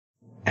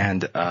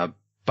And,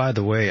 by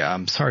the way,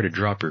 I'm sorry to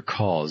drop your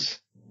calls.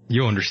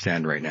 You'll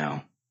understand right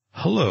now.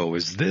 Hello,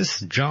 is this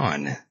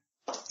John?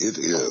 It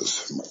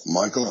is.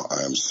 Michael,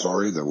 I am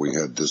sorry that we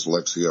had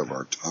dyslexia of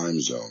our time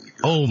zone here.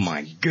 Oh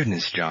my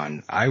goodness,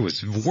 John. I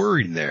was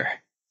worried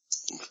there.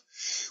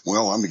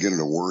 Well, I'm beginning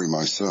to worry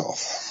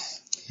myself.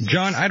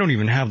 John, I don't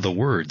even have the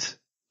words.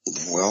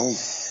 Well,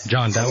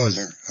 John, how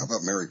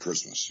about Merry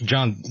Christmas?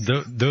 John,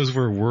 those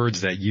were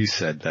words that you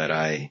said that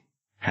I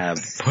have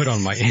put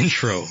on my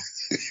intro.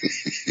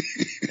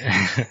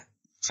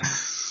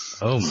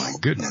 Oh my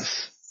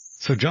goodness.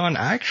 So John,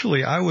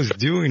 actually I was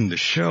doing the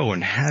show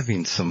and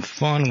having some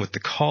fun with the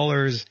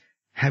callers,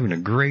 having a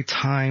great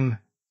time.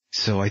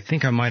 So I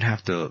think I might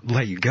have to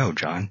let you go,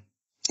 John.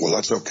 Well,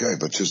 that's okay,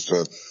 but just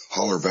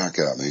holler back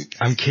at me.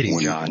 I'm kidding,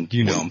 John.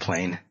 You know I'm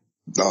playing.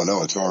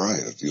 No, it's all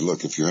right.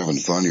 If you're having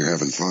fun, you're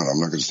having fun. I'm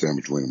not going to stand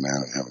between a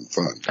man and having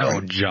fun. Right?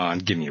 Oh, John,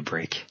 give me a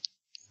break.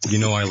 You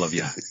know I love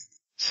you.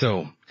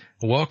 So,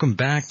 welcome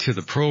back to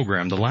the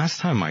program. The last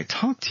time I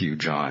talked to you,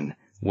 John,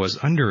 was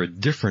under a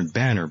different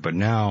banner, but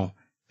now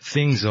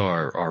things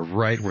are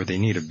right where they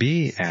need to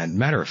be. And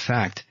matter of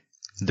fact,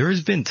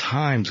 there's been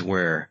times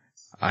where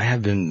I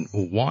have been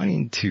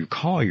wanting to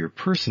call your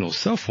personal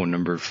cell phone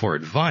number for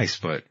advice,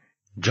 but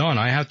John,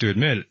 I have to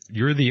admit,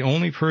 you're the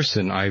only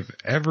person I've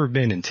ever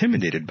been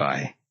intimidated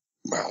by.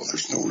 Well,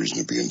 there's no reason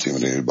to be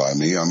intimidated by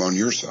me. I'm on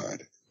your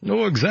side.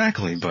 No,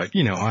 exactly. But,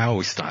 I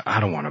always thought I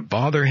don't want to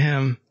bother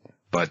him.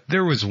 But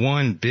there was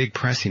one big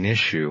pressing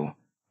issue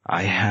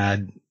I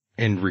had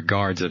in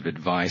regards of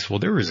advice. Well,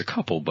 there was a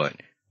couple, but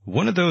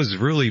one of those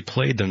really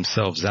played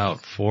themselves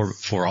out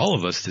for all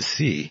of us to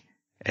see.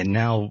 And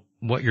now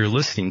what you're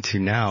listening to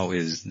now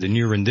is the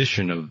new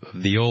rendition of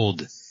the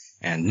old.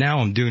 And now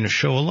I'm doing a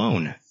show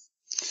alone.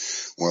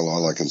 Well,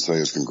 all I can say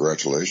is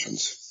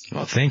congratulations.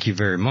 Well, thank you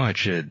very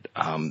much.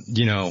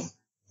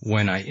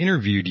 When I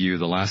interviewed you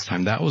the last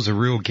time, that was a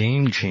real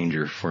game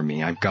changer for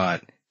me. I've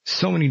got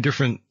so many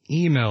different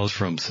emails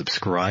from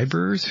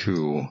subscribers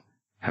who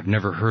have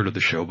never heard of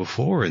the show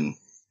before, and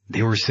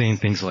they were saying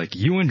things like,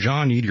 you and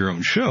John need your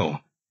own show.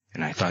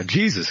 And I thought,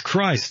 Jesus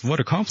Christ, what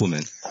a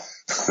compliment.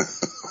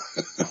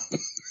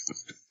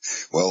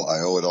 Well,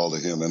 I owe it all to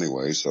him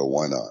anyway, so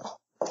why not?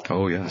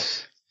 Oh,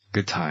 yes.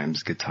 Good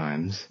times, good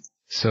times.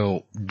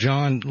 So,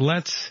 John,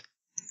 let's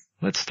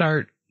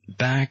start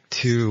back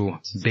to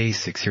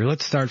basics here.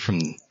 Let's start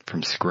from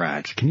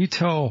scratch. Can you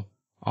tell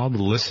all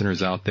the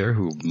listeners out there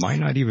who might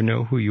not even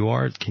know who you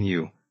are, can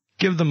you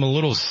give them a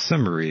little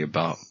summary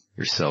about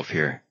yourself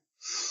here?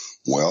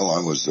 Well,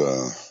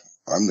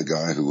 I'm the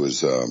guy who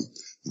was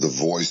the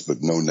voice but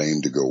no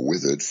name to go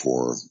with it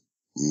for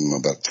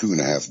about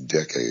 2.5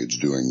 decades,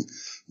 doing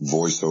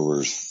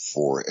voiceovers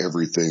for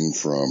everything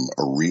from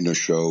arena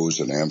shows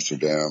in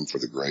Amsterdam for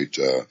the great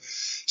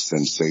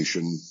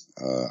Sensation.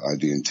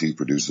 ID&T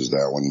produces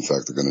that one. In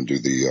fact, they're going to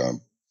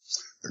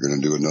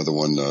do another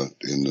one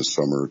in the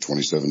summer of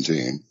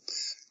 2017.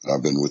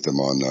 I've been with them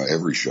on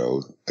every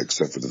show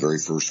except for the very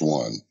first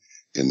one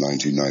in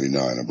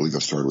 1999. I believe I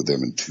started with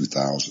them in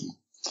 2000.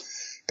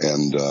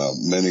 And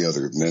many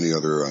other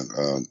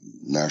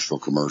national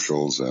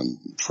commercials and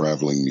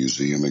traveling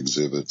museum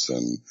exhibits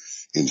and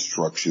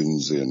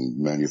instructions in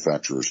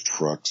manufacturers'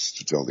 trucks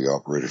to tell the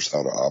operators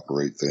how to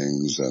operate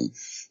things, and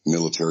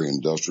military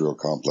industrial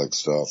complex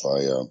stuff.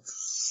 I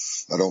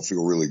don't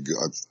feel really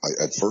good.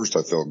 At first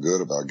I felt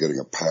good about getting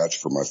a patch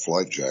for my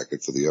flight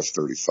jacket for the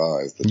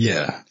F-35, but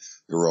yeah,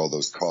 there were all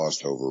those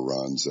cost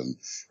overruns, and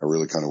I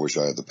really kind of wish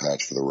I had the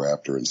patch for the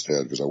Raptor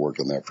instead, because I worked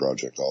on that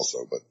project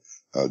also. But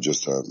I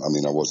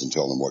wasn't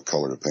telling them what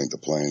color to paint the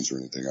planes or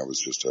anything. I was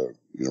just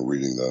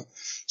reading the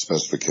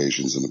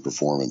specifications and the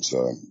performance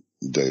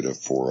data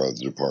for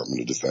the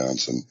Department of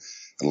Defense, and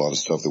a lot of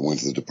stuff that went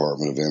to the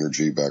Department of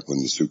Energy back when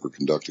the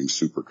superconducting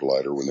super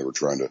collider, when they were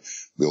trying to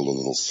build a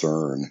little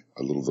CERN,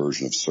 a little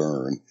version of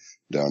CERN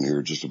down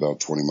here just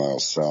about 20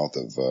 miles south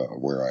of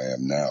where I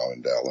am now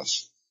in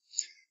Dallas.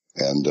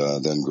 And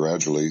then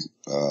gradually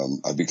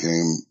I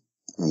became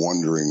a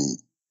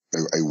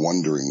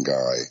wondering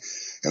guy.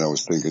 And I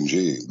was thinking,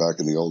 gee, back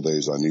in the old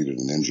days, I needed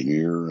an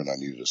engineer, and I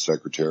needed a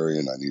secretary,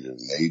 and I needed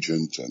an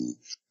agent, and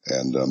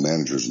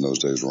managers in those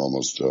days were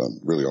almost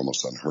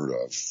unheard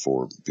of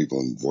for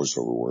people in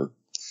voiceover work,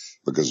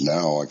 because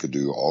now I could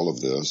do all of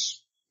this,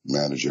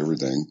 manage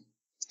everything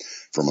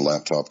from a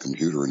laptop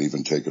computer, and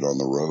even take it on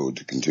the road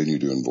to continue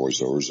doing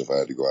voiceovers if I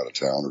had to go out of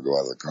town or go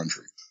out of the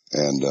country.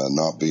 And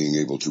not being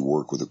able to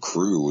work with a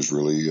crew was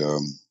really,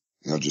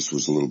 just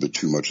was a little bit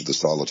too much of the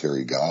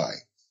solitary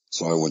guy.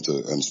 So I went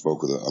and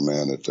spoke with a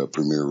man at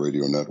Premier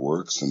Radio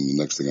Networks, and the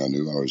next thing I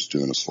knew, I was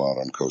doing a slot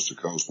on Coast to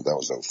Coast, but that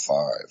was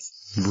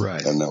 05.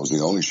 Right. And that was the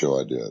only show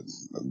I did.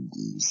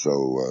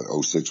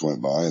 So 06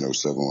 went by and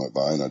 07 went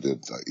by, and I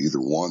did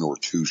either one or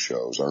two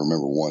shows. I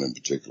remember one in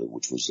particular,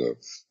 which was a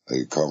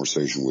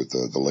conversation with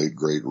the late,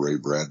 great Ray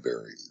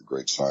Bradbury, the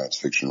great science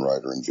fiction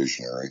writer and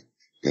visionary,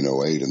 in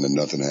 08, and then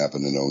nothing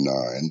happened in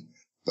 09.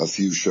 A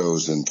few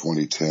shows in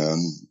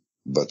 2010.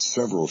 But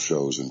several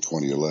shows in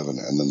 2011,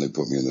 and then they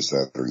put me in the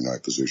Saturday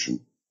night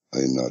position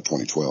in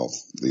 2012,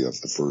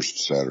 the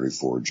first Saturday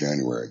for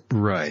January.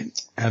 Right.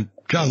 And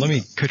John, let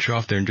me cut you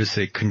off there and just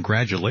say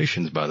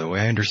congratulations, by the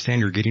way. I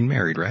understand you're getting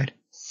married, right?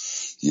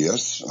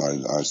 Yes,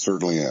 I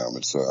certainly am.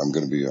 I'm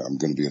going to be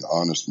an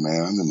honest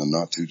man in the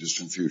not too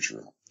distant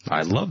future.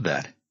 I love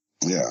that.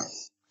 Yeah.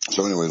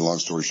 So anyway, long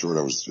story short,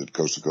 I was at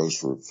Coast to Coast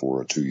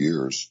for 2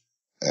 years.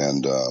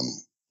 And,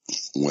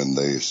 when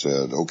they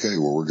said, okay,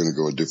 well, we're going to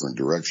go a different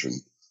direction,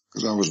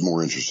 because I was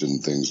more interested in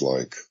things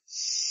like,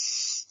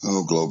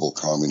 global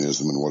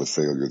communism and what a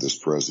failure this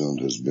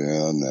president has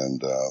been.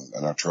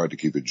 And I tried to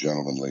keep it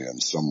gentlemanly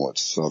and somewhat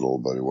subtle,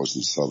 but it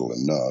wasn't subtle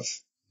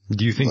enough.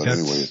 Do you think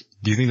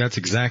that's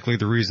exactly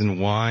the reason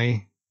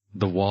why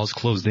the walls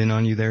closed in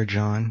on you there,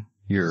 John?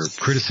 Your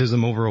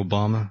criticism over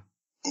Obama?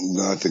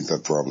 No, I think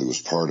that probably was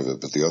part of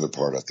it, but the other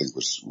part I think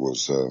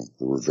was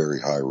there were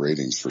very high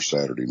ratings for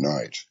Saturday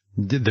night.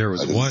 There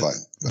was what?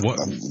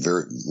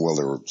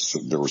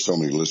 There were so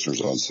many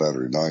listeners on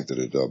Saturday night that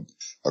it,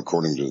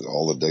 according to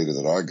all the data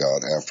that I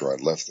got after I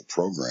left the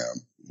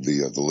program,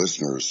 the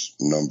listeners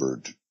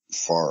numbered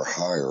far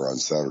higher on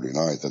Saturday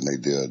night than they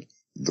did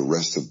the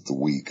rest of the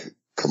week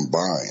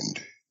combined.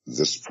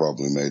 This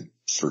probably made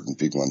certain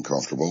people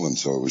uncomfortable, and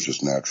so it was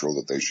just natural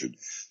that they should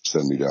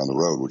send me down the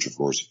road, which of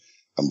course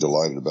I'm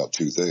delighted about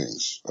two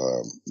things.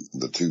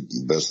 The two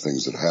best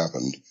things that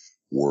happened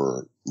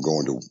were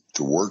going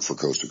to work for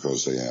Coast to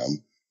Coast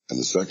AM. And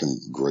the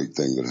second great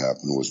thing that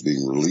happened was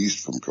being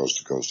released from Coast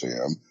to Coast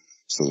AM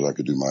so that I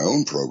could do my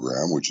own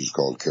program, which is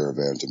called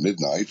Caravan to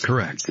Midnight.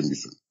 Correct. It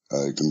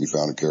can be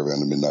found at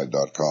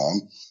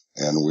caravantomidnight.com.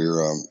 And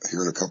we're,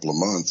 here in a couple of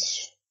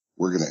months,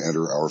 we're going to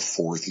enter our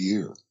 4th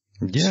year.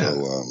 Yeah.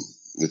 So,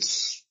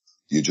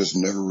 you just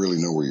never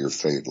really know where your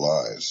fate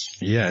lies.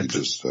 Yeah.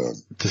 It's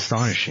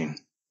astonishing.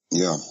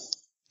 Yeah.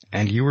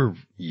 And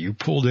you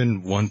pulled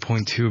in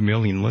 1.2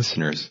 million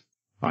listeners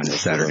on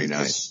Saturday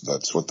night.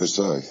 That's what they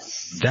say.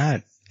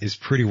 That is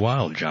pretty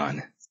wild,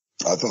 John.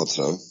 I thought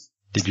so.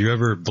 Did you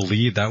ever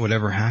believe that would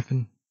ever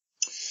happen?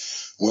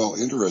 Well,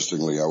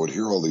 interestingly, I would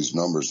hear all these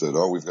numbers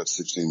that, we've got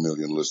 16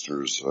 million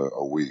listeners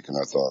a week. And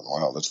I thought,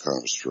 wow, that's kind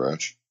of a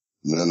stretch.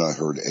 And then I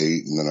heard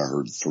 8, and then I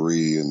heard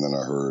 3, and then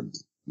I heard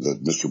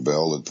that Mr.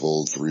 Bell had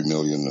pulled 3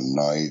 million a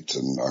night,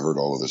 and I heard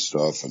all of this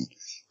stuff. And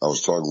I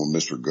was talking with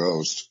Mr.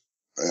 Ghost,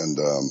 and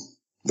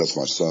that's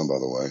my son, by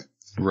the way.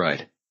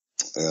 Right.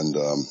 And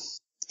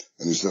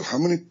he said, how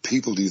many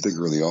people do you think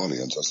are in the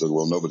audience? I said,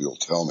 well, nobody will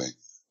tell me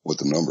what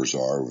the numbers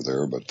are over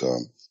there, but,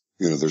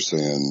 they're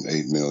saying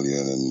 8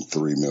 million and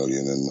 3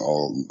 million and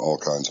all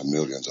kinds of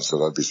millions. I said,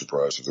 I'd be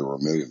surprised if there were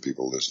 1 million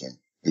people listening.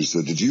 He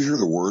said, did you hear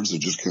the words that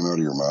just came out of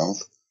your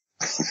mouth?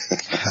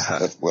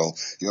 Well,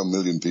 1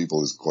 million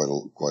people is quite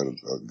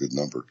a good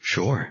number.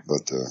 Sure.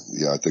 But,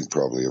 I think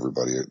probably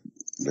everybody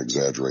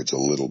exaggerates a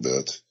little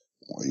bit,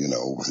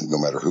 no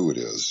matter who it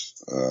is.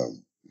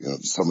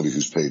 Somebody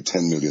who's paid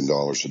 $10 million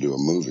to do a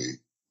movie,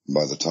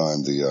 by the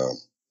time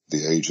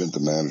the agent, the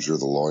manager,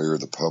 the lawyer,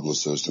 the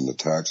publicist, and the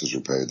taxes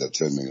are paid, that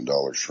 $10 million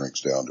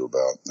shrinks down to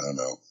about,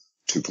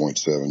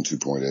 2.7,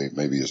 2.8,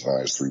 maybe as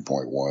high as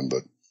 3.1,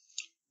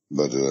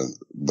 but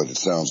it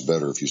sounds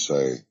better if you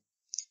say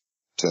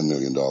 $10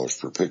 million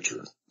per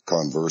picture.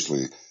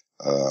 Conversely,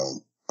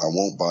 I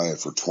won't buy it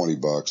for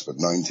 $20, but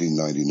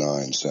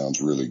 $19.99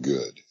 sounds really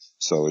good.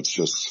 So it's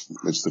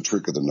the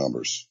trick of the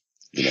numbers.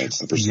 It's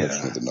the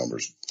perception of the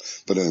numbers.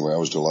 But anyway, I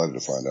was delighted to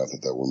find out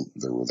that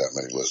there were that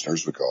many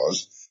listeners,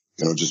 because,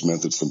 it just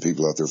meant that some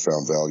people out there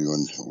found value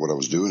in what I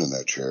was doing in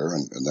that chair,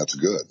 and that's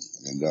good. I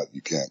mean, that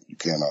you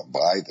cannot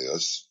buy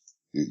this.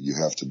 You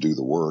have to do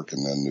the work,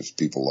 and then if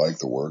people like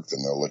the work, then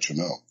they'll let you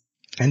know.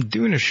 And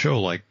doing a show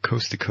like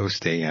Coast to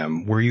Coast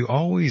AM, were you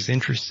always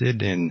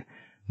interested in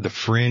the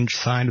fringe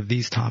side of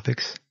these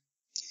topics?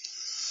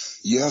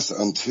 Yes,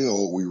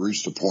 until we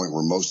reached a point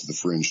where most of the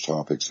fringe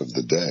topics of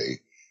the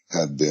day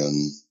had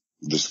been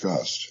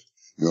discussed.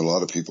 A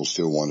lot of people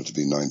still want it to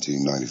be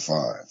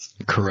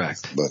 1995.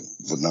 Correct. But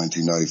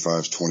 1995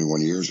 is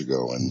 21 years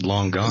ago, and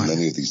long gone. And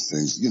many of these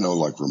things,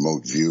 like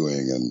remote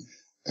viewing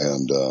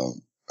and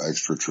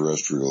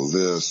extraterrestrial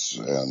this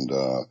and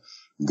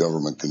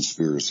government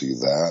conspiracy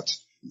that.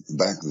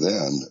 Back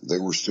then, they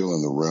were still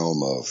in the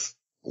realm of,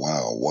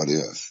 wow, what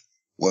if?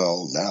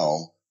 Well,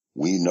 now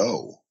we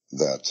know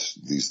that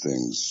these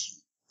things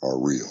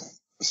are real.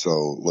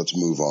 So let's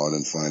move on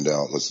and find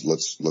out.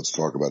 Let's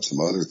talk about some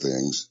other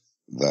things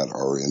that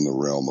are in the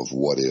realm of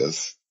what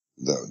if,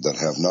 that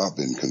have not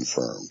been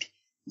confirmed.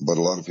 But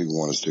a lot of people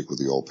want to stick with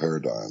the old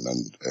paradigm,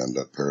 and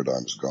that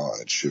paradigm is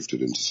gone. It's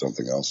shifted into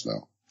something else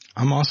now.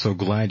 I'm also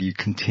glad you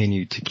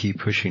continue to keep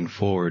pushing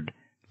forward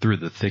through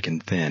the thick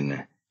and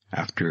thin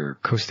after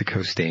Coast to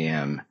Coast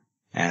AM.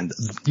 And,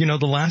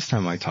 the last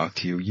time I talked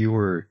to you, you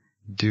were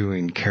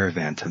doing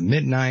Caravan to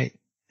Midnight,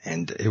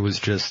 and it was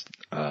just,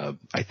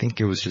 I think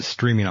it was just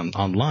streaming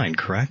online,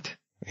 correct?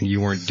 And you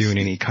weren't doing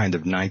any kind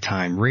of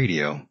nighttime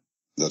radio.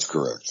 That's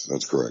correct.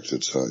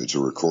 It's a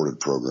recorded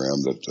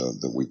program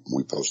that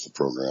we post the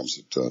programs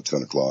at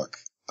 10 o'clock,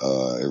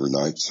 every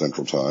night,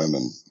 Central Time.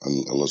 And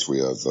unless we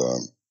have,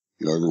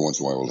 every once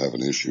in a while we'll have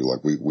an issue.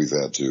 Like we've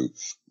had to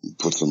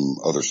put some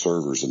other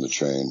servers in the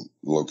chain,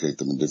 locate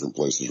them in different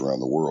places around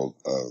the world.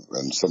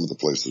 And some of the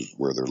places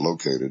where they're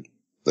located,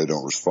 they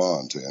don't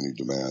respond to any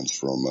demands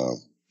from,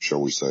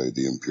 shall we say,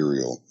 the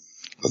imperial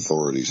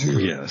authorities here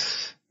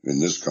in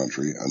this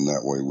country. And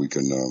that way we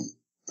can,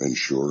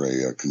 ensure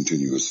a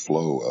continuous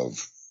flow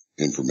of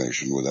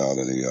information without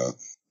any,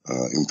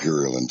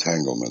 imperial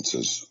entanglements,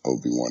 as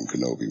Obi-Wan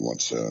Kenobi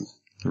once said.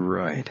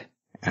 Right.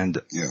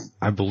 And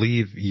I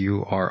believe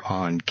you are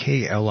on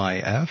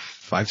KLIF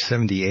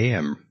 570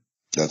 AM.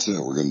 That's it.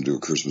 We're going to do a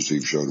Christmas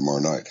Eve show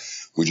tomorrow night.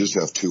 We just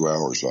have 2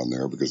 hours on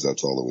there because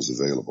that's all that was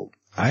available.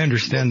 I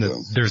understand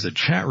that there's a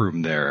chat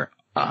room there.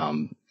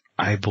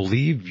 I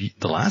believe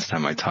the last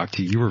time I talked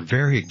to you, you were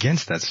very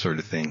against that sort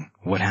of thing.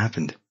 What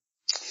happened?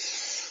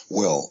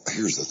 Well,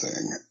 here's the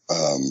thing.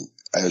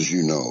 As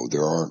you know,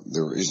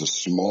 there is a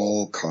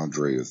small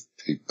cadre of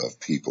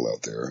people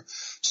out there.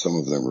 Some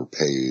of them are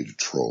paid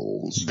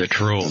trolls. The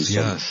trolls,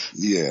 yes.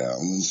 Yeah,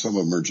 and some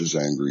of them are just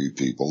angry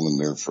people and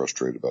they're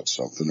frustrated about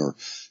something, or,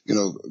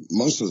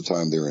 most of the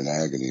time they're in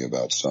agony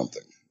about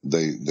something.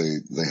 They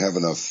have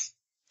enough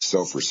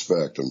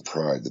self-respect and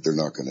pride that they're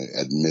not going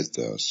to admit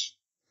this.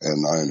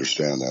 And I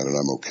understand that and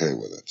I'm okay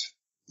with it.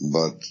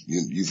 But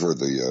you've heard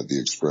the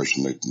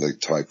expression, they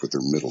type with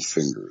their middle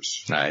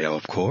fingers.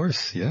 Of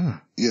course, yeah.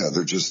 Yeah,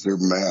 they're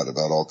mad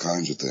about all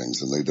kinds of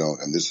things and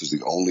this is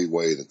the only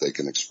way that they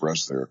can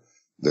express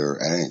their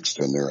angst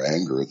and their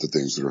anger at the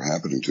things that are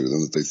happening to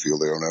them that they feel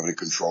they don't have any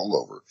control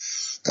over.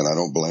 And I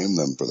don't blame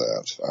them for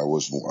that. I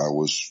was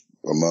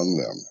among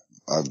them.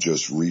 I've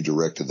just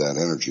redirected that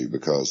energy,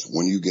 because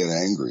when you get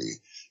angry,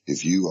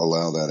 if you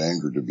allow that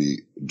anger to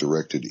be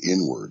directed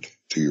inward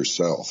to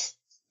yourself,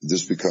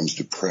 this becomes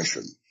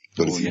depression.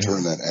 But if you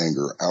turn that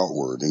anger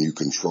outward and you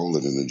control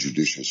it in a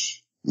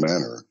judicious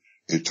manner,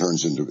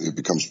 it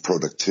becomes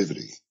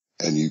productivity,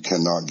 and you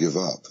cannot give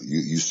up.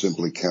 You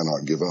simply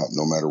cannot give up,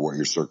 no matter what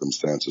your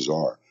circumstances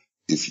are.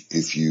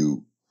 If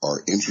you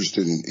are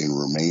interested in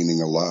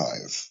remaining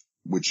alive,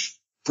 which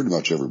pretty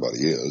much everybody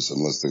is,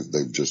 unless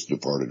they've just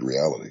departed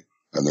reality.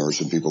 And there are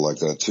some people like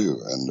that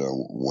too. And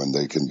when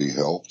they can be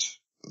helped,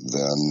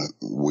 then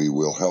we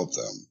will help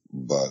them.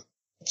 But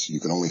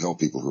you can only help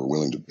people who are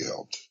willing to be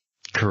helped.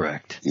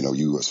 Correct.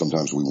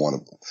 Sometimes we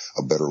want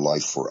a better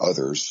life for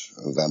others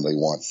than they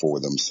want for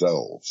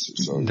themselves.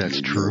 So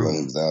that's true. You run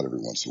into that every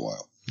once in a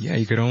while. Yeah,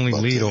 you could only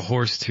lead a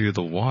horse to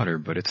the water,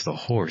 but it's the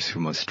horse who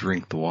must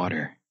drink the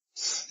water.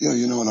 Yeah,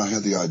 and I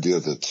had the idea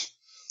that,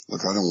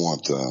 look, I don't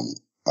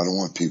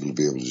want people to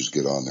be able to just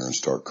get on there and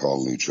start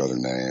calling each other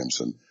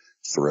names and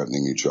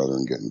threatening each other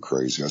and getting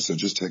crazy. I said,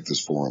 just take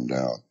this forum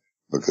down,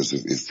 because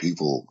if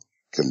people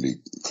can be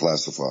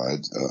classified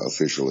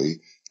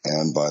officially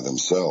and by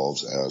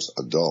themselves as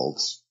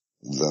adults,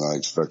 then I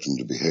expect them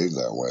to behave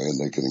that way, and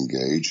they can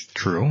engage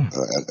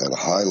at a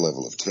high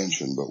level of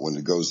tension. But when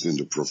it goes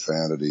into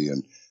profanity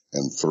and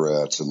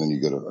threats, and then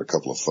you get a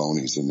couple of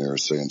phonies in there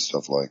saying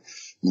stuff like,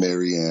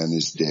 Mary Ann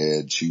is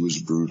dead, she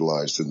was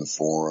brutalized in the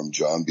forum,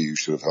 John B.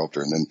 should have helped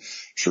her, and then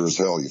sure as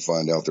hell you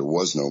find out there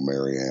was no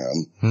Mary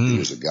Ann. He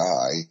was a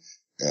guy,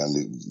 and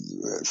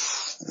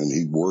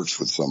he works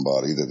with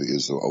somebody that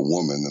is a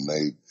woman, and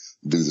they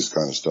do this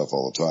kind of stuff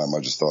all the time.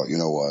 I just thought, you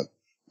know what?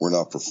 We're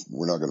not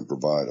going to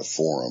provide a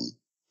forum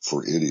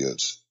for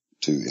idiots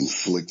to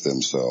inflict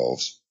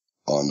themselves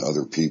on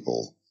other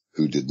people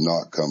who did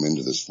not come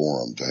into this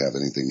forum to have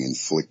anything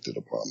inflicted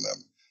upon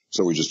them.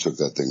 So we just took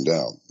that thing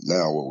down.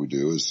 Now what we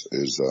do is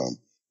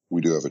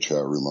we do have a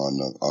chat room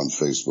on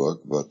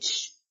Facebook, but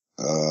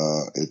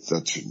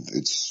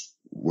it's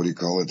what do you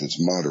call it? It's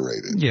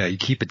moderated. Yeah, you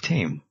keep it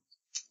tame.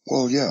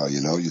 Well, yeah,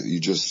 you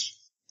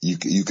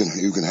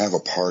can have a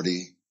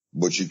party,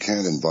 but you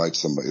can't invite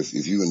somebody.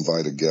 If you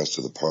invite a guest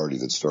to the party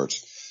that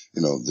starts,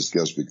 this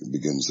guest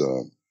begins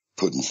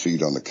putting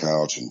feet on the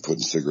couch and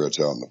putting cigarettes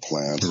out in the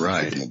plants,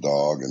 right, and kicking the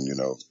dog, and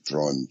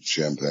throwing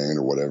champagne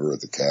or whatever at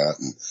the cat,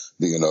 and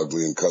being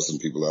ugly and cussing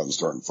people out and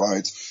starting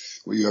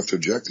fights. Well, you have to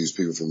eject these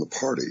people from the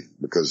party,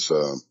 because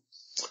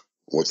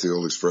what's the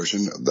old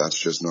expression? That's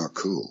just not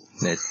cool.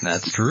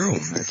 That's true.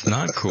 It's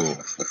not cool.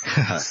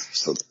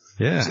 So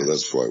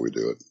that's why we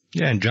do it.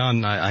 Yeah, and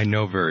John, I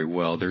know very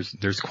well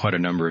there's quite a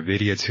number of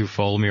idiots who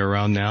follow me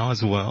around now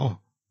as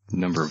well. A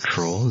number of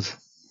trolls.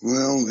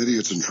 Well,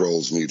 idiots and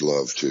trolls need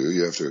love too.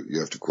 You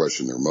have to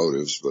question their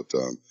motives, but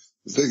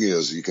the thing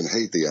is, you can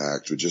hate the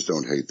act, but just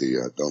don't hate the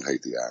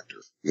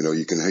actor.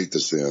 You can hate the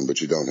sin, but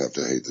you don't have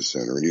to hate the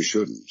sinner, and you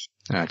shouldn't.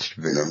 That's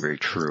very, very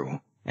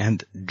true.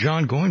 And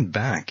John, going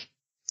back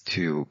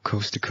to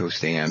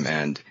Coast AM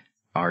and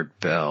Art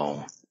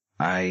Bell,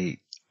 I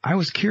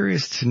was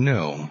curious to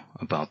know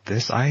about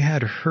this. I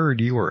had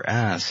heard you were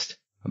asked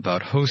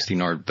about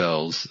hosting Art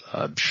Bell's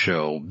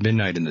show,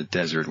 Midnight in the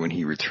Desert, when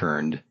he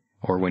returned,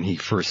 or when he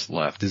first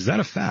left. Is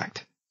that a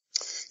fact?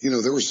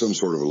 There was some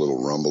sort of a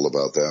little rumble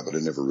about that, but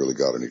it never really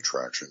got any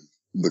traction,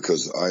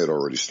 because I had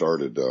already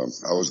started.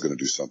 I was going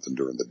to do something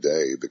during the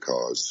day,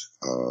 because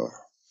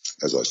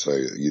as I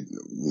say,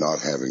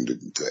 not having to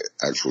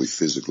actually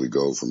physically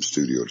go from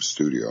studio to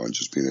studio and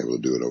just being able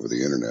to do it over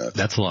the internet.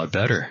 That's a lot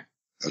better.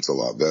 That's a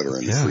lot better,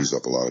 and it frees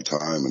up a lot of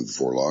time. And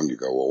before long, you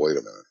go, well, wait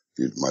a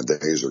minute. My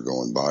days are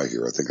going by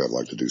here. I think I'd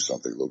like to do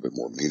something a little bit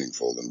more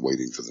meaningful than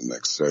waiting for the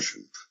next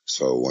session.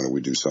 So why don't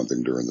we do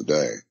something during the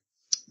day?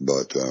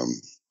 But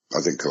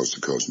I think Coast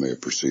to Coast may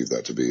have perceived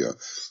that to be a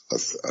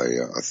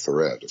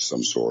threat of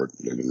some sort.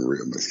 They didn't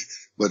really,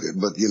 but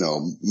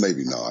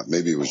maybe not.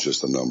 Maybe it was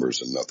just the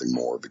numbers and nothing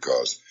more,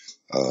 because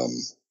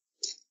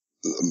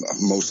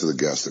most of the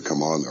guests that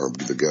come on are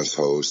the guest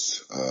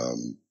hosts.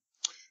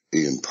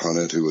 Ian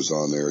Punnett, who was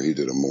on there, he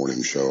did a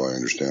morning show, I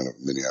understand,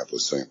 at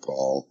Minneapolis, St.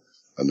 Paul.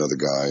 Another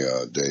guy,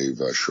 Dave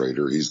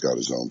Schrader, he's got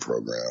his own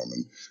program,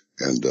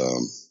 and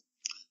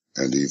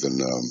even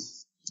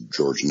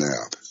George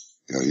Knapp.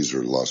 He's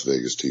a Las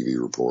Vegas TV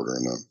reporter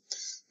and an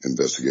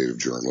investigative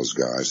journalist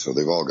guy. So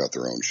they've all got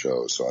their own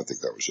shows. So I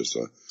think that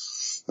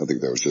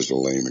was just a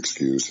lame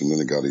excuse. And then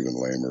it got even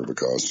lamer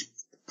because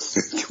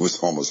it was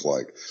almost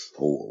like,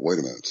 oh, wait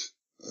a minute.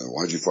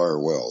 Why'd you fire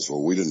Wells?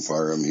 Well, we didn't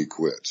fire him. He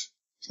quit.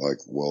 It's like,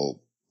 well,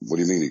 what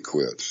do you mean he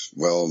quit?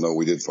 Well, no,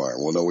 we did fire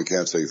him. Well, no, we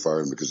can't say you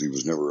fired him because he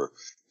never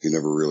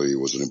really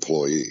was an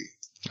employee.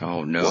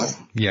 Oh no. What?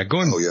 Yeah,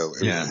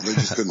 yeah. They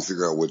just couldn't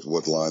figure out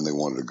what line they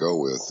wanted to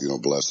go with,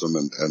 bless them.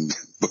 And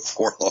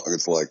before long,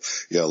 it's like,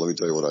 yeah, let me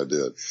tell you what I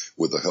did.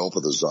 With the help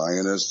of the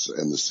Zionists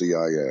and the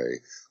CIA,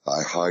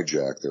 I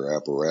hijacked their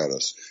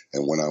apparatus.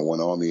 And when I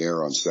went on the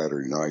air on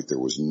Saturday night, there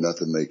was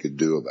nothing they could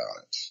do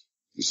about it.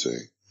 You see?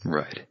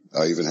 Right.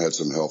 I even had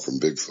some help from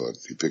Bigfoot.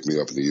 He picked me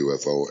up in the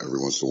UFO every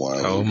once in a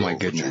while. Oh my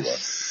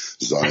goodness.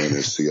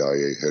 Zionist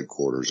CIA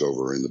headquarters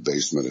over in the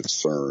basement at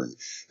CERN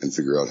and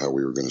figure out how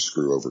we were going to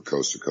screw over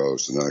Coast to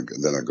Coast. And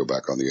then I go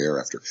back on the air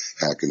after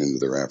hacking into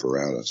their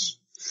apparatus.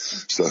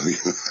 So,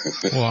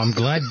 well, I'm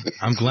glad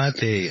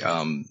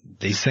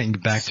they sent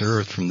you back to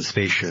Earth from the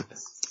spaceship.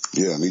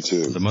 Yeah, me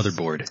too. The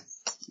motherboard.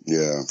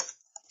 Yeah.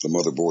 The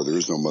motherboard. There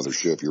is no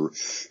mothership. You're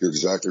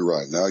exactly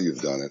right. Now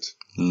you've done it.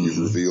 Mm-hmm. You've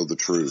revealed the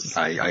truth.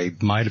 I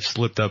might have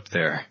slipped up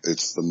there.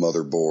 It's the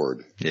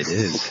motherboard. It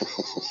is.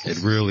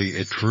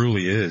 It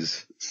truly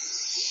is.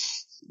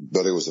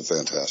 But it was a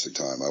fantastic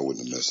time. I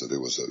wouldn't have missed it. It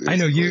was a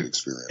great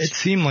experience. It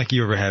seemed like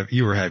you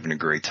were having a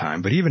great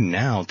time. But even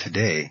now,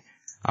 today,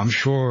 I'm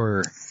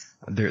sure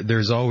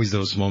there's always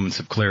those moments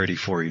of clarity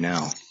for you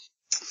now.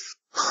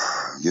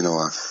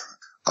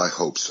 I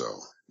hope so,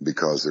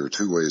 because there are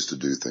two ways to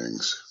do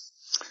things.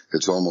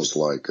 It's almost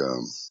like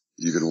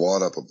you can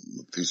wad up a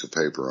piece of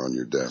paper on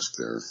your desk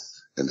there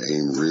and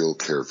aim real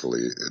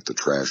carefully at the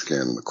trash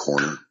can in the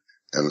corner.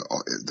 And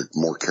the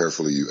more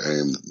carefully you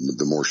aim,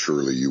 the more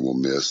surely you will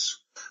miss.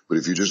 But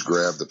if you just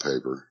grab the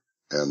paper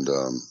and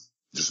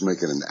just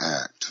make it an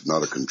act,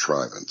 not a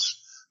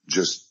contrivance,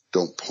 just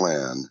don't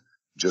plan,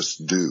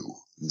 just do,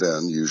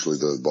 then usually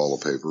the ball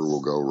of paper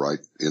will go right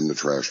in the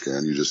trash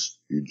can.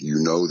 You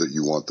know that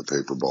you want the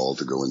paper ball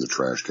to go in the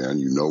trash can.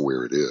 You know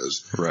where it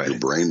is. Right. Your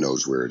brain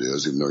knows where it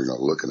is, even though you're not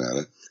looking at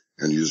it.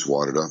 And you just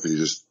wad it up and you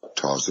just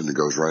toss it and it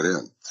goes right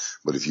in.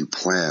 But if you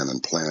plan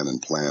and plan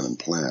and plan and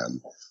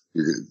plan,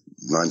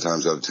 9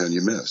 times out of 10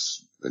 you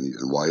miss. And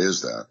why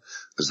is that?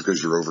 It's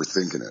because you're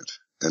overthinking it.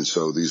 And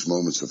so these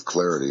moments of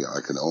clarity,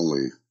 I can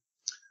only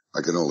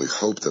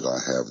hope that I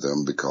have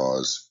them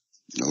because,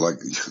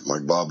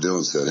 like Bob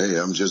Dylan said, hey,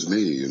 I'm just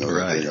me,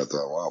 Right. I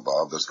thought, wow,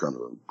 Bob, that's kind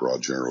of a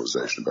broad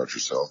generalization about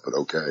yourself, but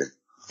okay.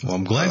 Well,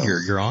 I'm glad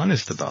you're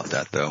honest about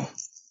that, though.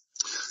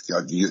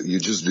 Yeah, you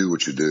just do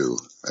what you do,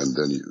 and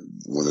then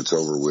when it's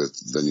over with,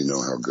 then you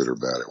know how good or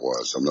bad it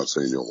was. I'm not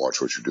saying you don't watch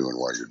what you're doing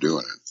while you're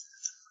doing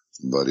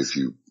it, but if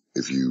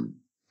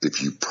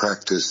you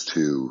practice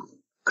to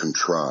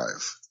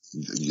contrive,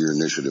 your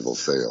initiative will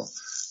fail.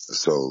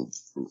 So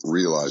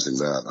realizing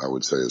that, I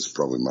would say, is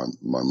probably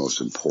my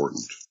most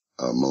important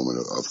moment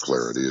of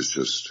clarity. Is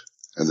just,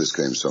 and this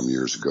came some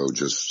years ago,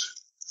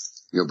 just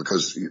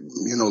because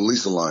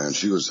Lisa Lyon,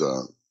 she was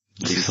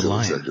Lisa Lyon,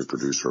 executive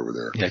producer over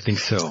there. Yeah, I think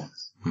so.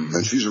 Mm-hmm.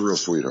 And she's a real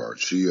sweetheart.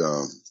 She,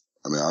 I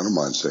don't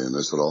mind saying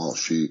this at all.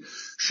 She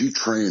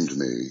trained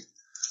me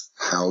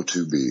how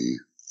to be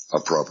a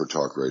proper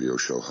talk radio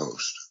show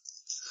host.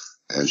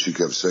 And she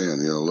kept saying,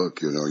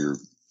 look, you're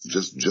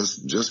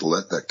just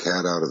let that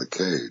cat out of the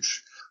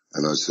cage.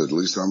 And I said,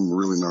 Lisa, I'm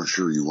really not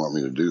sure you want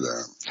me to do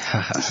that.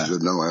 And she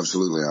said, no,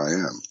 absolutely I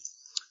am.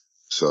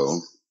 So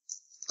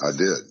I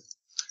did.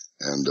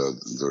 And,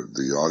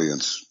 the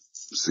audience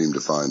seemed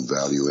to find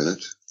value in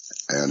it,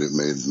 and it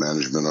made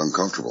management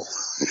uncomfortable.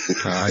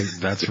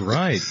 That's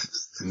right.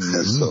 Mm-hmm.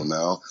 And so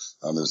now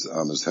I'm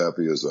as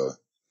happy as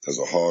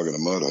a hog in a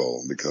mud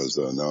hole because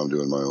now I'm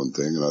doing my own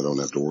thing and I don't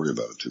have to worry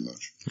about it too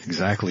much.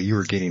 Exactly. You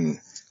were getting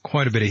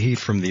quite a bit of heat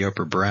from the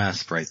upper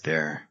brass right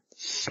there.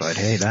 But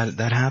hey,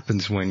 that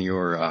happens when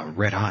you're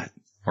red hot,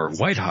 or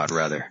white hot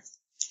rather.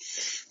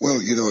 Well,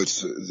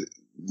 it's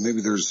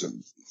maybe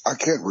I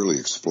can't really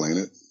explain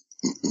it.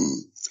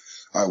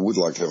 I would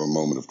like to have a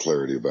moment of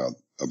clarity about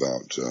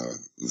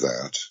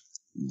that,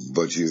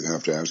 but you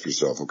have to ask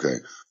yourself, okay,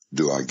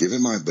 do I give it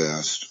my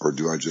best or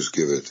do I just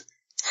give it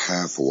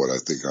half of what I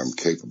think I'm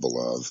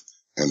capable of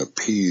and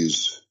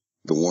appease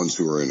the ones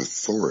who are in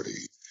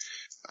authority.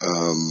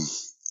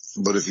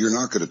 But if you're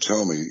not going to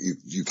tell me,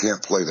 you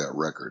can't play that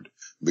record,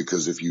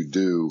 because if you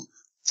do,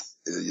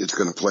 it's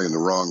going to play in the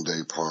wrong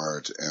day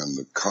part, and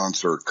the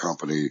concert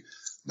company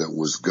that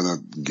was going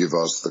to give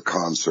us the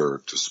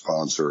concert to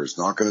sponsor is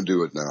not going to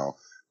do it now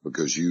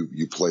because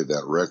you played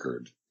that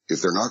record.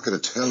 If they're not going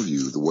to tell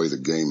you the way the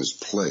game is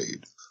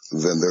played,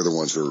 then they're the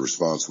ones who are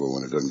responsible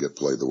when it doesn't get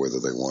played the way that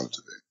they want it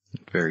to be.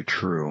 Very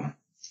true.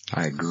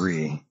 I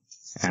agree.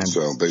 And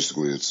so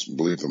basically it's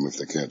believe them if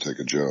they can't take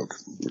a joke.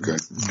 Okay.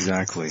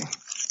 Exactly.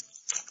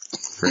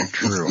 Very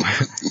true.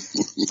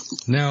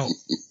 Now,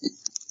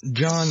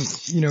 John,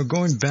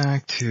 going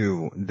back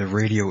to the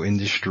radio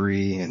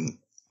industry and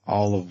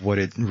all of what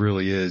it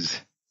really is,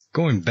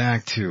 going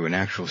back to an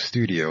actual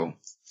studio,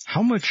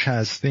 how much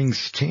has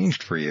things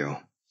changed for you?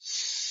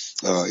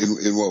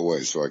 In what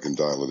way? So I can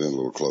dial it in a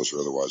little closer.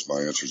 Otherwise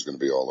my answer is going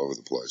to be all over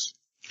the place.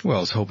 Well,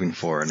 I was hoping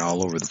for an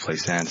all over the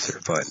place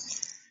answer, but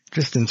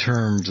just in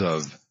terms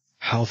of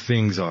how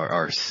things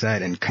are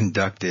set and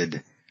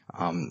conducted,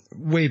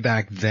 way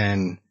back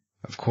then,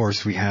 of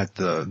course, we had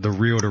the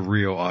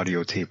reel-to-reel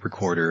audio tape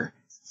recorder.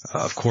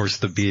 Of course,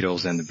 the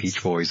Beatles and the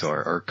Beach Boys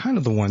are kind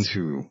of the ones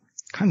who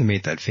kind of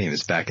made that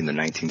famous back in the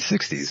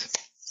 1960s.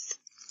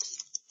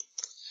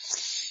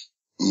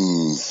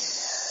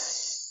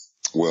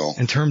 Well,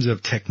 in terms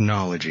of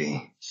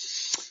technology.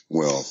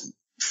 Well,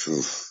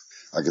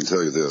 I can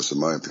tell you this, in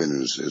my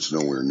opinion, it's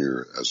nowhere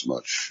near as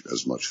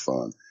much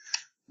fun.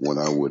 When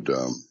I would,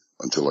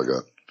 until I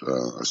got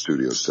a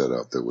studio set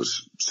up that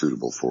was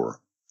suitable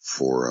for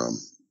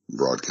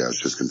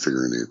broadcast, just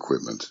configuring the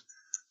equipment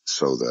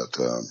so that,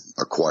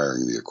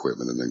 acquiring the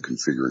equipment and then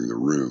configuring the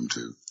room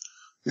to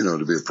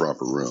be a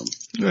proper room.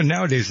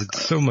 Nowadays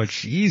it's so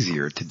much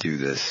easier to do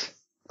this.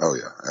 Oh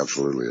yeah,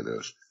 absolutely it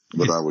is.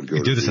 But I would go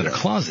you do this in a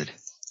closet.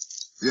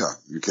 Yeah,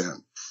 you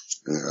can.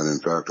 And in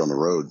fact, on the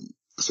road,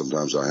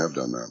 sometimes I have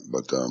done that,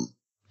 but,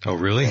 oh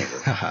really?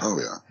 Oh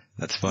yeah.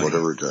 That's funny.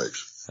 Whatever it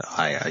takes.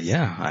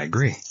 I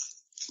agree.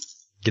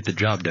 Get the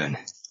job done.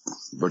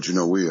 But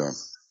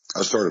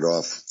I started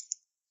off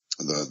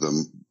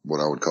what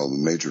I would call the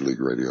major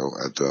league radio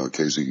at,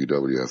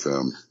 KZUW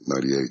FM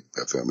 98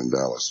 FM in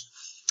Dallas.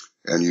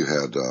 And you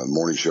had,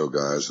 morning show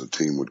guys. A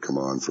team would come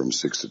on from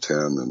 6 to 10,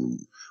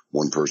 and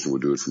one person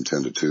would do it from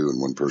 10 to 2, and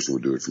one person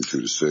would do it from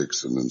 2 to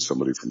 6, and then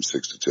somebody from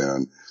 6 to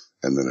 10,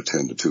 and then a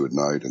 10 to 2 at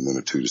night, and then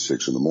a 2 to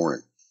 6 in the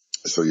morning.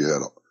 So you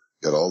had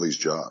all these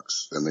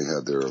jocks, and they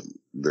had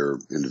their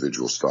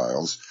individual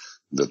styles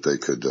that they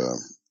could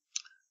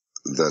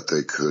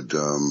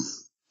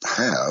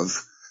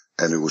have,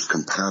 and it was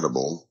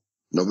compatible.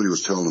 Nobody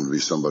was telling them to be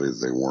somebody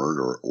that they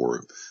weren't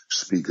or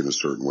speak in a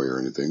certain way or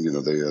anything.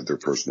 They had their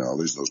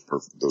personalities.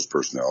 Those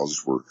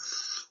personalities were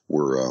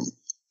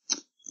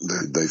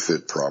they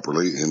fit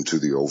properly into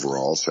the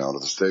overall sound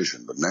of the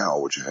station. But now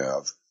what you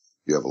have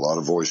a lot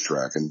of voice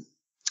tracking.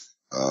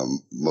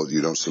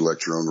 You don't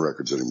select your own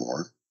records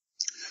anymore.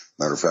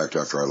 Matter of fact,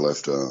 after I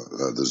left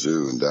the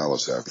zoo in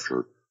Dallas,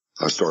 after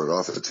I started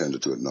off at 10 to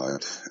 2 at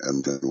night,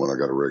 and then when I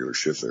got a regular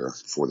shift there,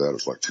 before that it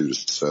was like 2 to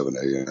 7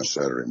 a.m.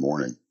 Saturday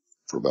morning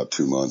for about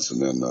 2 months,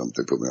 and then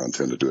they put me on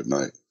 10 to 2 at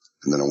night.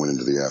 And then I went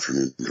into the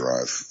afternoon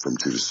drive from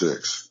 2 to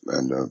 6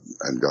 and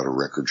got a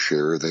record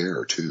share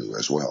there too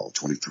as well.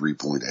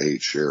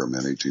 23.8 share,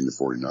 man, 18 to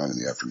 49 in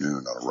the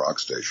afternoon on a rock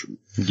station.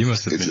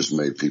 Just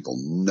made people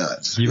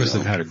nuts. You must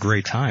have had a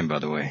great time, by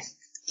the way.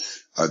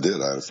 I did.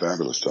 I had a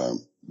fabulous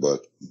time.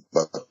 But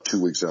about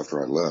 2 weeks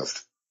after I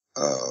left,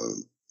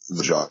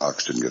 the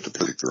jocks didn't get to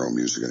pick their own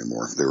music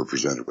anymore. They were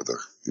presented with a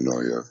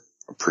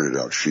printed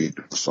out sheet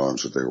of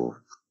songs that they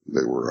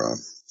were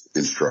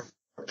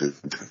instructed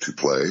to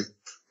play.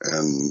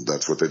 And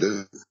that's what they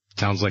did.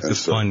 Sounds like the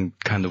fun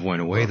kind of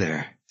went away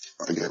there.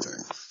 I get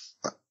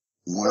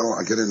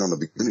in on the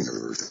beginning of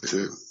everything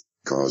too,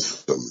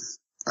 because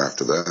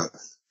after that,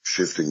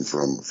 shifting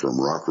from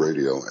rock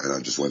radio, and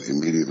I just went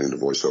immediately into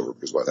voiceover,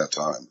 because by that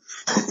time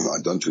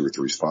I'd done 2 or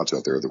 3 spots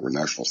out there that were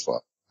national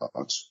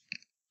spots.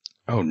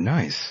 Oh,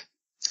 nice.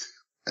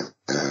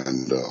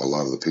 And a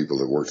lot of the people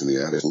that worked in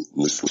the ad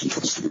listened to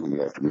us in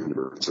the afternoon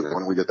and said, why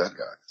don't we get that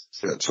guy?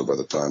 So by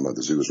the time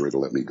the zoo was ready to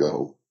let me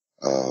go,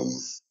 I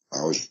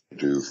always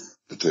do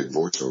to take the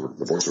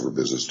voiceover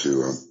business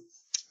to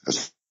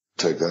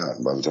take that.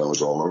 And by the time it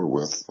was all over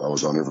with, I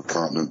was on every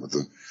continent with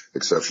the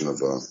exception of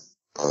the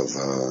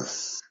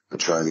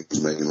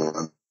Chinese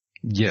mainland.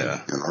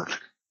 Yeah. And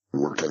Arctic.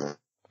 Worked out.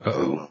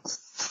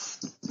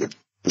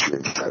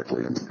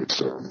 Exactly. And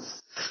it's,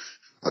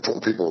 I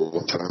told people a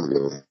long time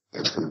ago,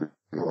 it's going to be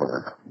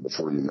more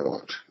before you know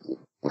it.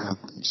 What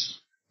happens?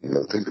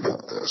 Think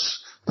about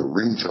this. The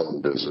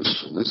ringtone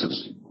business, and this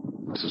is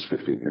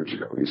 15 years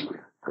ago, easily,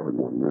 probably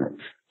more than that.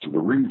 So the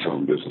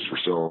ringtone business for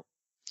cell.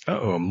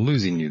 I'm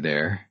losing you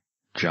there,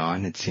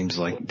 John. It seems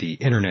like the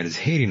internet is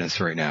hating us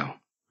right now.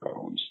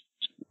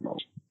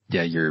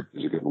 Yeah, Is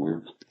it getting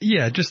weird?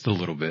 Yeah, just a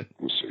little bit.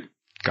 We'll see.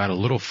 Got a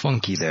little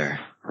funky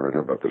there. All right,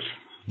 how about this?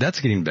 That's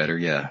getting better,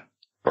 yeah.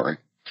 All right.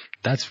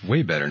 That's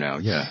way better now,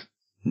 yeah.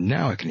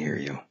 Now I can hear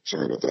you.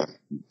 Sorry about that.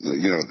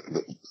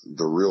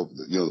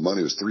 The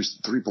money was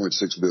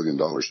 $3.6 billion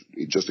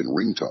just in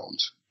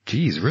ringtones.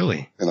 Geez,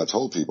 really? And I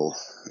told people,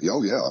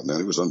 oh yeah,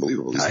 man, it was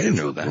unbelievable. I didn't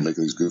know that. We're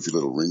making these goofy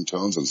little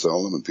ringtones and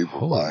selling them, and people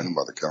were buying them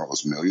by the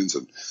countless millions.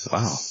 And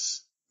wow.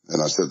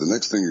 And I said, the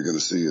next thing you're going to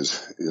see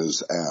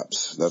is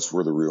apps. That's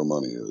where the real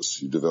money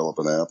is. You develop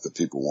an app that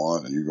people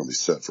want, and you're going to be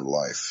set for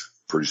life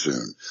pretty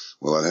soon.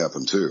 Well, that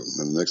happened too.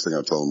 And the next thing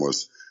I told them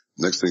was,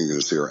 next thing you're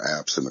going to see are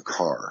apps in the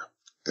car.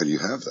 And you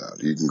have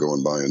that. You can go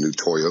and buy a new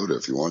Toyota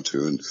if you want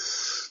to and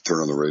turn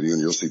on the radio,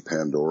 and you'll see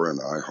Pandora and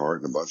iHeart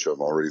and a bunch of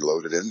them already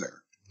loaded in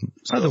there.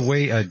 By the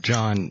way,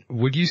 John,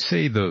 would you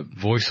say the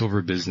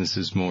voiceover business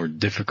is more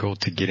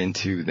difficult to get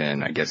into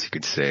than, I guess you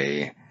could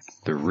say,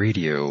 the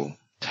radio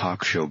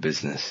talk show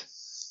business?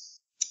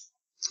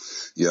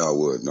 Yeah, I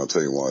would. And I'll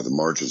tell you why. The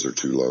margins are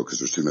too low because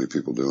there's too many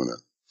people doing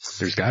it.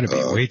 There's got to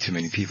be way too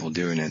many people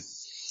doing it.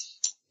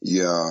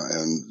 Yeah,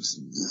 and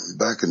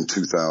back in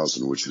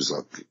 2000, which is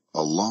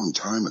a long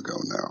time ago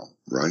now,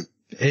 right?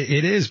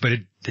 It is, but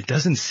it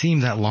doesn't seem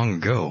that long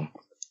ago.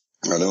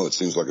 I know it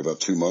seems like about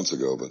 2 months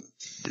ago, but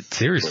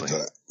seriously,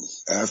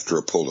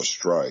 AFTRA pulled a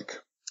strike,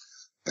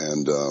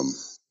 and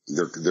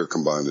they're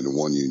combined into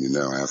one union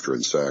now. AFTRA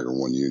and SAG are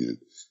one union.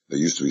 They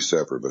used to be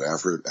separate, but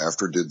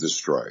AFTRA did this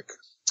strike,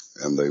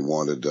 and they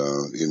wanted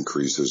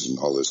increases and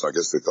all this. I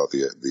guess they thought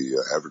the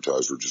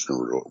advertisers were just going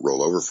to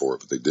roll over for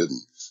it, but they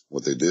didn't.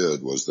 What they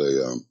did was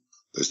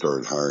they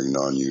started hiring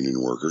non-union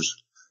workers,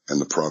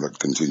 and the product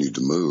continued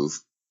to move.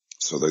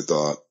 So they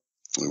thought,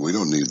 we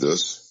don't need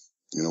this.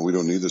 We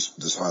don't need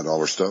this high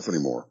dollar stuff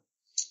anymore.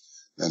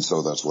 And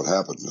so that's what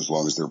happened. As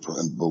long as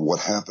but what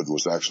happened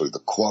was actually the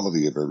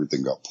quality of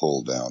everything got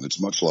pulled down. It's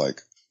much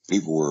like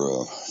people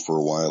were, for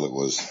a while it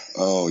was,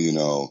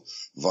 vinyl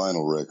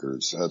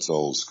records. That's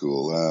old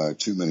school.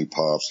 Too many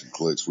pops and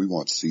clicks. We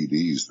want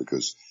CDs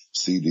because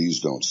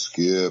CDs don't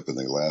skip and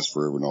they last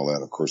forever and all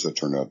that. Of course, that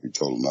turned out to be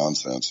total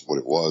nonsense. What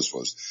it was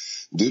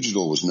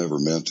digital was never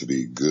meant to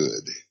be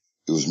good.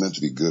 It was meant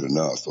to be good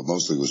enough, but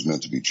mostly it was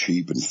meant to be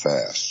cheap and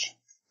fast.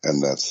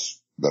 And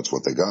that's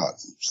what they got.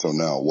 So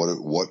now what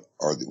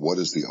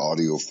is the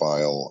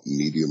audiophile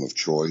medium of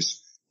choice?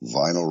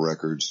 Vinyl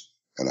records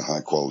and a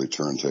high quality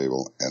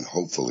turntable and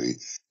hopefully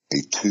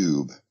a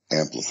tube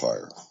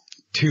amplifier.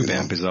 Tube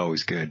amp is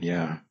always good.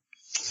 Yeah.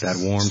 That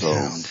warm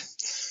sound.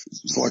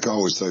 It's like I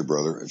always say,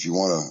 brother, if you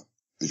want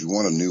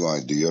a new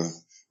idea,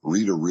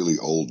 read a really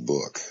old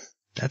book.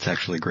 That's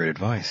actually great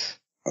advice.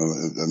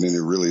 I mean,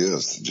 it really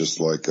is. Just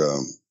like,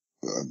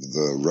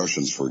 the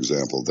Russians, for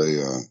example,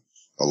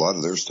 a lot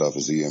of their stuff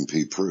is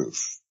EMP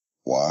proof.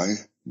 Why?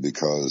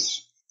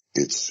 Because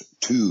it's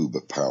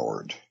tube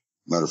powered.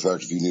 Matter of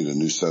fact, if you need a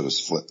new set of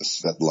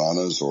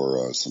Svetlanas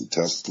or some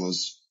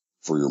Teslas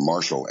for your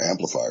Marshall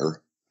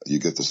amplifier, you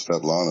get the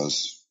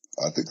Svetlanas.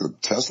 I think the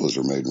Teslas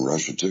are made in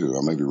Russia too.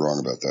 I may be wrong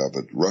about that,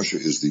 but Russia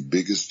is the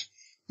biggest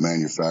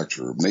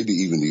manufacturer, maybe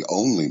even the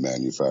only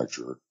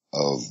manufacturer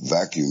of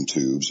vacuum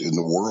tubes in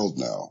the world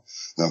now.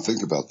 Now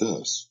think about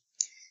this.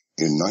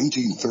 In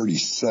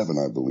 1937,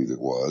 I believe it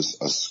was,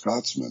 a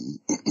Scotsman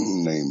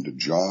named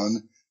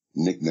John,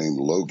 nicknamed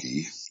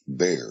Logie,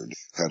 Baird,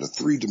 had a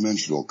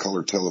three-dimensional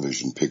color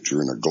television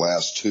picture in a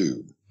glass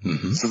tube.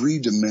 Mm-hmm.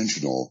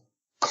 Three-dimensional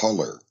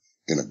color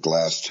in a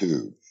glass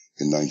tube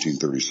in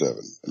 1937.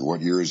 And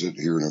what year is it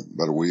here in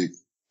about a week?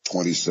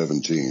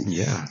 2017.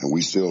 Yeah. And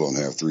we still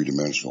don't have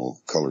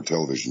three-dimensional color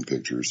television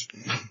pictures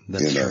in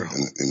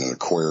an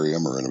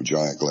aquarium or in a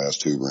giant glass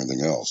tube or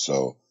anything else.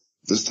 So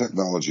this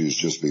technology is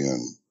just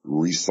being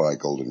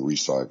recycled,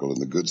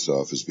 and the good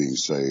stuff is being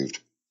saved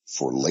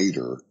for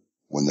later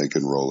when they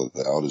can roll it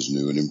out as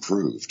new and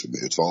improved.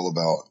 It's all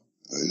about,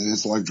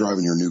 it's like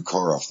driving your new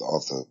car off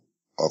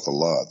the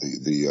lot.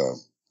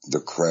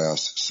 The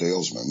crass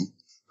salesman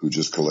who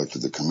just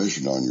collected the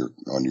commission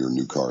on your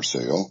new car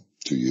sale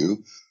to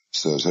you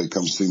says, hey,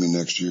 come see me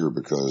next year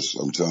because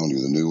I'm telling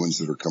you, the new ones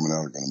that are coming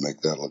out are going to make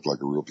that look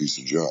like a real piece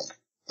of junk.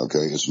 Okay.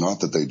 It's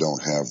not that they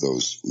don't have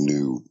those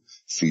new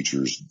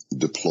features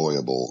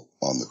deployable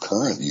on the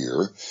current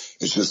year.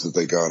 It's just that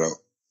they gotta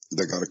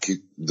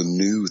keep the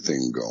new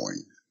thing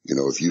going.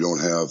 If you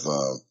don't have,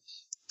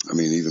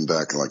 even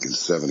back like in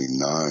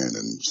 79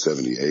 and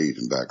 78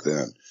 and back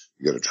then,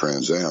 you got a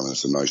Trans Am.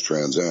 It's a nice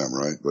Trans Am,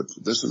 right? But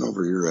this one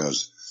over here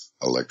has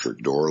electric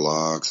door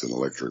locks and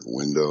electric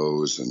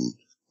windows and,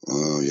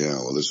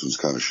 this one's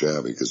kind of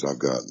shabby because I've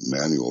got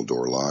manual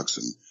door locks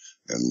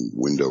and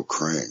window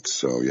cranks.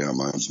 So yeah,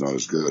 mine's not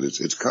as good.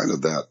 It's kind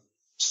of that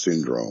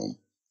syndrome.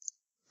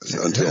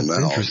 Until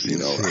now,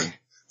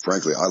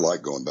 frankly, I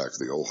like going back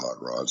to the old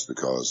hot rods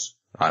because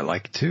I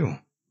like it too.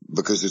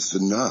 Because it's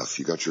enough.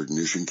 You got your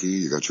ignition key,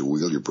 you got your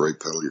wheel, your brake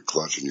pedal, your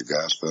clutch, and your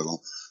gas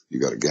pedal. You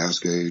got a gas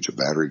gauge, a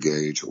battery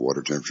gauge, a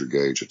water temperature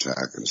gauge, a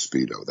tack, and a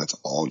speedo. That's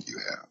all you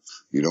have.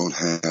 You don't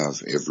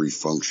have every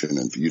function,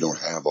 and you don't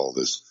have all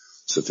this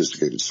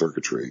sophisticated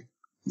circuitry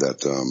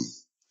that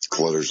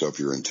clutters up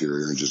your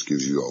interior and just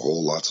gives you a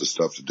whole lots of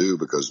stuff to do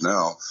because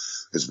now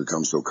it's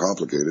become so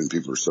complicated and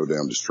people are so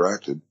damn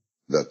distracted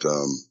that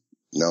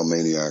now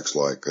maniacs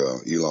like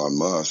Elon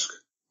Musk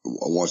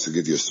wants to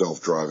give you a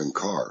self-driving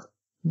car.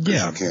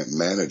 Yeah. You can't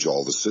manage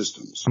all the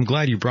systems. I'm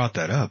glad you brought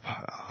that up.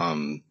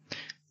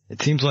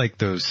 It seems like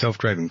those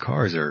self-driving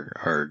cars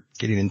are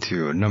getting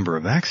into a number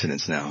of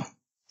accidents now.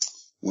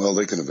 Well,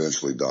 they can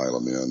eventually dial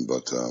them in,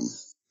 but,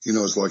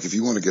 it's like if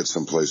you want to get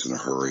someplace in a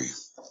hurry,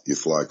 you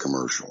fly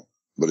commercial.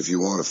 But if you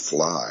want to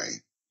fly,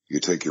 you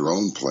take your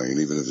own plane,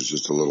 even if it's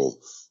just a little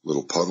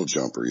puddle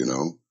jumper,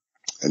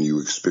 and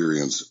you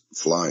experience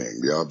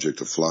flying. The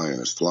object of flying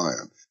is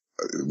flying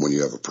when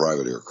you have a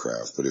private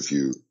aircraft. But if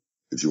you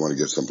want to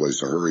get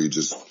someplace in a hurry, you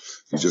just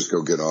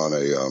go get on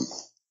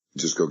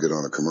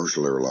a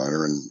commercial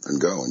airliner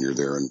and go, and you're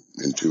there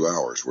in 2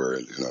 hours, where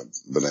in a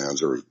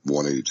Bonanza or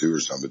 182 or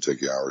something would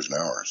take you hours and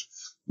hours.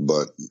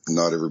 But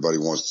not everybody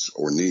wants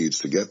or needs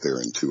to get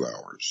there in 2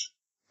 hours.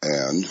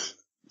 And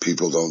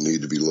people don't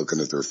need to be looking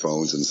at their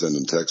phones and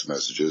sending text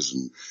messages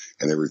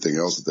and everything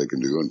else that they can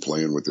do and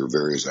playing with their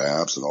various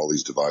apps and all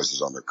these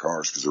devices on their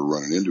cars because they're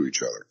running into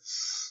each other.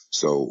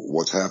 So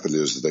what's happened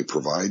is that they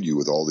provide you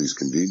with all these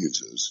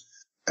conveniences,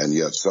 and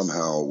yet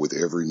somehow with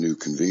every new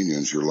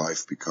convenience, your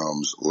life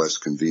becomes less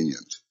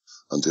convenient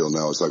until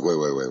now it's like, wait.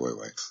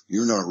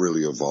 You're not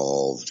really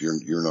evolved.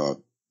 You're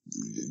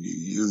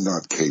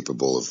not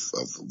capable of,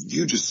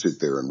 you just sit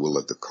there and we'll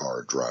let the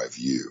car drive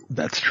you.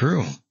 That's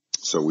true.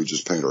 So we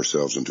just paint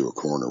ourselves into a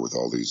corner with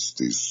all these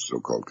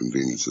so-called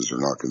conveniences. They're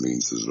not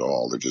conveniences at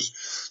all.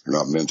 They're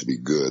not meant to be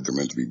good. They're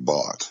meant to be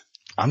bought.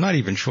 I'm not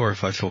even sure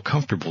if I feel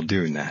comfortable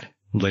doing that,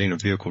 letting a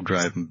vehicle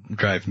drive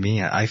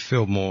me. I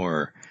feel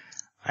more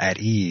at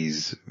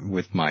ease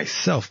with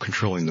myself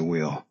controlling the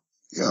wheel.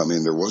 Yeah,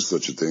 there was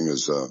such a thing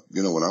as,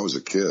 when I was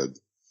a kid,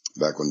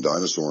 back when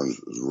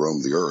dinosaurs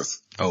roamed the earth.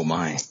 Oh,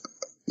 my.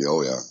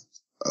 Oh, yeah.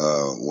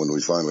 When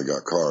we finally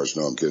got cars,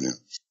 no, I'm kidding you.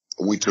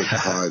 We took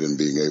pride in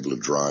being able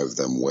to drive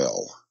them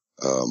well.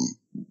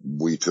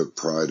 We took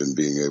pride in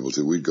being able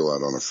to, we'd go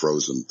out on a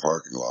frozen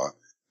parking lot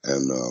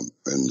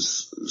and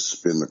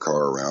spin the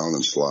car around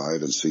and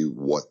slide and see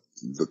what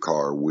the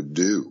car would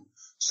do.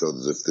 So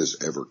that if this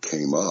ever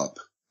came up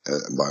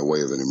by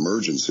way of an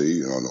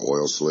emergency, an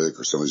oil slick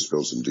or somebody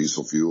spilled some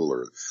diesel fuel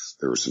or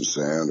there was some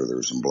sand or there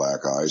was some black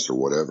ice or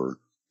whatever,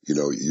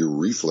 your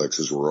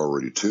reflexes were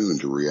already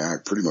tuned to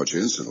react pretty much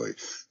instantly.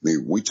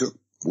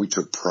 We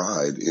took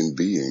pride in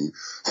being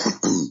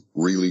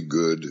really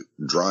good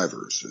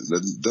drivers.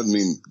 That doesn't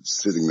mean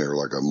sitting there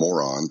like a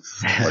moron,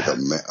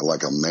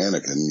 like a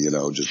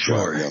mannequin, just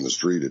driving down the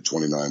street at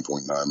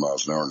 29.9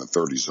 miles an hour in a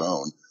 30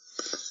 zone.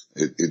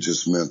 It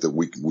just meant that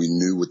we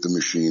knew what the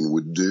machine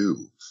would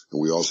do,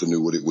 and we also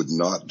knew what it would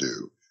not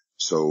do.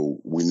 So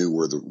we knew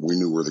where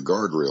the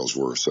guardrails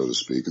were, so to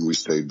speak, and we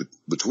stayed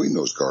between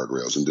those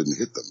guardrails and didn't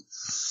hit them.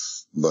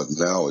 But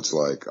now it's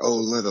like, oh,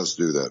 let us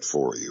do that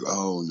for you.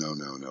 Oh,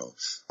 no.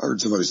 I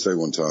heard somebody say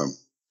one time,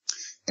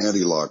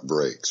 anti-lock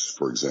brakes,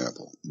 for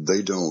example,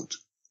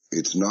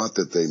 it's not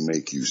that they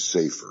make you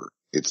safer.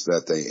 It's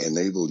that they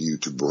enable you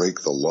to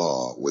break the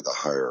law with a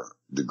higher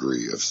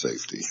degree of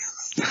safety.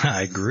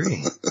 I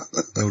agree.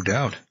 No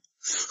doubt.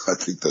 I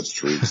think that's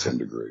true to some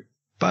degree.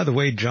 By the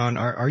way, John,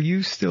 are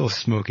you still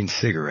smoking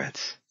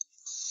cigarettes?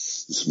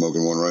 I'm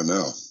smoking one right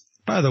now.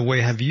 By the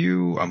way,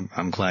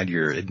 I'm glad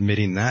you're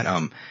admitting that.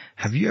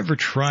 Have you ever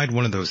tried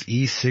one of those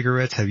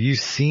e-cigarettes? Have you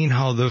seen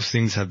how those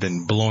things have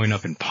been blowing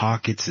up in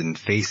pockets and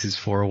faces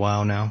for a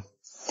while now?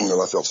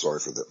 Well, I felt sorry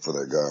for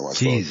that guy.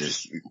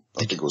 Jesus. I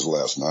think it was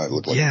last night. It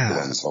looked like he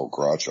blew his whole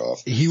crotch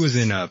off. He was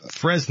in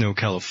Fresno,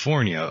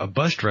 California. A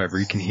bus driver,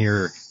 you can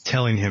hear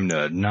telling him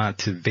not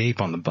to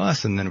vape on the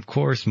bus. And then, of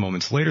course,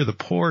 moments later, the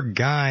poor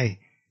guy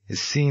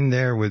is seen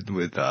there with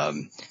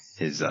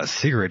his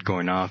cigarette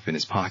going off in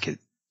his pocket.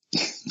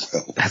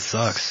 That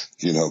sucks.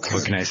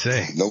 What can I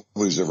say?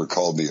 Nobody's ever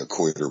called me a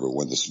quitter, but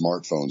when the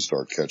smartphones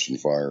start catching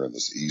fire and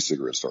the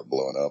e-cigarettes start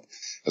blowing up,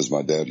 as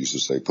my dad used to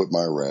say, put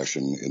my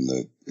ration in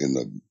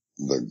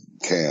the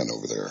can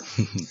over there.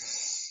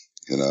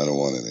 I don't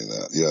want any of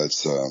that. Yeah,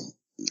 it's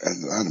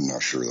and I'm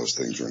not sure those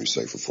things are any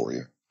safer for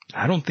you.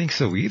 I don't think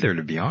so either,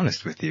 to be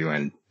honest with you.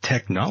 And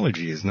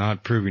technology is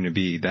not proving to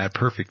be that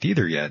perfect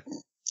either yet.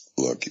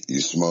 Look,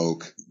 you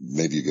smoke,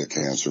 maybe you get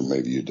cancer,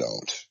 maybe you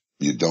don't.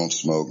 You don't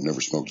smoke, never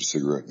smoked a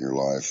cigarette in your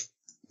life.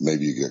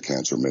 Maybe you get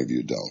cancer, maybe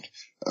you don't.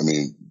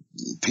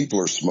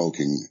 People are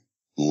smoking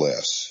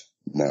less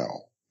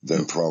now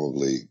than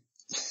probably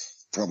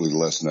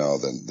less now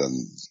than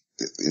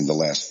in the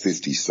last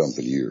 50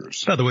 something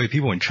years. By the way,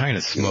 people in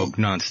China smoke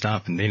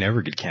nonstop and they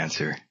never get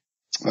cancer.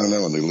 I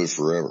know, and they live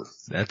forever.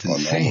 That's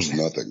insane. On almost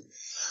nothing.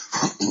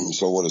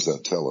 So what does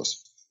that tell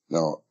us?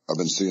 Now, I've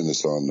been seeing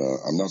this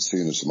I'm not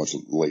seeing it so much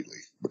lately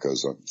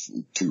because of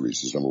two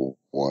reasons. Number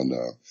one,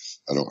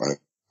 I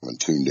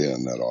haven't tuned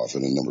in that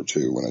often. And number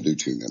two, when I do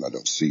tune in, I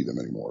don't see them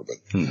anymore. But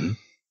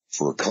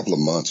for a couple of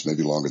months,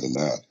 maybe longer than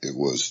that, it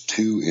was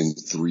 2 in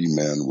 3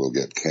 men will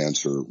get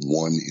cancer.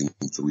 1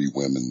 in 3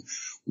 women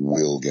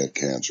will get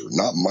cancer.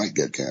 Not might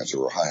get cancer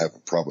or have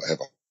a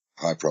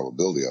high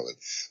probability of it.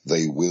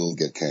 They will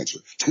get cancer.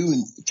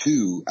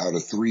 2 out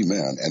of 3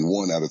 men and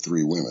 1 out of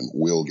 3 women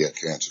will get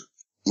cancer.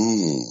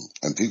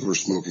 And people are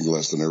smoking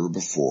less than ever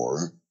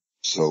before.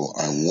 So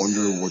I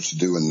wonder what's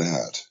doing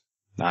that.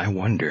 I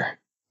wonder.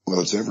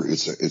 Well, it's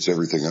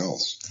everything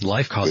else.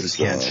 Life causes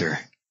cancer.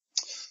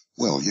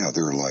 Well, yeah,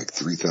 there are like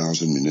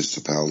 3,000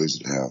 municipalities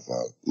that have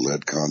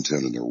lead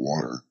content in their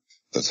water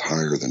that's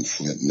higher than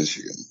Flint,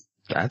 Michigan.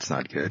 That's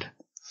not good.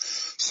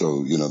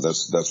 So,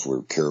 that's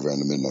where Caravan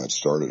to Midnight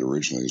started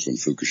originally, is when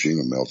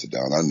Fukushima melted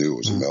down. I knew it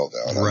was a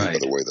meltdown. Right. I knew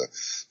by the way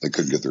they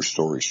couldn't get their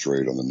story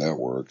straight on the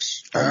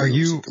networks. John, are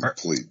you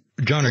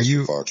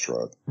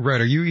foxtrot.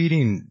 Right? Are you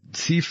eating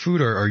seafood,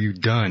 or are you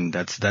done?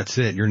 That's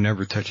it. You're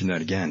never touching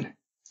that again.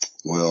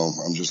 Well,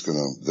 I'm just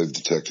they've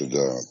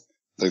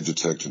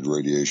detected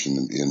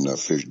radiation in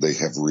fish. They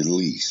have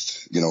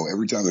released,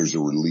 every time there's a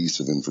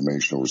release of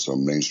information over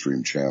some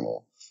mainstream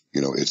channel,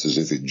 it's as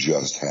if it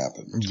just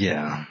happened.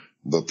 Yeah.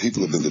 But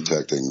people have been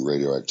detecting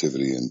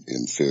radioactivity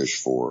in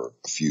fish for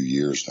a few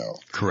years now.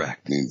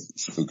 Correct. I mean,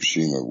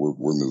 Fukushima,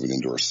 we're moving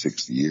into our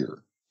 6th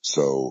year.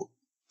 So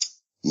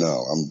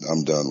no,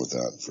 I'm done with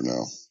that for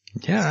now.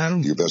 Yeah.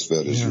 Your best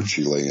bet is your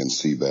Chilean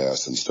sea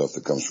bass and stuff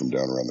that comes from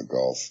down around the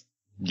Gulf.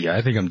 Yeah,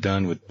 I think I'm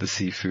done with the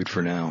seafood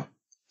for now.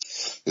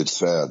 It's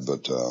sad,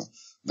 but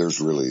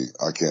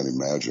I can't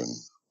imagine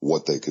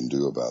what they can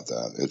do about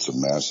that. It's a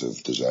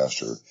massive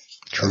disaster.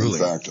 Truly. And in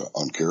fact,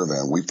 on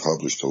Caravan, we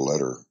published a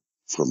letter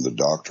from the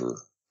doctor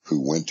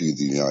who went to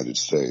the United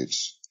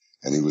States,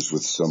 and he was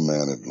with some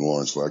man at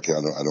Lawrence. I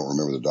don't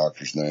remember the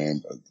doctor's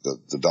name.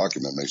 The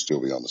document may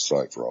still be on the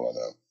site for all I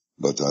know,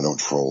 but I don't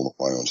troll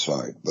my own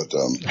site. But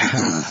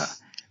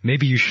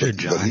maybe you should,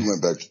 John. But he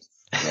went back.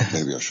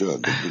 Maybe I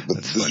should. But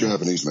this funny.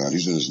 Japanese man,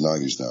 he's in his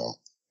 90s now,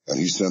 and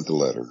he sent the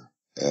letter,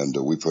 and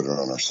we put it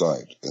on our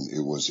site. And he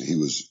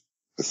was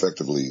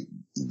effectively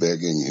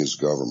begging his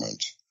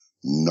government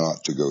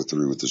not to go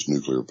through with this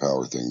nuclear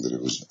power thing, that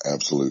it was an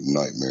absolute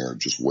nightmare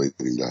just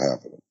waiting to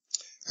happen.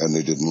 And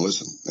they didn't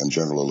listen. And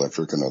General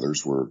Electric and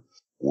others were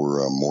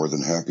more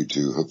than happy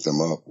to hook them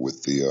up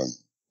with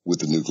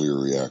the nuclear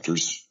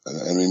reactors.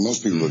 I mean,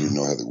 most people don't even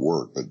know how they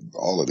work, but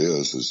all it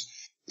is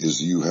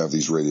you have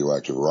these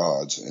radioactive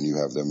rods, and you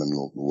have them in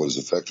what is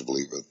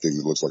effectively a thing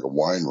that looks like a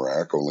wine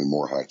rack, only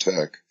more high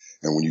tech.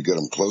 And when you get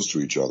them close to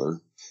each other,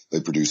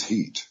 they produce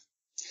heat.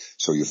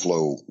 So you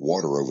flow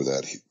water over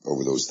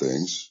those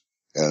things,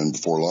 and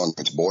before long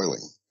it's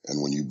boiling.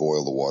 And when you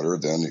boil the water,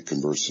 then it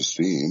converts to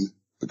steam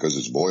because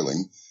it's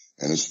boiling,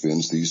 and it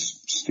spins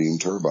these steam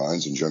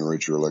turbines and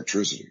generates your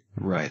electricity.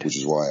 Right. Which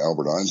is why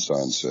Albert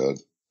Einstein said,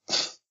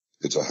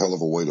 it's a hell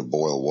of a way to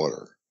boil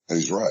water. And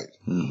he's right.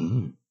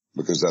 Mm-hmm.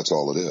 Because that's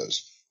all it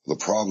is. The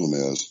problem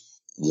is,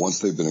 once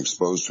they've been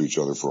exposed to each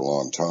other for a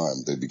long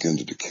time, they begin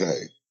to decay.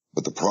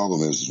 But the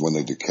problem is when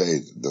they decay,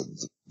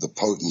 the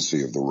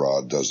potency of the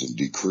rod doesn't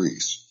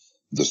decrease.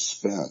 The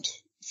spent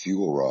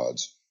fuel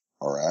rods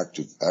are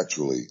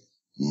actually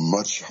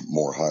much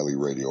more highly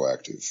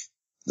radioactive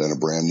than a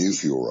brand new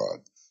fuel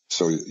rod.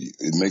 So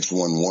it makes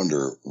one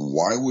wonder,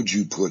 why would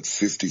you put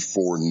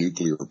 54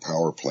 nuclear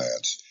power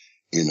plants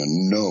in a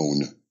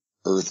known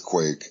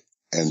earthquake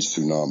and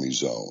tsunami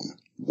zone?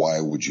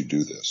 Why would you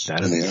do this?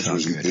 And the answer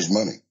is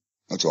money.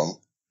 That's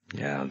all.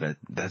 Yeah,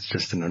 that's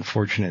just an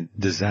unfortunate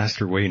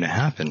disaster waiting to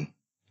happen.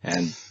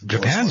 And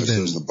Japan's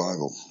been...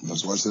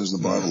 That's why it says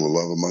in the Bible, the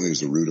love of money is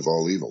the root of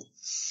all evil.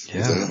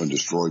 Yeah. If they haven't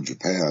destroyed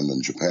Japan,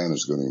 then Japan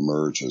is going to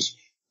emerge as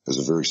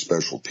a very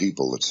special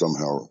people that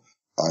somehow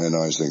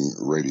ionizing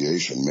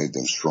radiation made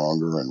them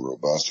stronger and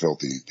robust,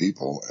 healthy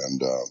people,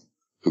 and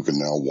who can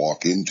now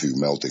walk into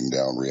melting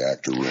down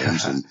reactor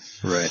rooms. And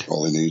right.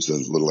 All he needs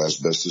is a little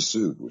asbestos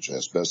suit, which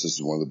asbestos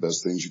is one of the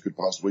best things you could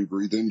possibly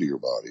breathe into your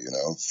body,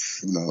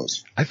 Who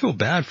knows? I feel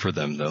bad for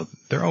them, though.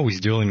 They're always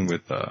dealing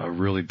with a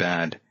really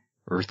bad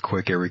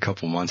earthquake every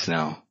couple months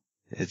now.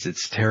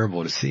 It's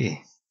terrible to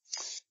see.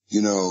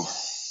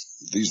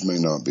 These may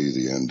not be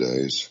the end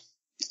days,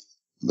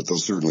 but they'll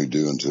certainly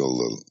do until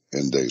the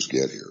end days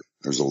get here.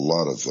 There's a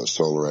lot of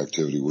solar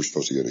activity. We're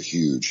supposed to get a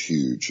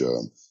huge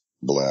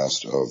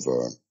blast of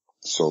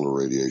solar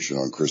radiation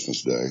on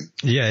Christmas Day.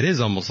 Yeah, it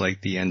is almost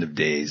like the end of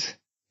days.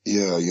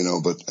 Yeah,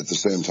 but at the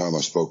same time,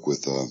 I spoke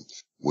with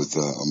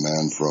a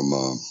man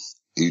from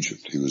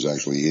Egypt. He was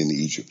actually in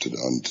Egypt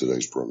on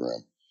today's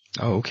program.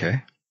 Oh,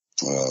 okay.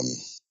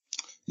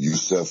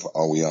 Youssef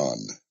Awian,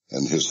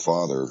 and his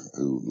father,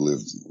 who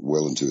lived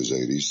well into his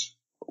 80s,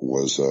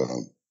 was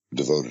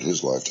devoted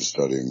his life to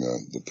studying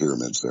the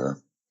pyramids there,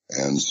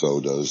 and so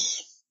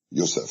does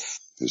Youssef,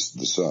 the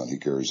son. He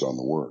carries on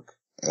the work.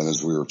 And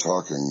as we were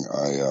talking,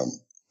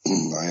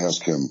 I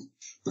asked him,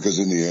 because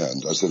in the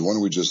end, I said, why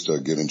don't we just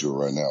get into it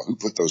right now? Who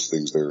put those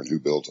things there and who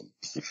built them?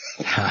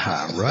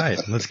 Right.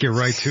 Let's get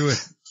right to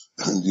it.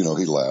 And,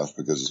 he laughed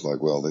because it's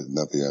like, well,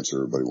 not the answer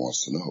everybody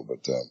wants to know.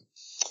 But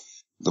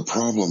the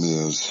problem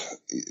is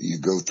you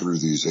go through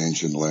these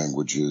ancient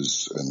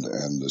languages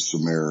and the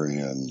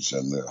Sumerians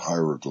and the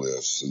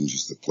hieroglyphs and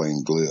just the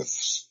plain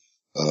glyphs.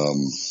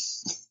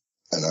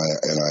 And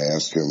I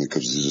asked him,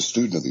 because he's a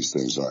student of these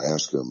things, and I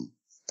asked him,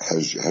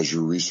 has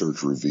your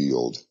research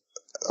revealed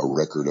a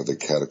record of a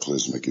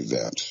cataclysmic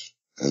event?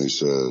 And he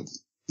said,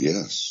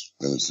 yes.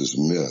 And it's this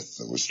myth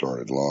that was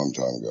started a long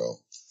time ago.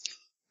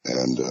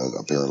 And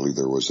apparently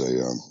there was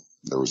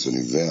an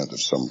event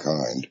of some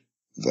kind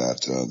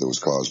that was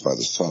caused by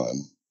the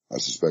sun. I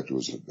suspect it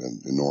was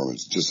an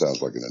enormous, just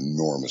sounds like an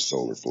enormous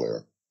solar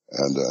flare.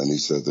 And he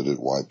said that it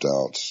wiped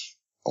out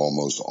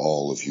almost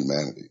all of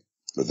humanity.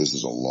 But this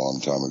is a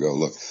long time ago.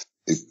 Look,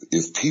 if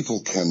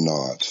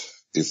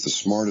the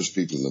smartest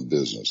people in the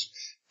business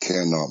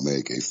cannot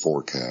make a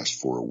forecast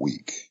for a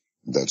week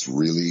that's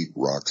really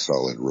rock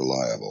solid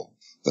reliable,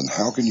 then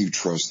how can you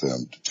trust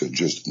them to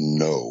just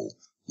know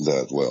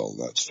that, well,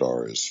 that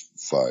star is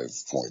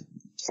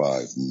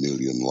 5.5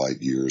 million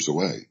light years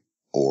away?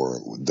 Or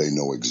they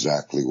know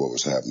exactly what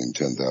was happening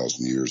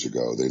 10,000 years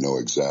ago. They know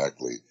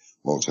exactly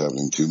what was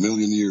happening 2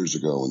 million years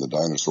ago when the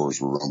dinosaurs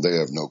were around. They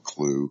have no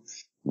clue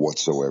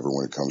whatsoever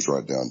when it comes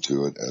right down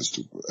to it as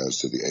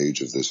to the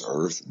age of this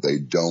earth. They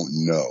don't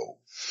know.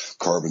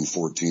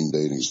 Carbon-14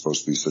 dating is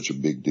supposed to be such a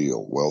big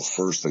deal. Well,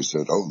 first they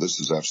said, oh, this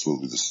is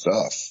absolutely the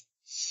stuff.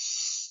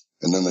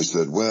 And then they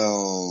said,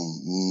 well,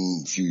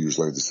 a few years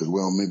later they said,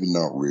 well, maybe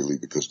not really,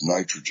 because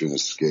nitrogen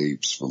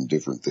escapes from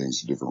different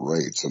things at different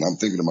rates. And I'm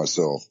thinking to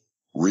myself,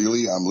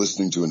 really? I'm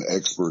listening to an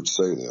expert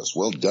say this.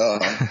 Well, duh.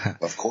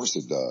 Of course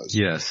it does.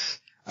 Yes.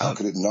 How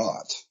could it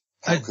not?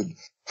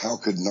 How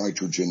could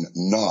nitrogen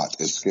not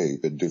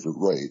escape at different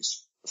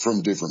rates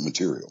from different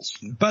materials?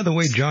 By the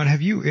way, John,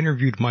 have you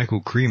interviewed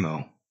Michael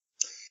Cremo?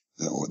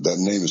 No, that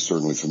name is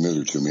certainly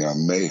familiar to me. I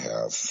may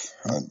have.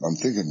 I'm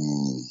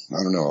thinking,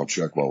 I don't know. I'll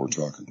check while we're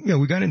talking. Yeah,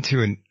 we got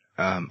into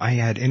I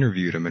had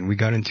interviewed him and we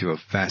got into a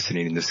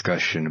fascinating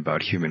discussion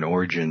about human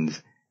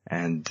origins.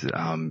 And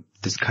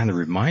this kind of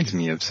reminds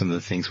me of some of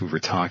the things we were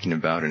talking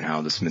about and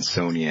how the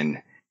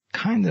Smithsonian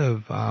kind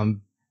of,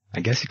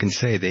 I guess you can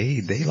say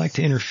they like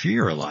to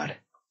interfere a lot.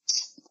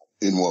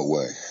 In what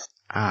way?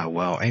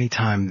 Well,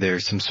 anytime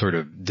there's some sort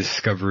of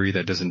discovery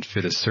that doesn't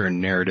fit a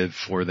certain narrative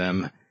for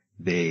them,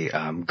 they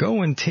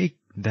go and take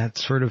that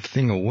sort of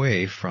thing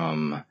away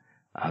from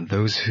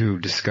those who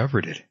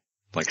discovered it,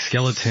 like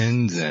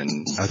skeletons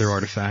and other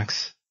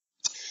artifacts.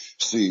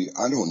 See,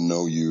 I don't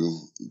know you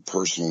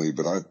personally,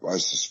 but I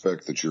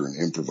suspect that you're an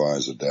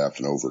improvise, adapt,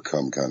 and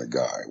overcome kind of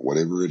guy.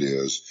 Whatever it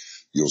is,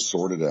 you'll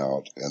sort it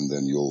out, and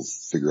then you'll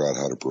figure out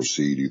how to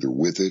proceed either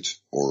with it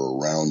or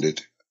around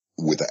it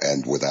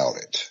and without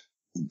it.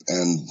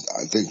 And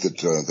I think that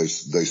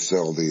they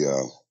sell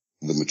the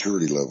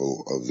maturity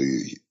level of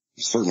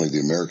certainly the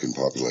American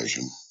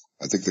population.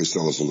 I think they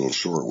sell us a little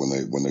short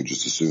when they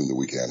just assume that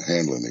we can't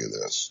handle any of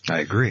this. I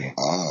agree.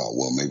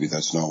 Well, maybe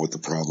that's not what the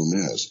problem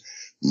is.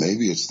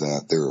 Maybe it's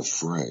that they're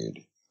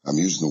afraid. I'm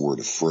using the word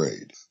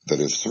afraid, that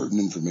if certain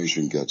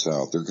information gets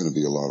out, there are going to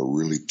be a lot of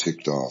really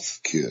ticked off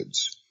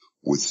kids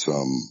with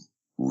some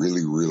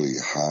really, really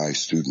high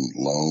student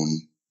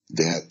loan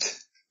debt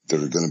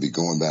that are going to be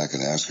going back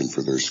and asking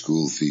for their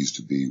school fees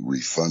to be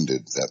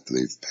refunded that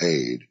they've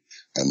paid,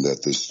 and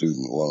that this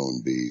student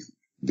loan be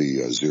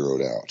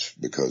zeroed out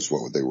because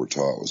what they were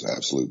taught was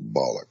absolute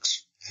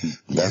bollocks.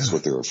 That's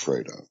what they're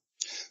afraid of.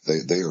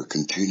 They are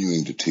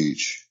continuing to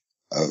teach.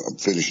 I'm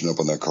finishing up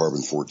on that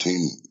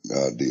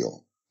carbon-14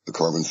 deal. The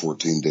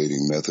carbon-14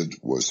 dating method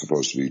was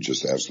supposed to be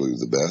just absolutely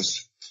the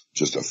best.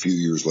 Just a few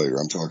years later,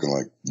 I'm talking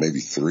like maybe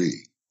 3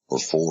 or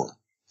 4,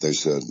 they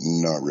said,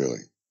 not really.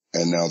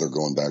 And now they're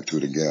going back to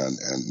it again.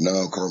 And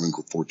no,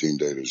 carbon-14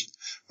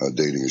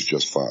 dating is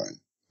just fine.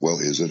 Well,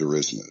 is it or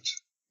isn't it?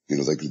 You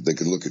know, they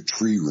could look at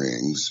tree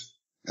rings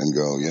and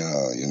go,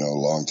 yeah, you know,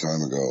 a long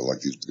time ago,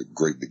 like these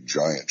great big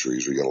giant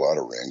trees where you get a lot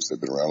of rings. They've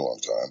been around a long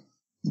time.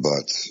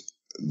 But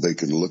they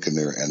can look in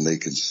there and they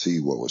can see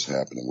what was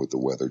happening with the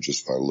weather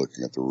just by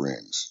looking at the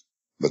rings.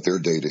 But their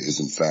data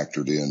isn't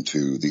factored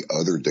into the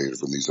other data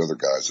from these other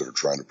guys that are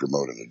trying to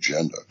promote an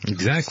agenda.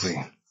 Exactly.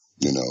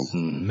 You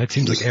know, that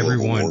seems like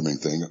everyone. Global warming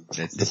thing.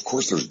 Of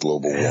course there's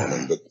global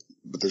warming,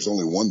 but there's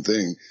only one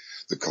thing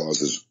that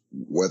causes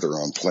weather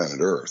on planet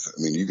Earth.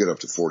 I mean, you get up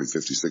to 40,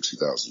 50,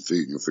 60,000 feet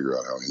and you'll figure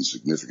out how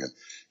insignificant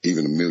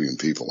even 1 million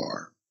people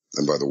are.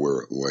 And by the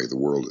way,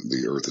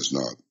 the Earth is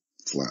not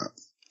flat.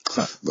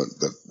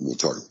 But we'll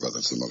talk about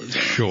that some other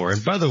time. Sure.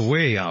 And by the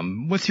way,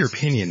 what's your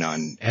opinion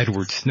on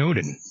Edward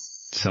Snowden?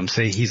 Some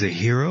say he's a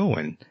hero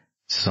and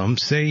some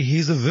say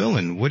he's a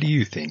villain. What do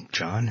you think,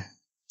 John?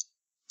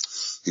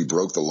 He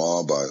broke the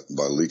law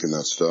by leaking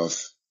that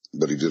stuff,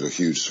 but he did a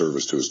huge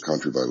service to his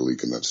country by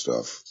leaking that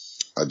stuff.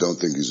 I don't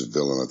think he's a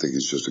villain. I think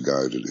he's just a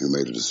guy who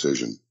made a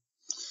decision.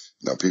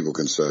 Now people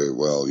can say,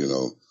 well, you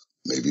know,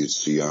 maybe it's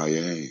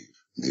CIA,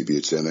 maybe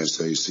it's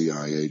NSA,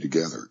 CIA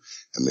together.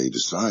 And they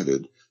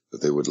decided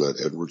that they would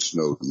let Edward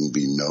Snowden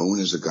be known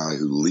as a guy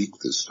who leaked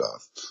this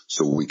stuff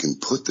so we can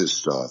put this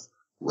stuff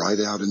right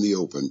out in the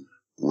open,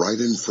 right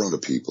in front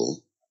of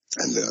people,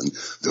 and then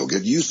they'll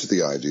get used to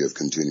the idea of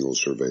continual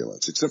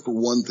surveillance, except for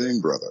one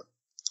thing, brother.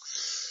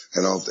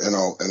 And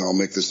I'll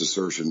make this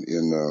assertion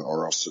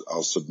or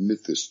I'll submit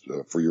this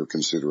for your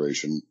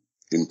consideration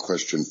in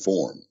question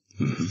form.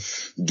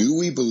 Mm-hmm. Do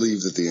we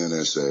believe that the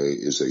NSA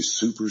is a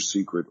super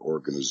secret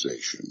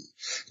organization?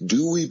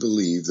 Do we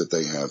believe that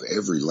they have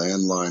every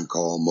landline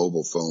call,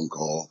 mobile phone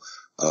call,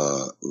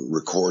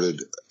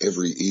 recorded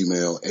every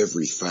email,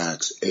 every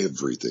fax,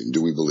 everything.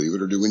 Do we believe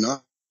it or do we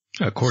not?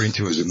 According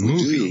to his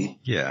movie,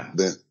 yeah.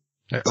 Then,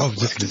 I was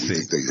just going to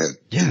say,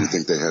 do we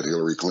think they had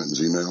Hillary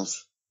Clinton's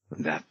emails?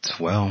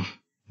 Well,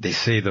 they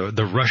say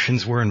the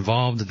Russians were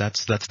involved.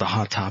 That's the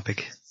hot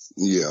topic.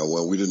 Yeah,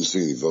 well, we didn't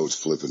see any votes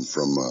flipping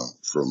from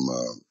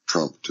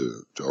Trump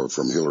or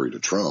from Hillary to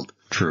Trump.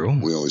 True.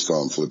 We only saw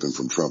them flipping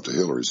from Trump to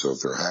Hillary. So if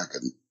they're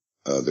hacking,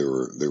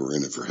 they were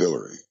in it for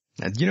Hillary.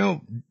 And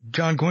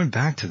John, going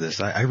back to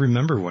this, I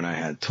remember when I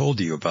had told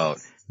you about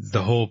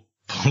the whole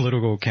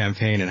political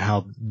campaign and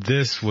how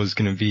this was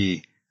going to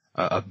be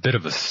a bit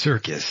of a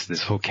circus,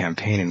 this whole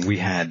campaign, and we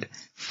had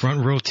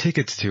front row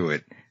tickets to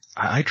it.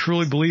 I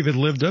truly believe it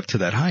lived up to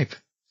that hype.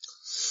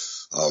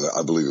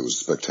 I believe it was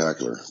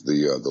spectacular.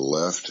 The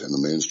left and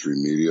the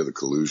mainstream media, the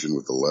collusion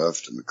with the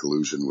left and the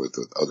collusion with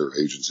the other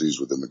agencies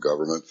within the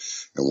government,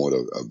 and what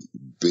a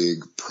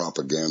big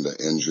propaganda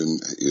engine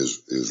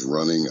is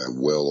running,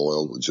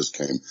 well-oiled. It just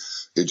came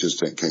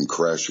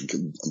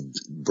crashing,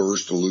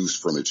 burst loose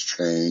from its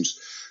chains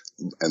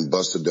and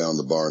busted down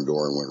the barn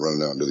door and went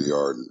running out into the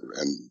yard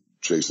and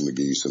chasing the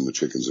geese and the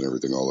chickens and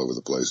everything all over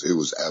the place. It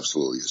was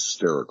absolutely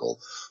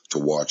hysterical to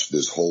watch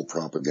this whole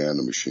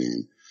propaganda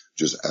machine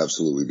just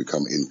absolutely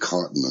become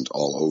incontinent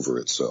all over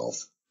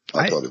itself.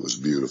 I thought it was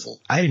beautiful.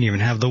 I didn't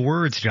even have the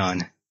words,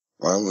 John.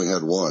 I only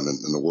had one,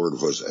 and the word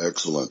was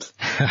excellent.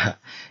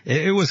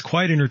 It was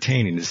quite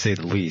entertaining, to say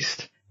the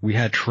least. We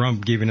had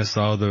Trump giving us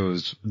all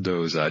those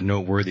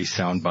noteworthy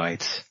sound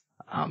bites.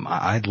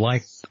 I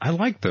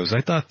liked those.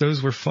 I thought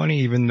those were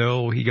funny, even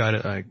though he got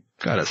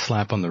a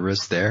slap on the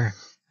wrist there.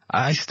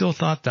 I still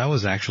thought that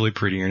was actually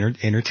pretty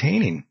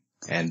entertaining,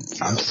 and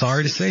I'm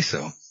sorry to say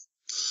so.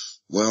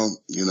 Well,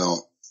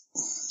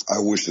 I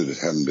wish that it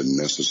hadn't been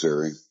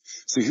necessary.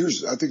 See,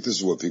 I think this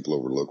is what people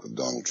overlook with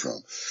Donald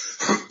Trump.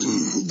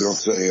 They'll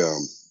say,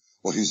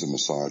 well, he's a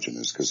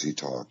misogynist because he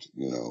talked,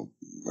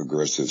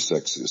 aggressive,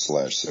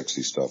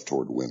 sexy stuff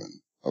toward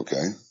women.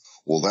 Okay.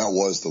 Well, that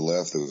was the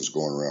left that was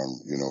going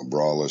around,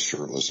 braless,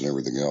 shirtless and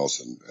everything else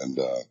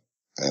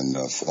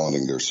and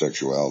flaunting their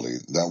sexuality.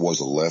 That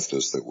was a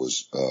leftist that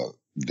was,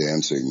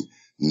 dancing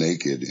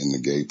naked in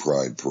the gay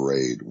pride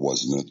parade,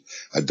 wasn't it?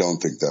 I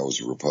don't think that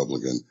was a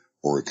Republican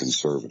or a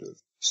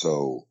conservative.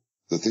 So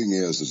the thing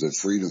is that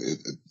freedom,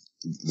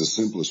 the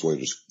simplest way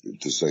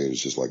to say it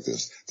is just like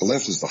this. The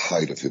left is the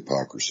height of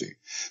hypocrisy.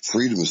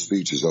 Freedom of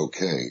speech is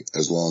okay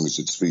as long as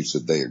it's speech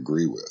that they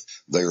agree with.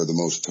 They are the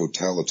most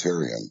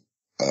totalitarian,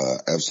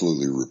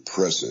 absolutely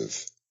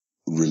repressive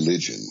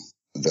religion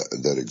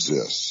that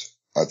exists.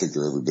 I think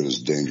they're every bit as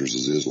dangerous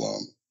as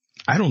Islam.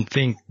 I don't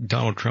think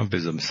Donald Trump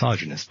is a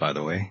misogynist, by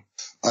the way.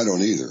 I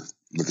don't either,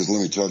 because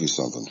let me tell you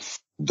something.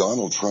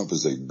 Donald Trump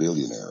is a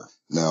billionaire.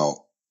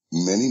 Now,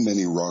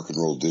 many rock and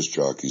roll disc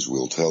jockeys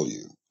will tell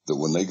you that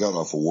when they got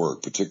off of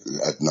work,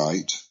 particularly at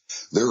night,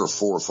 there are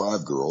 4 or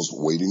 5 girls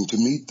waiting to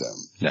meet them.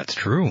 That's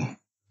true.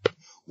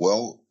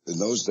 Well, in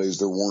those days,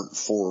 there weren't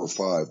 4 or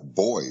 5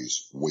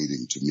 boys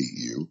waiting to meet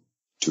you,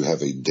 to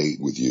have a date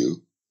with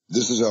you.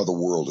 This is how the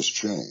world has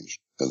changed.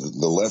 And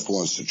the left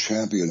wants to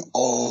champion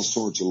all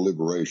sorts of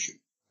liberation,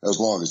 as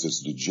long as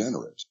it's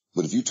degenerate.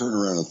 But if you turn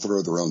around and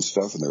throw their own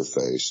stuff in their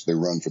face, they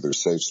run for their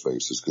safe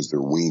spaces because they're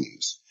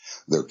weenies.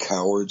 They're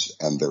cowards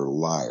and they're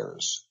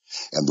liars.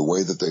 And the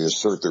way that they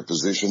assert their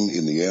position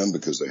in the end,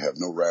 because they have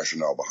no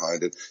rationale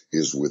behind it,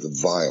 is with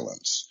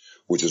violence.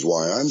 Which is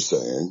why I'm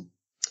saying,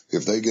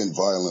 if they get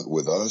violent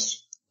with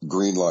us,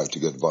 green light to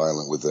get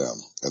violent with them.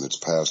 And it's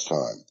past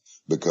time,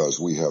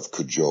 because we have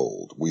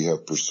cajoled, we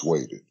have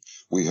persuaded,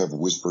 we have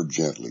whispered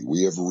gently,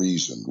 we have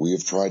reasoned, we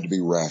have tried to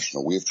be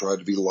rational, we have tried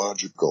to be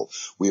logical,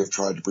 we have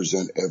tried to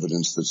present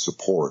evidence that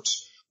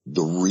supports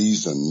the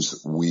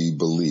reasons we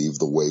believe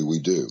the way we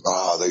do.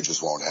 They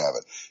just won't have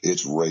it.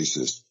 It's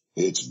racist.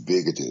 It's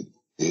bigoted.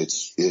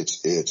 It's,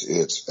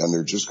 and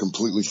they're just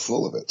completely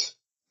full of it.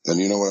 And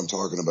you know what I'm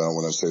talking about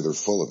when I say they're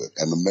full of it.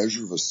 And the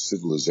measure of a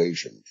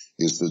civilization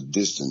is the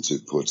distance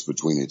it puts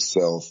between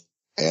itself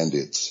and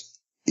its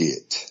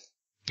it.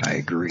 I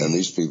agree. And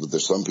these people,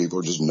 some people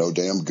are just no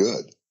damn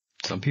good.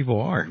 Some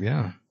people are,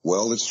 yeah.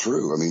 Well, it's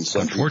true. I mean,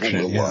 some people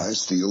will lie,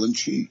 steal, and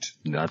cheat.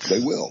 They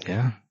will.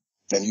 Yeah.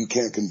 And you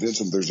can't convince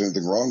them there's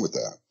anything wrong with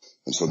that.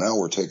 And so now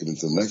we're taking it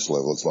to the next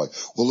level. It's like,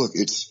 well, look,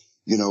 it's,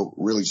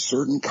 really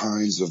certain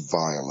kinds of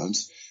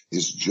violence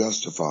is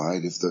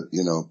justified if the,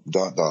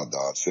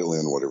 fill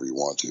in whatever you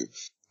want to.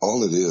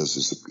 All it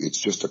is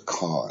it's just a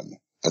con.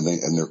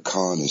 And their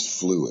con is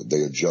fluid.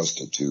 They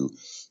adjust it to,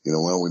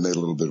 we made a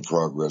little bit of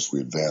progress.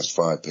 We advanced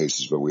 5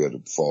 paces, but we had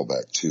to fall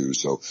back 2.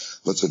 So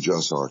let's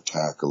adjust our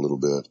tack a little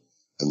bit.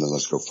 And then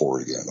let's go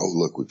forward again. Oh,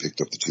 look, we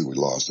picked up the 2 we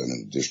lost and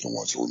an additional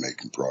 1, so we're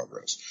making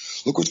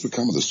progress. Look what's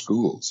become of the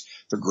schools.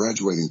 They're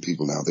graduating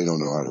people now. They don't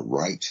know how to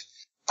write.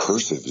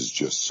 Cursive is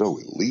just so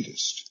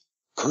elitist.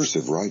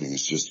 Cursive writing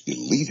is just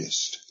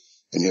elitist.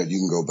 And yet you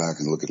can go back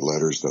and look at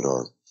letters that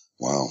are,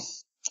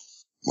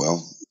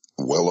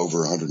 well over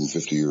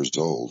 150 years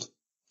old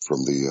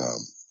from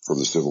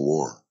the Civil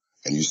War.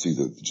 And you see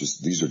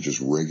these are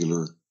just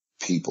regular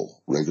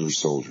people, regular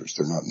soldiers.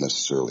 They're not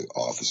necessarily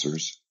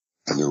officers.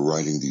 And they're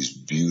writing these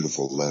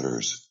beautiful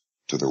letters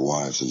to their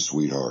wives and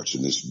sweethearts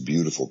in this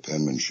beautiful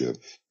penmanship.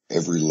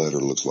 Every letter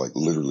looks like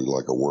literally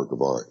like a work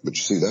of art. But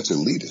you see, that's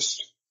elitist.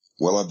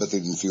 Well, I bet they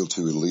didn't feel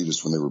too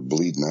elitist when they were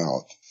bleeding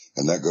out.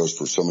 And that goes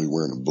for somebody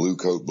wearing a blue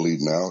coat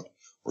bleeding out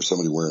or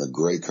somebody wearing a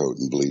gray coat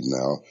and bleeding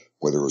out,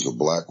 whether it was a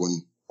black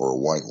one or a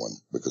white one,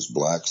 because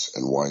blacks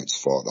and whites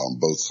fought on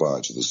both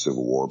sides of the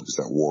Civil War because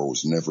that war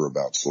was never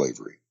about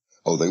slavery.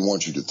 Oh, they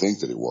want you to think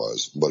that it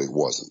was, but it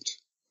wasn't.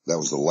 That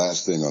was the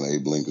last thing on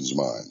Abe Lincoln's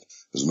mind.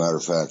 As a matter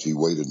of fact, he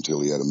waited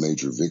until he had a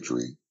major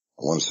victory.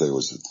 I want to say,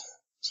 was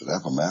it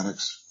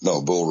Appomattox?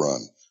 No, Bull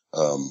Run,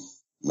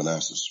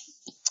 Manassas,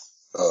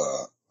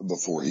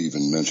 before he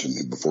even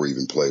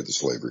played the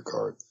slavery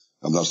card.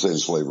 I'm not saying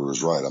slavery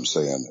was right. I'm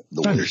saying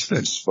the way it's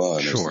been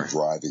spun as the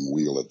driving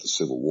wheel at the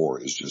Civil War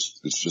is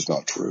it's just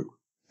not true.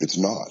 It's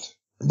not.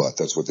 But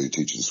that's what they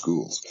teach in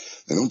schools.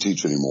 They don't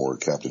teach anymore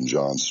Captain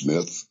John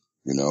Smith,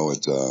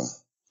 at,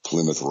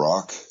 Plymouth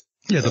Rock.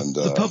 Yeah,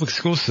 the public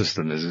school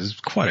system is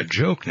quite a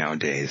joke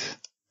nowadays.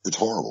 It's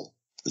horrible.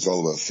 It's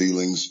all about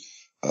feelings,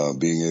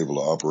 being able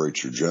to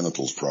operate your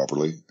genitals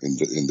properly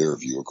in their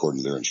view,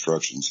 according to their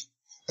instructions,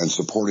 and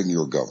supporting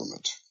your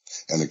government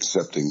and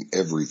accepting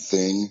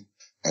everything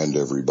and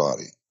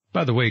everybody.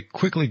 By the way,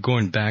 quickly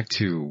going back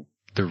to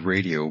the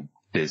radio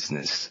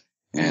business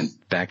and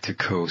back to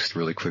Coast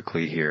really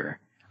quickly here.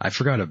 I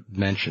forgot to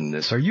mention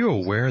this. Are you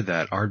aware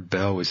that Art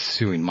Bell is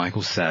suing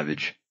Michael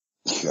Savage?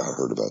 Yeah, I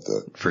heard about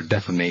that. For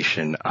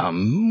defamation.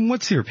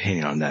 What's your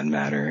opinion on that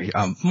matter?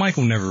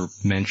 Michael never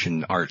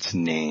mentioned Art's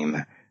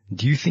name.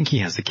 Do you think he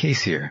has a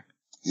case here?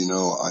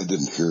 I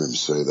didn't hear him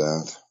say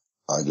that.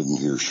 I didn't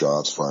hear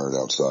shots fired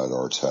outside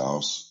Art's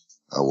house.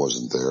 I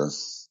wasn't there.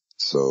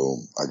 So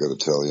I got to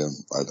tell you,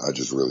 I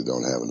just really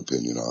don't have an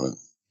opinion on it.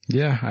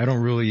 Yeah, I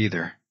don't really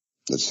either.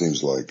 It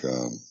seems like,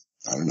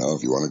 I don't know,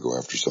 if you want to go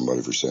after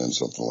somebody for saying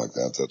something like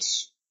that,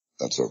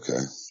 that's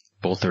okay.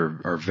 Both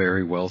are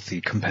very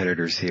wealthy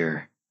competitors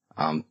here.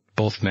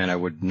 Both men I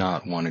would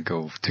not want to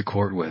go to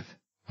court with.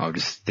 I'll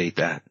just state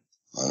that.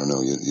 I don't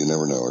know. You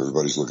never know.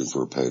 Everybody's looking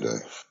for a payday.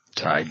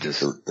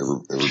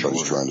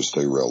 Everybody's trying to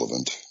stay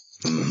relevant.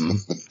 Mm-hmm.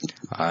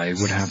 I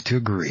would have to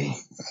agree.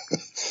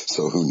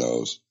 So who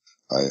knows?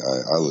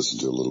 I listen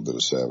to a little bit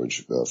of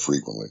Savage,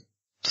 frequently.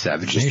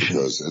 Savage just Nation.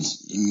 Because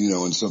it's,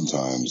 and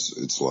sometimes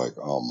it's like,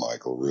 oh,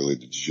 Michael, really?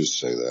 Did you just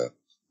say that?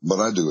 But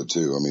I do it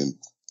too. I mean,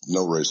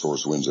 no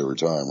racehorse wins every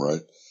time,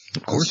 right?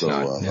 Of course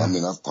not. Yeah. I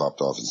mean, I've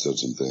popped off and said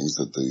some things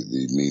that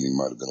the meaning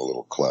might have been a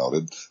little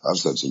clouded. I've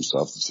said some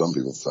stuff that some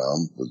people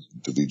found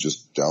to be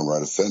just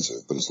downright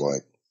offensive, but it's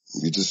like,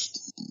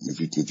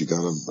 if you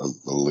got a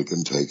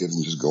licking, take it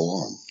and just go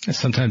on. And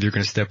sometimes you're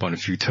going to step on a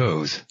few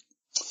toes.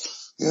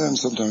 Yeah, and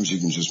sometimes you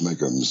can just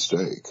make a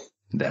mistake.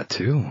 That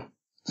too.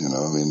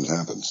 It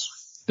happens.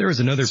 There was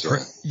another,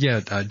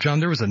 John,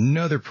 there was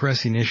another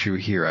pressing issue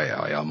here.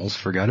 I almost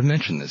forgot to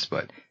mention this,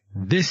 but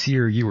this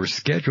year you were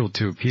scheduled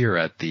to appear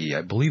at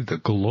I believe the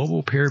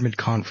Global Pyramid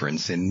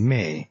Conference in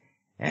May.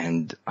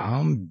 And,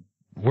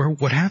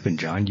 what happened,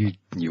 John?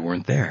 You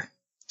weren't there.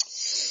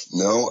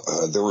 No,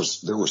 there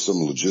was some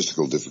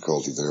logistical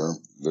difficulty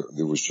there.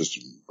 There was just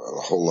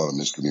a whole lot of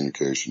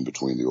miscommunication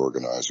between the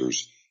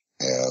organizers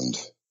and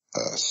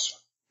us.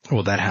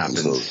 Well, that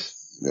happens. And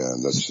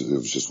it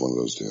was just one of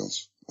those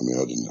deals. I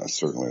mean, I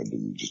certainly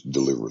didn't just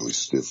deliberately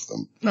stiff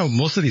them. No,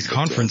 most of these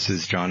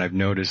conferences, John, I've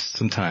noticed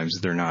sometimes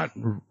they're not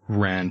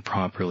ran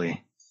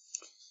properly.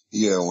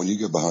 Yeah, when you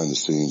get behind the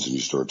scenes and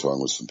you start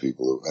talking with some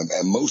people,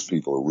 and most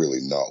people are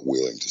really not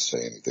willing to say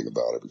anything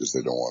about it because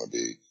they don't want to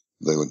be,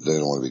 they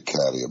don't want to be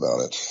catty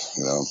about it,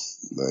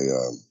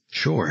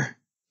 Sure.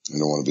 They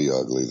don't want to be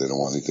ugly. They don't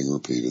want anything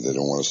repeated. They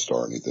don't want to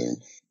start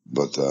anything.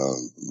 But,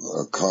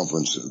 a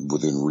conference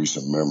within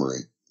recent memory,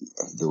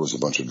 there was a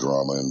bunch of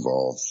drama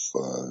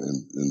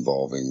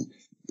involving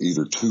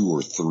either 2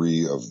 or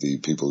 3 of the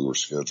people who were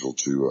scheduled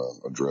to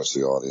address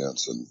the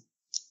audience. And,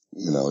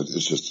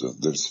 it's just,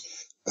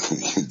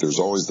 there's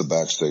always the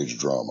backstage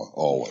drama,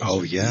 always.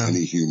 Oh, yeah. In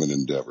any human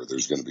endeavor,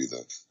 there's going to be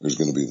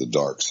the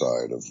dark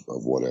side of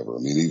whatever. I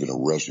mean, even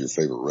your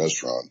favorite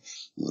restaurant,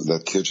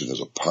 that kitchen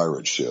is a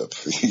pirate ship.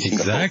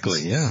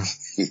 Exactly. Yeah.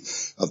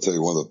 I'll tell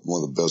you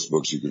one of the best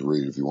books you could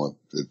read if you want.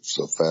 It's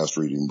a fast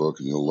reading book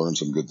and you'll learn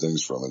some good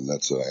things from it. And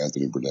that's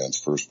Anthony Bourdain's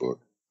first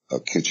book,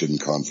 Kitchen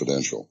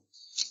Confidential.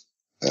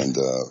 And,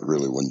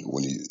 really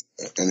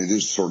and it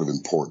is sort of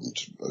important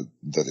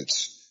that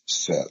it's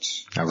set.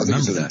 I think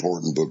it's an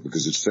important book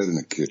because it's set in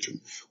a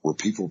kitchen where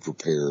people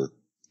prepare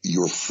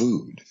your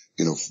food.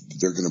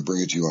 They're going to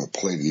bring it to you on a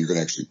plate and you're going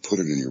to actually put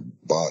it in your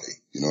body.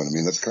 You know what I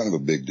mean? That's kind of a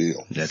big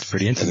deal. That's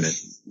pretty intimate.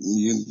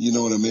 You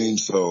know what I mean?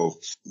 So,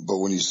 but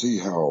when you see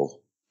how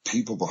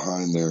people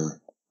behind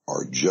there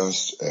are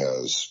just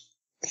as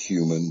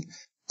human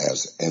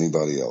as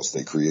anybody else,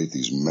 they create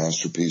these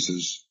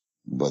masterpieces,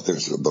 but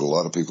a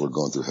lot of people are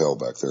going through hell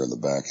back there in the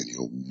back and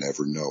you'll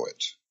never know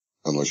it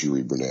unless you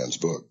read Bourdain's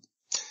book.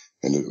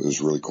 And it was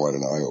really quite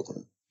an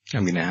eye-opener.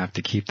 I'm going to have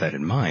to keep that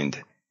in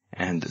mind.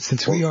 And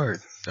since we are,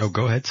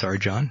 go ahead. Sorry,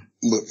 John.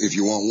 Look, if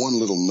you want one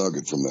little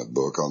nugget from that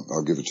book,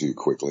 I'll give it to you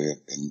quickly.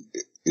 And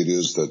it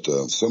is that,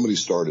 somebody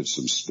started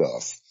some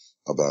stuff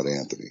about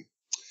Anthony,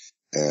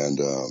 and,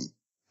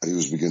 he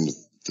was beginning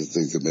to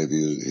think that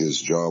maybe his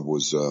job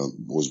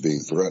was being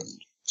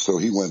threatened. So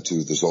he went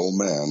to this old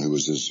man who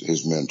was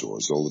his mentor,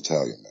 this old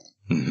Italian man.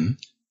 Mm-hmm.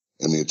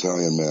 And the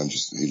Italian man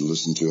he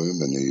listened to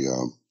him, and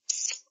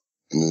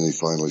then he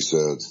finally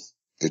said,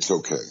 "It's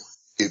okay.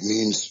 It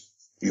means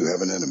you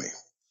have an enemy,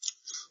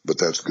 but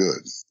that's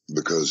good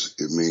because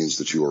it means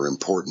that you are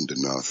important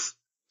enough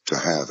to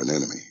have an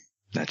enemy."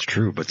 That's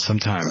true, but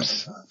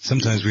sometimes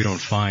we don't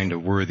find a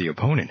worthy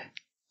opponent.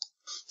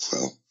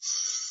 Well,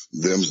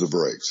 them's the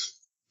breaks.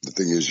 The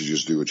thing is, you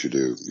just do what you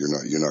do.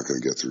 You're not going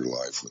to get through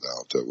life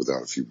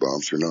without a few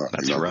bumps. You're not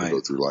That's going right. to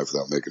go through life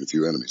without making a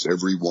few enemies.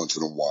 Every once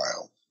in a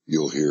while,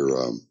 you'll hear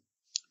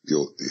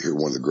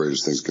one of the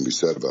greatest things that can be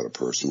said about a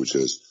person, which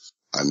is,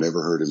 I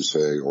never heard him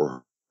say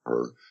or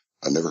her,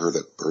 I never heard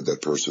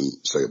that person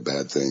say a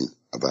bad thing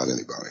about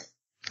anybody.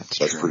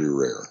 That's pretty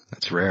rare.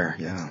 That's rare.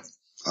 Yeah.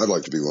 I'd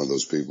like to be one of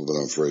those people, but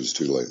I'm afraid it's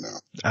too late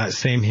now.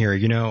 Same here.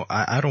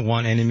 I don't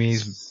want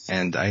enemies,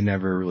 and I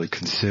never really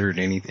considered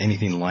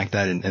anything like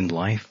that in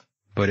life.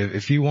 But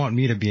if you want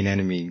me to be an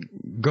enemy,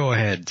 go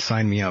ahead,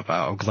 sign me up.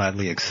 I'll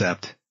gladly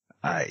accept.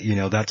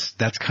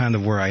 That's kind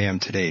of where I am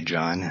today,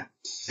 John.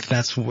 If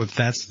that's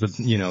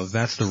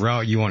the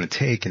route you want to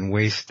take and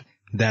waste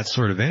that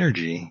sort of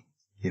energy,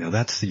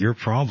 that's your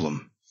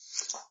problem.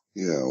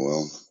 Yeah.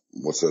 Well,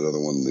 what's that other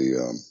one?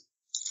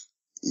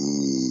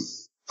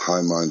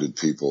 High-minded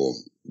people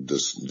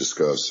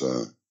discuss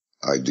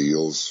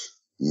ideals,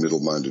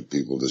 middle-minded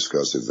people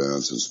discuss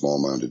events, and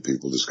small-minded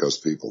people discuss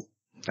people.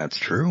 That's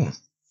true.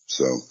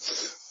 So,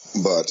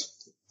 but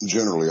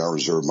generally I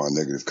reserve my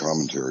negative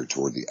commentary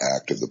toward the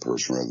act of the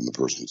person rather than the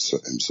person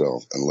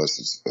himself, unless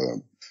it's,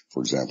 for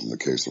example, in the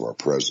case of our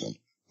president,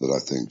 that I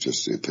think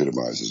just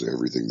epitomizes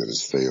everything that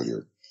is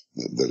failure,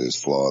 that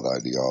is flawed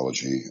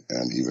ideology,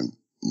 and even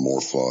more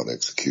flawed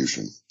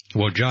execution.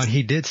 Well, John,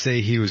 he did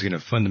say he was going to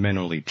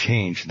fundamentally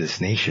change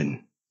this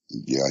nation.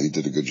 Yeah, he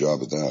did a good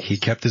job at that. He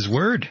kept his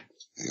word.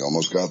 He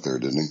almost got there,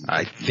 didn't he?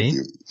 I think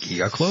he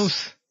got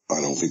close. I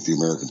don't think the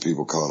American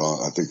people caught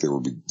on. I think they were,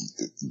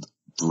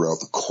 throughout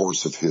the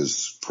course of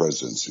his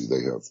presidency,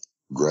 they have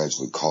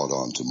gradually caught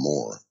on to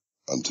more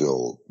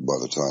until by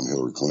the time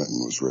Hillary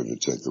Clinton was ready to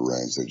take the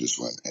reins, they just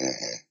went,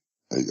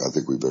 I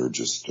think we better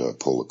just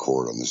pull the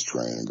cord on this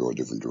train and go a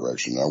different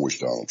direction. And I wish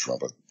Donald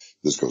Trump,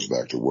 this goes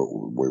back to what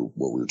we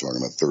were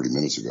talking about 30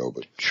 minutes ago,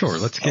 but sure,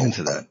 let's get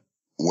into that.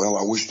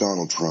 I wish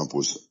Donald Trump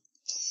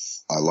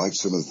I like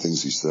some of the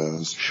things he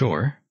says.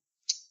 Sure.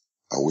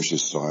 I wish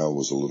his style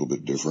was a little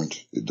bit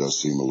different. It does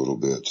seem a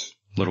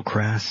little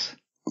crass.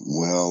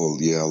 Well,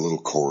 yeah, a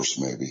little coarse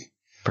maybe.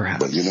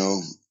 Perhaps. But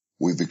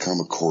we've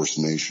become a coarse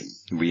nation.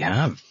 We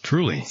have,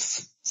 truly.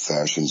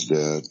 Fashion's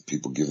dead.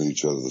 People giving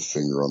each other the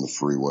finger on the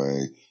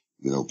freeway.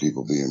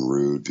 People being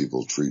rude.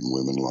 People treating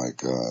women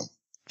like,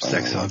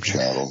 sex objects.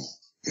 Chattel.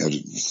 Yeah,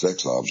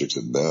 sex objects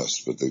at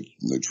best, but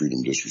they treat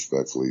them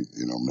disrespectfully.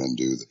 Men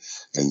do.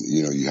 And,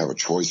 you have a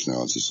choice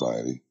now in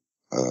society.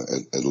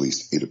 At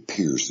least it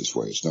appears this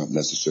way. It's not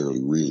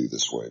necessarily really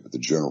this way, but the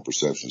general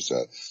perception is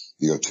that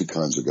you got two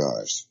kinds of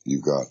guys.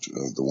 You've got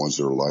the ones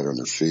that are light on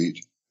their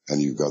feet,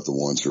 and you've got the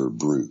ones who are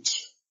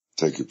brutes.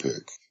 Take your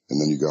pick. And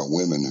then you got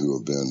women who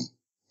have been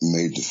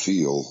made to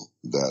feel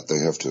that they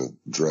have to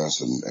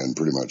dress and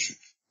pretty much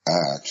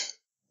act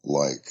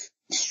like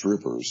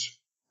strippers,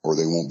 or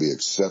they won't be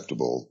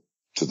acceptable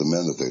to the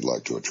men that they'd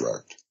like to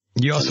attract.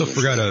 You also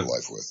forgot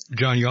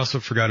John, you also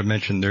forgot to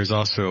mention there's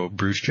also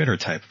Bruce Jenner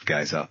type of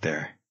guys out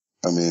there.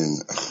 I mean,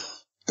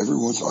 every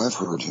once I've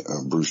heard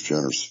Bruce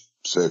Jenner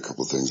say a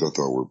couple of things I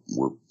thought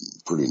were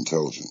pretty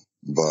intelligent,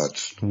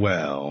 but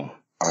well,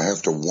 I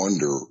have to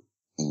wonder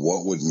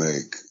what would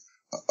make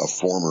a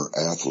former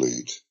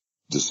athlete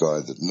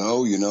decide that,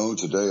 no,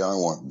 today I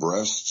want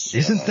breasts.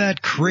 Isn't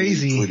that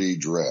crazy? Really pretty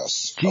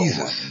dress. Jesus.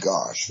 Oh my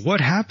gosh.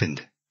 What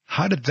happened?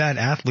 How did that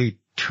athlete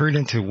turn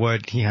into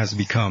what he has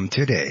become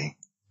today?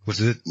 Was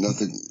it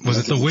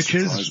the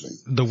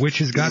witches? The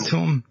witches got to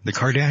him? The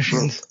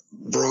Kardashians?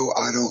 Bro,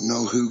 I don't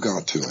know who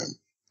got to him.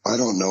 I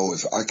don't know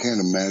I can't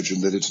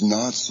imagine that it's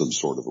not some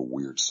sort of a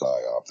weird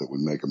psyop that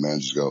would make a man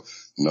just go,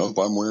 nope,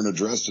 I'm wearing a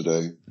dress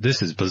today.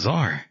 This is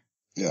bizarre.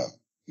 Yeah.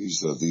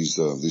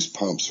 These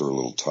pumps are a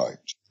little tight.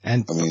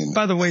 And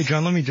by the way,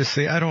 John, let me just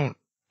say, I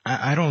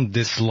don't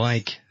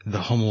dislike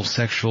the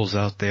homosexuals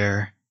out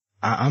there.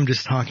 I'm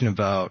just talking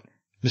about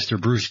Mr.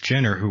 Bruce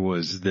Jenner, who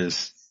was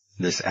this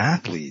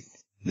athlete,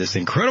 this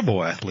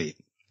incredible athlete.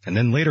 And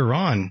then later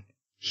on,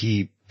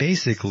 he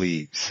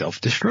basically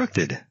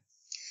self-destructed.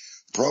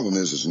 The problem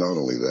is, it's not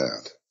only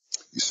that.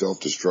 He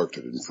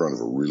self-destructed in front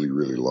of a really,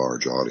 really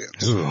large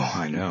audience. Ooh,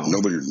 I know.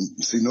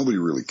 Nobody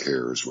really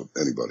cares what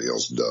anybody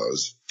else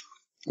does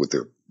with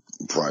their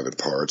private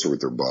parts or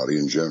with their body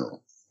in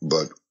general.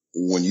 But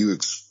when you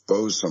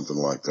expose something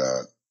like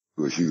that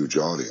to a huge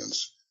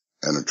audience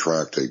and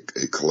attract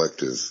a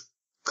collective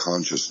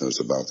consciousness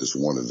about this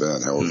one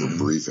event, however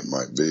brief it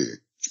might be,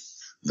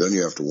 Then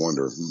you have to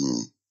wonder,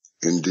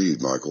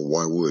 indeed, Michael,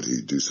 why would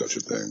he do such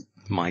a thing?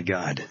 My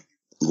God.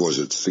 Was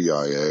it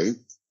CIA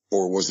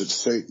or was it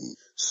Satan?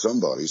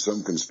 Somebody,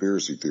 some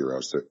conspiracy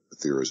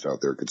theorist out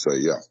there could say,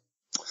 yeah,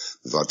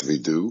 what we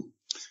do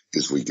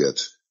is we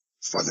get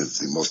one of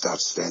the most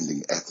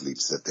outstanding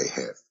athletes that they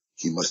have.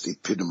 He must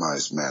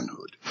epitomize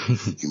manhood.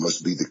 He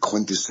must be the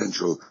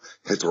quintessential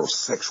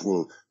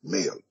heterosexual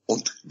male.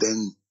 And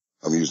then,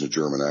 I'm using a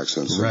German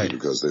accent simply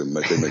because they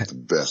make the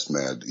best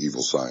mad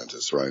evil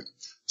scientists, right?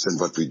 Then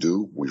what we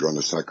do, we run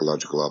a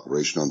psychological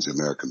operation on the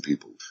American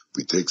people.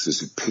 We take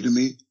this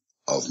epitome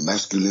of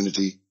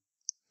masculinity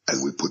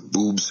and we put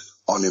boobs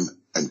on him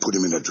and put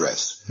him in a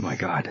dress. My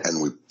God.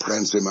 And we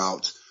prance him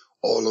out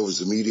all over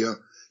the media.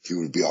 He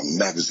will be on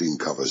magazine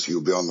covers. He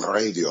will be on the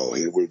radio.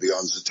 He will be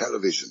on the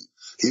television.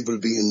 He will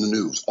be in the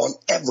news, on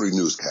every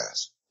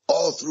newscast,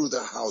 all through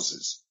the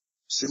houses.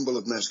 Symbol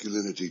of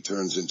masculinity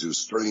turns into a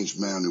strange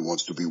man who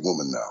wants to be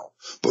woman now.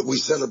 But we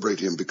celebrate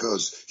him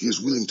because he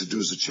is willing to do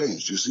the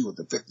change. Do you see what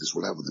effect this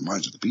will have on the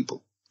minds of the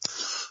people?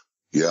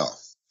 Yeah,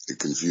 it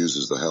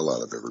confuses the hell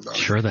out of everybody.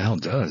 Sure the hell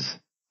does.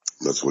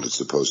 That's what it's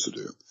supposed to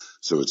do.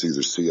 So it's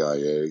either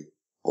CIA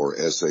or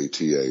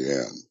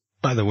SATAN.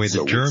 By the way,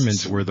 the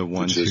Germans were the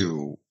ones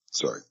who...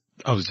 Sorry.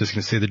 I was just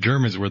going to say the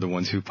Germans were the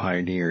ones who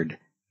pioneered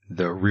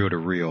the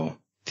reel-to-reel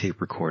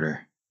tape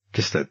recorder.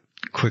 Just a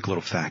quick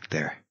little fact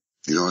there.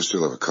 You know, I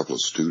still have a couple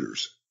of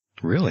Studers.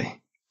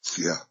 Really?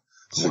 Yeah.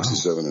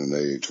 67 and an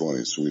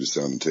A820, sweetest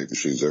sounding tape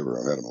machines ever.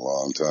 I've had them a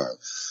long time.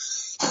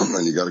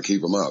 And you got to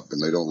keep them up,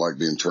 and they don't like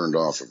being turned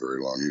off for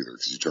very long either,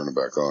 because you turn them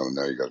back on, and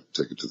now you got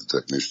to take it to the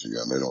technician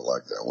again. They don't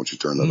like that. Once you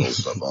turn that old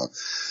stuff on,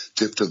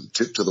 tip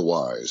to the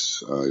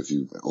wise. If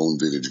you own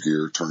vintage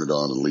gear, turn it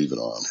on and leave it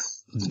on.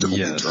 Don't be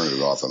turning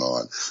it off and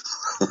on.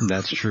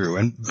 That's true.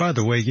 And by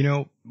the way, you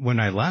know, when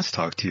I last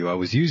talked to you, I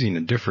was using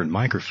a different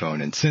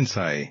microphone, and since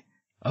I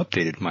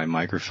updated my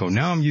microphone,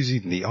 now I'm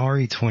using the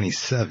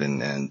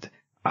RE27, and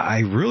I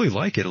really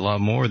like it a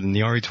lot more than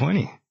the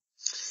RE20.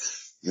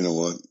 You know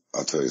what?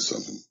 I'll tell you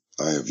something.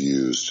 I have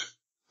used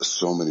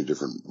so many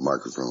different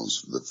microphones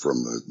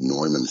from the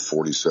Neumann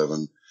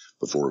 47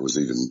 before it was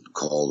even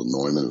called a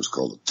Neumann. It was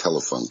called a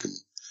Telefunken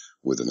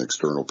with an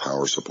external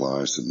power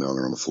supply sitting down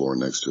there on the floor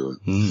next to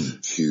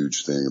it.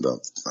 Huge thing,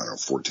 about,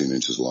 14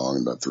 inches long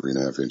and about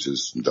 3.5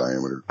 inches in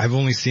diameter. I've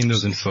only seen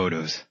those in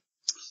photos.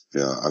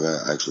 Yeah,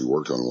 I've actually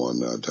worked on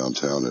one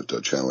downtown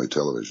at Channel 8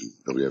 Television,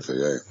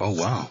 WFAA. Oh,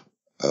 wow.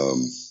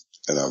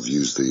 And I've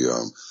used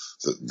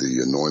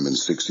the Neumann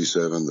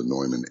 67, the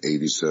Neumann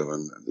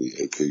 87, the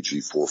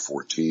AKG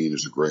 414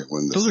 is a great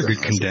one. Those are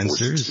good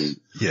condensers.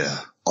 Yeah.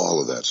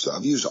 All of that stuff.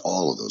 I've used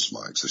all of those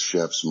mics, the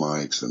Shep's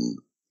mics, and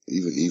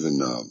even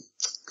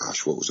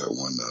what was that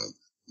one,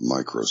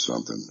 micro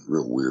something,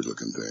 real weird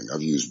looking thing.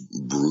 I've used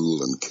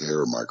Brule and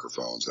Care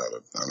microphones out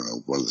of,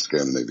 one of the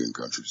Scandinavian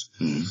countries.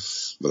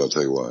 But I'll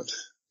tell you what,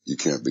 you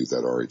can't beat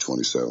that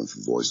RE27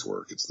 for voice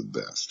work. It's the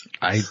best.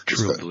 I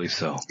truly believe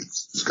so.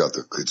 It's got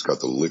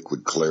the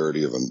liquid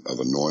clarity of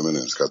a Neumann,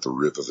 and it's got the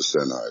rip of a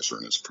Sennheiser,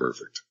 and it's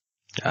perfect.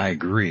 I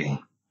agree.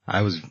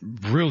 I was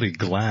really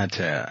glad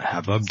to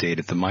have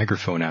updated the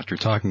microphone after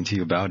talking to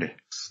you about it.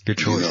 Good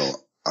choice. You know,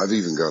 I've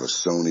even got a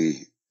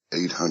Sony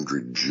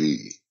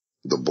 800G,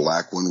 the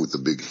black one with the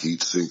big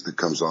heat sink that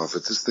comes off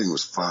it. This thing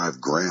was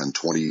 $5,000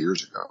 20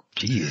 years ago.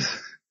 Jeez.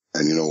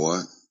 And you know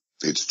what?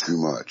 It's too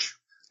much.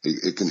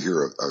 It can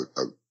hear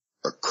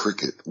a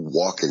cricket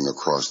walking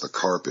across the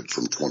carpet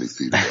from 20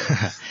 feet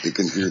away. It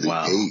can hear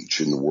the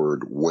H in the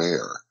word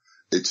where.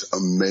 It's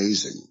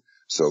amazing.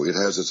 So it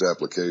has its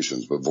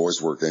applications, but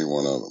voice work ain't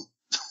one of them.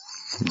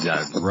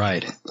 Yeah,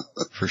 right.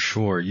 For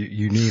sure.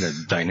 You need a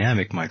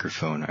dynamic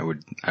microphone,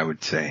 I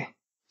would say.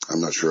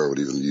 I'm not sure I would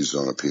even use it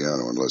on a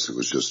piano unless it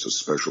was just a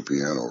special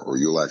piano, or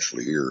you'll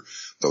actually hear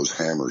those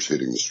hammers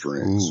hitting the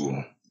strings.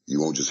 Ooh. You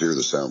won't just hear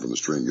the sound from the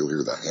string, you'll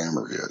hear the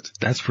hammer hit.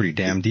 That's pretty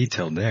damn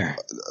detailed there.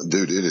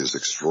 Dude, it is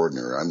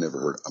extraordinary. I never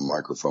heard a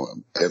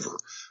microphone ever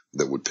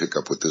that would pick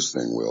up what this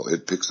thing will.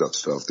 It picks up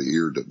stuff the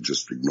ear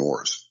just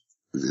ignores.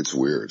 It's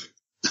weird.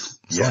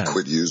 So I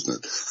quit using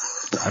it.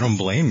 I don't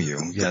blame you.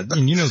 Yeah,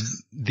 and you know,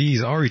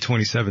 these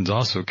RE27s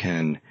also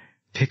can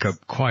pick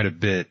up quite a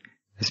bit,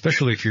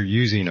 especially if you're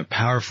using a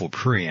powerful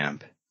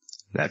preamp.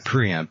 That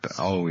preamp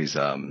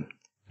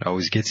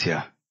always gets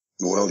you.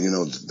 Well, you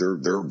know,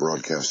 they're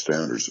broadcast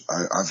standards.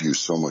 I've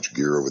used so much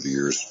gear over the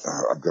years.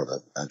 I've got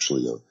I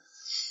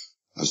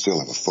still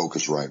have a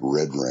Focusrite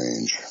Red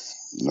Range,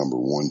 number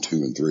 1, 2,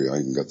 and 3. I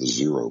even got the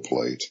 0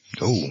 plate.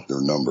 Oh.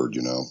 They're numbered,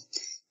 you know.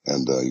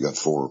 And you got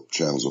 4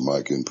 channels of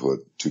mic input,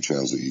 2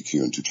 channels of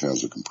EQ, and 2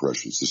 channels of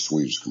compression. It's the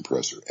sweetest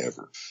compressor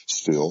ever.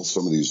 Still,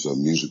 some of these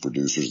music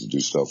producers that do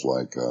stuff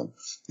like,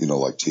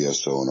 like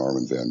Tiesto and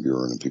Armin van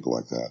Buuren and people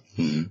like that,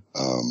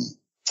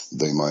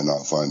 they might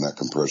not find that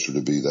compressor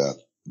to be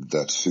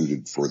that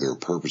suited for their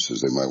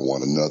purposes. They might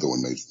want another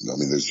one.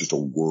 There's just a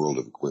world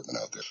of equipment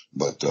out there.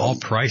 But all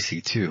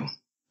pricey too.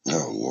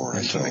 Oh Lord,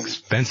 that's some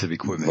expensive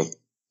equipment.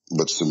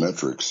 But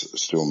Symmetrix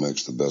still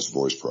makes the best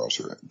voice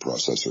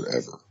processor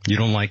ever. You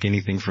don't like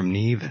anything from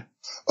Neve?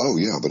 Oh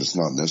yeah, but it's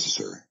not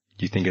necessary.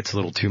 Do you think it's a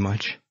little too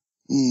much?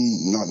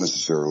 Not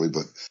necessarily,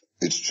 but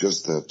it's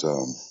just that,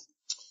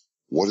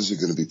 what is it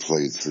going to be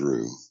played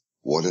through?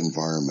 What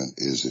environment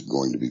is it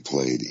going to be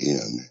played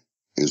in?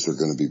 Is there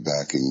going to be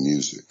backing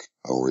music?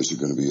 Or is it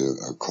going to be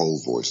a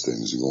cold voice thing?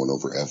 Is it going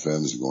over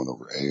FM? Is it going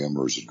over AM?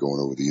 Or is it going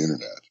over the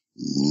internet?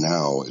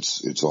 Now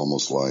it's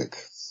almost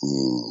like,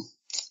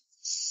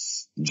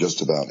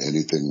 just about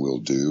anything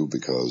will do,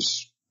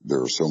 because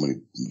there are so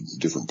many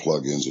different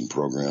plugins and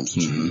programs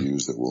that you can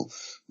use that will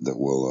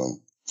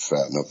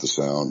fatten up the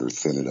sound or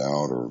thin it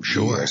out or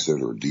de-ess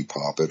it or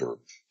depop it or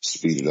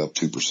speed it up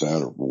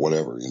 2% or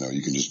whatever.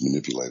 You can just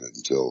manipulate it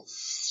until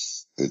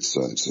it's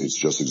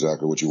just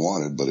exactly what you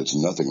wanted, but it's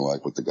nothing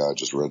like what the guy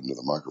just read into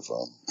the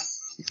microphone.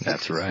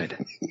 That's right.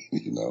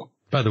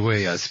 By the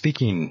way,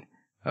 speaking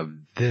of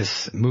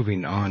this,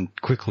 moving on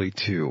quickly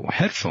to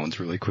headphones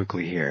really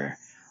quickly here.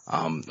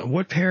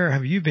 What pair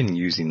have you been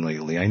using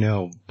lately? I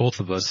know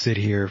both of us sit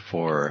here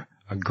for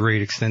a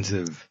great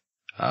extensive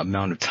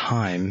amount of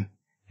time.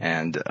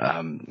 And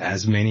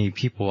as many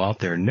people out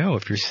there know,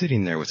 if you're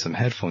sitting there with some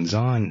headphones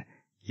on,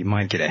 you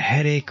might get a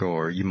headache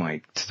or you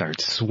might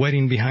start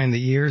sweating behind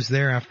the ears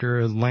there after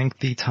a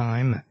lengthy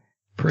time.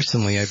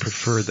 Personally, I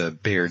prefer the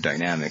Bear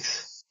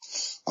Dynamics.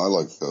 I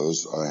like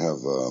those. I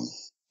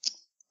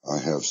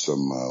have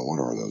some, what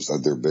are those?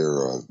 They're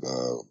Bear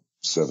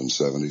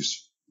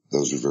 770s.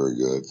 Those are very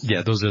good.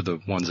 Yeah, those are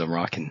the ones I'm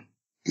rocking.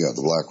 Yeah,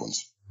 the black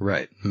ones.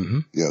 Right. Mm-hmm.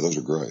 Yeah, those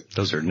are great.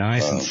 Those are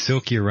nice and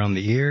silky around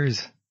the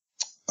ears.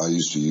 I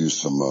used to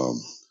use some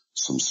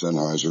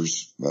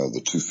Sennheisers,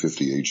 the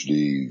 250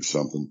 HD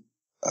something.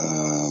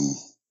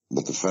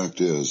 But the fact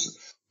is,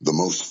 the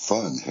most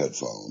fun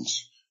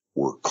headphones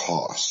were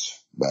Koss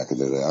back in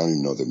the day. I don't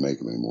even know if they make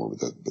them anymore, but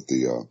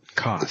the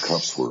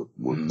cups were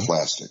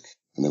plastic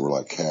and they were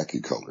like khaki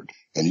colored.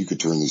 And you could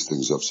turn these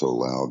things up so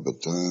loud,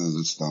 but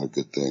that's not a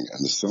good thing.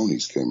 And the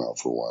Sonys came out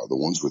for a while. The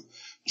ones with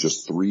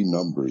just 3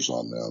 numbers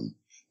on them,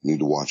 you need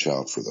to watch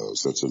out for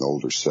those. That's an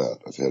older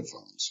set of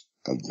headphones.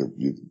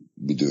 You'd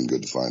be doing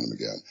good to find them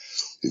again.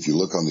 If you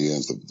look on the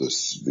ends, they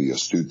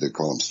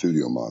call them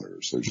studio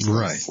monitors. They're just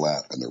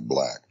flat and they're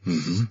black.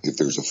 Mm-hmm. If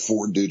there's a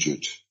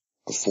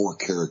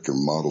 4-character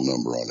model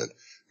number on it,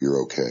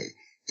 you're okay.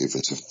 If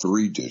it's a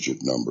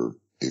 3-digit number,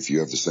 if you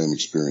have the same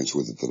experience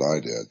with it that I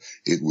did,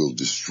 it will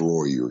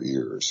destroy your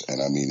ears.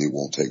 And I mean, it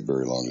won't take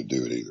very long to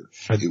do it either.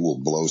 It will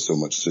blow so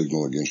much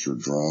signal against your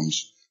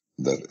drums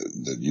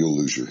that you'll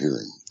lose your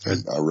hearing.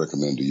 And I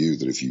recommend to you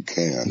that if you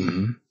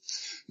can,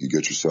 you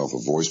get yourself a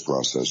voice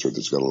processor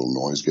that's got a little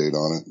noise gate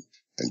on it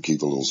and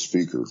keep a little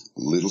speaker.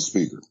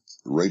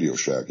 Radio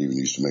Shack even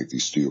used to make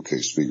these steel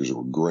case speakers that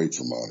were great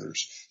for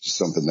monitors. Just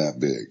something that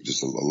big,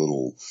 just a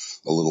little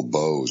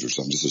Bose or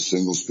something, just a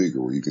single speaker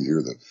where you can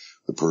hear the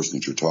person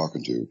that you're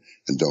talking to,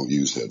 and don't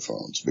use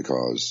headphones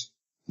because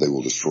they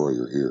will destroy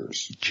your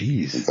ears.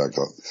 Jeez. In fact,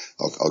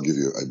 I'll give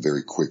you a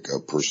very quick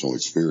personal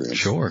experience.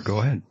 Sure, go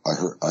ahead. I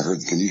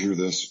heard, can you hear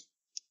this?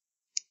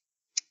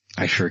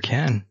 I sure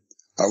can.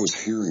 I was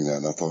hearing that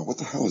and I thought, what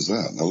the hell is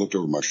that? And I looked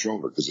over my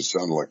shoulder because it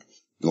sounded like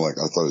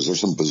I thought, is there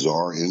some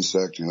bizarre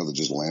insect, that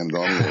just landed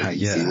on me? Or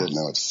yeah. Feel it,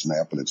 now it's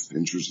snapping its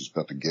pinchers, it's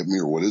about to get me,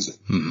 or what is it?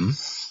 Mm-hmm.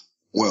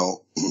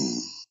 Well,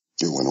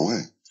 it went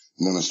away.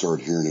 And then I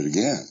started hearing it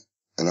again.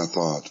 And I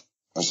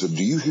said,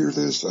 do you hear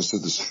this? I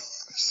said this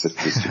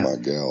to my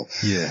gal.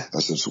 Yeah.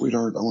 I said,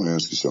 sweetheart, I want to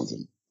ask you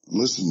something.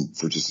 Listen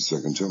for just a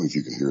second. Tell me if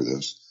you can hear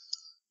this.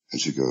 And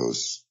she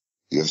goes,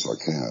 yes, I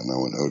can. And I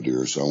went, oh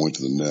dear. So I went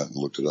to the net and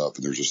looked it up,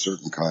 and there's a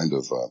certain kind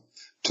of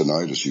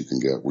tinnitus you can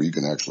get where you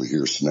can actually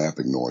hear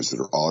snapping noise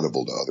that are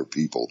audible to other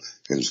people,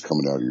 and it's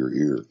coming out of your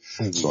ear.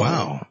 So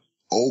wow.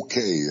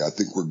 Okay, I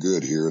think we're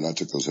good here. And I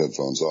took those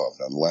headphones off.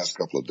 Now, in the last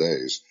couple of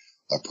days,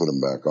 I put them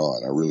back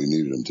on. I really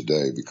needed them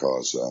today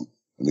because, and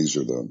these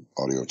are the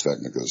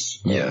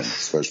Audio-Technica's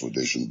special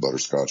edition,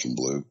 butterscotch and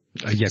blue.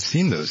 Yeah, I've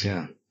seen those,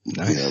 yeah.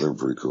 Nice. Yeah, they were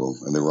pretty cool.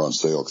 And they were on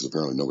sale because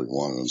apparently nobody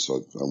wanted them. So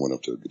I went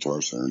up to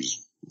Guitar Center and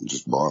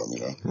just bought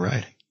them,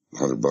 Right.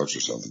 $100 or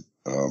something.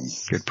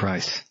 Good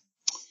price.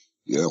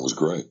 Yeah, it was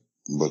great.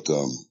 But,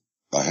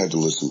 I had to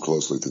listen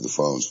closely to the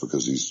phones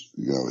because he's,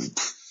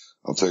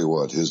 I'll tell you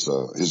what,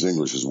 his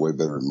English is way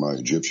better than my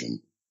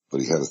Egyptian,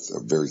 but he had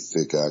a very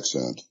thick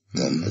accent,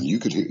 and you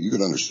could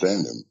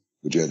understand him,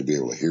 but you had to be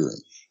able to hear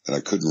him. And I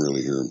couldn't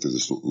really hear him through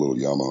this little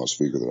Yamaha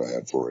speaker that I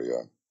had for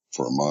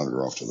a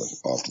monitor off to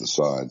the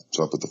side.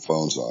 So I put the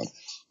phones on.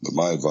 But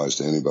my advice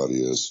to anybody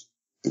is,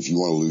 if you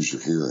want to lose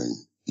your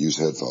hearing, use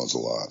headphones a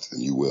lot,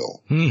 and you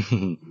will.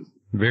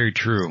 Very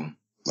true.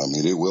 I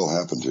mean, it will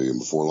happen to you, and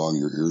before long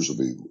your ears will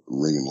be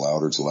ringing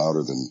louder. It's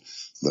louder than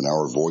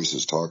our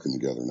voices talking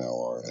together now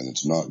are, and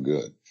it's not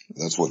good.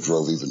 That's what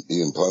drove even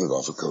Ian Punnett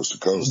off of Coast to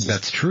Coast.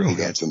 That's true. He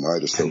got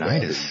tinnitus so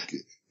bad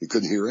he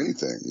couldn't hear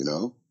anything,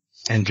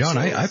 And John,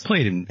 I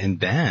played in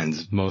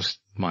bands most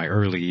my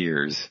early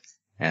years,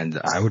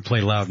 and I would play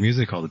loud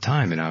music all the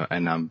time,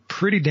 and I'm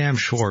pretty damn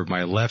sure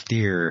my left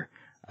ear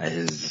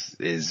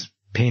is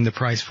paying the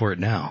price for it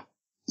now.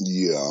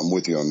 Yeah, I'm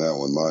with you on that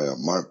one.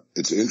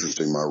 It's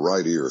interesting. My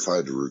right ear, if I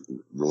had to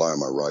rely on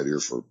my right ear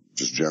for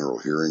just general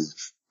hearing,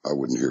 I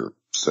wouldn't hear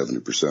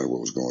 70% of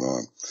what was going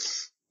on.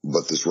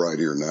 But this right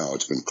here now,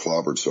 it's been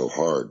clobbered so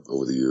hard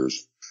over the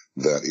years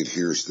that it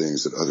hears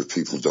things that other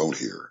people don't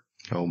hear.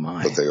 Oh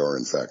my. But they are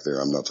in fact there.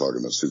 I'm not talking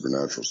about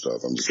supernatural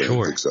stuff. I'm just saying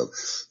it picks up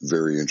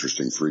very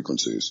interesting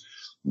frequencies.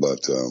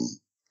 But,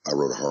 I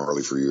rode a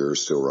Harley for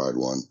years, still ride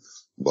one,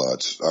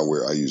 but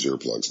I use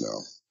earplugs now.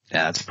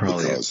 That's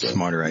probably a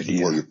smarter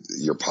idea. Well,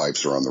 your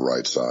pipes are on the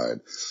right side.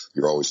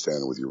 You're always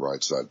standing with your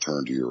right side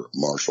turned to your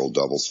Marshall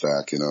double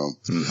stack, and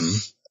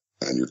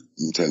you're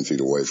 10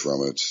 feet away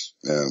from it.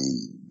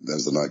 And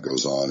as the night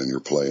goes on and you're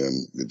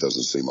playing, it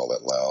doesn't seem all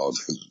that loud.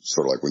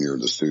 Sort of like when you're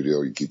in the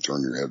studio, you keep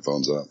turning your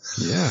headphones up.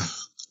 Yeah.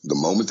 The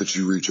moment that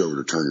you reach over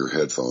to turn your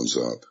headphones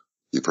up,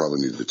 you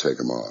probably need to take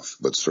them off.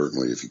 But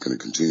certainly if you're going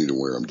to continue to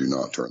wear them, do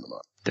not turn them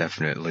up.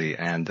 Definitely.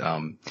 And,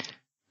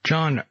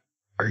 John,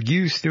 are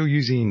you still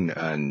using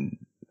an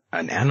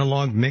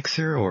analog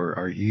mixer or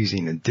are you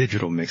using a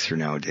digital mixer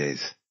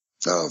nowadays?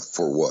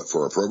 For what?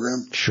 For our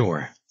program?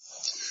 Sure.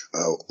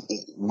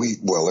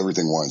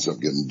 Everything winds up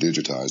getting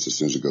digitized as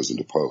soon as it goes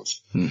into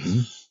post. Mm-hmm.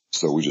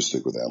 So we just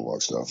stick with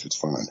analog stuff. It's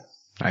fine.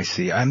 I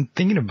see. I'm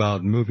thinking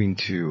about moving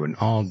to an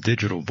all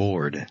digital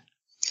board.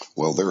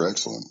 Well, they're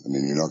excellent. I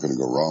mean, you're not going to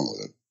go wrong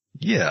with it.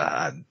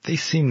 Yeah, they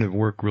seem to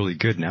work really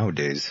good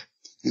nowadays.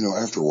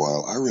 After a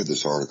while, I read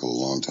this article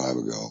a long time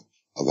ago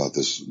about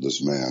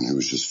this man who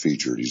was just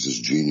featured. He's this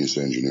genius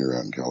engineer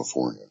out in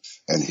California.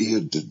 And he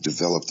had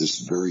developed this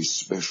very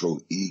special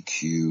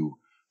EQ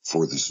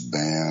for this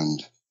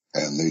band.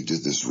 And they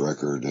did this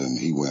record and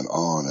he went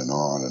on and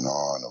on and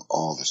on of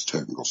all this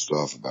technical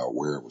stuff about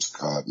where it was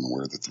cut and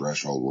where the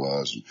threshold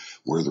was and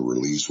where the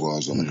release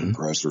was on the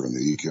compressor and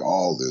the EQ,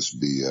 all this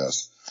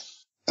BS.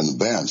 And the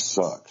band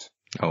sucked.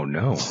 Oh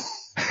no.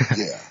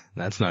 Yeah.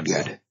 That's not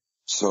good.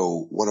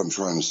 So what I'm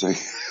trying to say,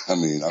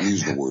 I'm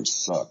using the word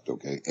sucked,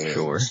 okay?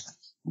 Sure.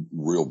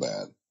 Real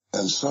bad.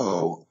 And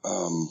so,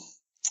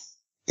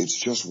 it's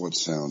just what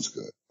sounds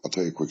good. I'll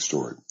tell you a quick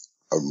story.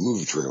 A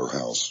movie trailer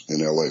house in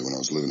LA when I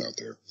was living out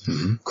there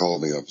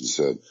called me up and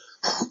said,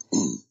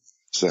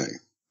 say,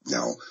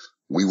 now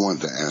we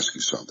wanted to ask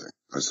you something.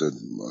 I said,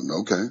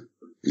 okay.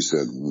 He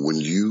said, when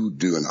you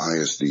do an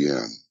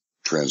ISDN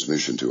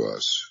transmission to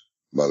us,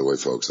 by the way,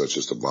 folks, that's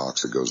just a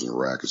box that goes in a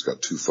rack. It's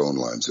got 2 phone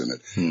lines in it,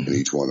 and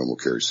each one of them will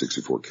carry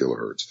 64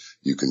 kilohertz.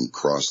 You can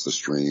cross the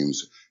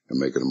streams and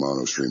make it a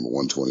mono stream of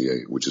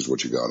 128, which is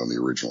what you got on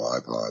the original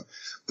iPod.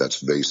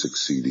 That's basic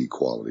CD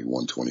quality,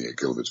 128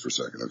 kilobits per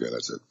second. Okay,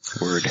 that's it.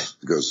 Word.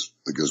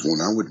 Because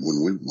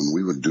when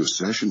we would do a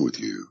session with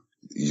you,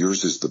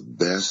 yours is the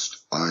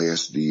best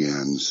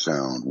ISDN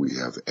sound we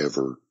have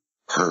ever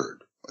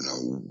heard.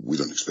 We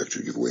don't expect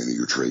you to give away any of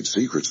your trade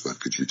secrets, but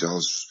could you tell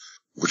us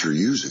what you're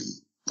using?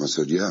 I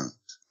said, yeah,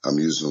 I'm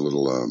using a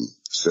little,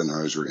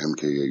 Sennheiser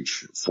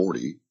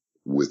MKH40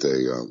 with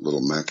a,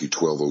 little Mackie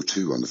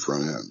 1202 on the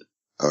front end.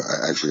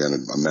 Actually on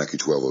a Mackie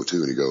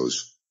 1202, and he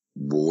goes,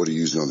 well, what are you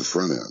using on the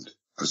front end?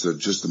 I said,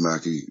 just the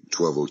Mackie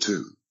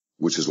 1202,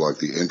 which is like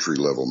the entry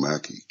level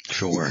Mackie.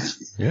 Sure.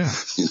 Yeah.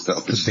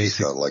 It's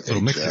basic, got like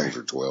 8 channels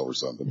or 12 or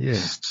something.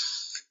 Yeah.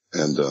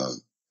 And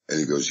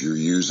he goes, you're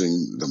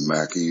using the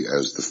Mackie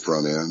as the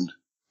front end?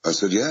 I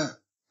said, yeah.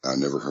 I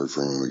never heard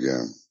from him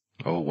again.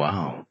 Oh,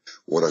 wow.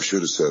 What I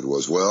should have said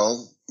was,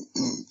 well,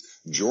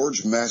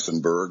 George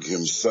Massenberg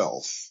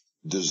himself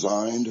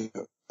designed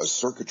a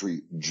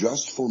circuitry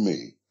just for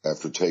me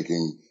after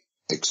taking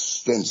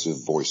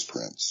extensive voice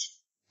prints.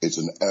 It's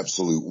an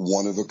absolute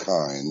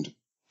one-of-a-kind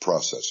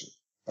processor.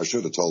 I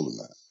should have told him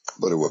that,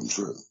 but it wasn't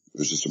true. It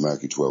was just a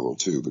Mackie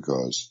 1202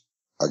 because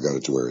I got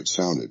it to where it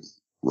sounded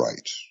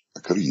right.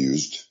 I could have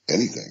used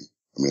anything.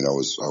 I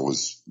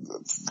was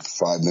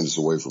 5 minutes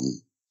away from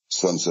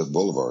Sunset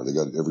Boulevard. They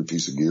got every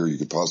piece of gear you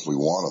could possibly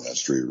want on that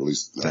street, or at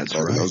least that's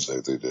back right. in those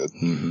days they did.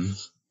 Mm-hmm.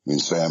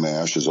 Sam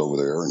Ash is over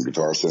there and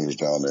Guitar Center's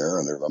down there,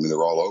 and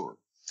they're all over.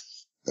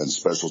 And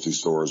specialty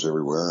stores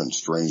everywhere and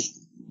strange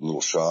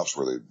little shops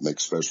where they make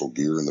special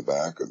gear in the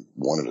back and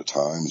one at a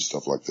time and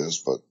stuff like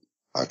this. But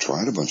I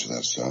tried a bunch of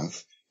that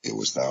stuff. It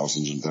was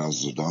thousands and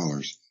thousands of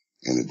dollars,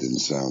 and it didn't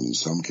sound in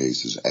some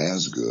cases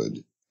as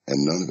good,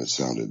 and none of it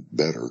sounded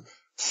better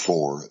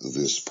for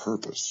this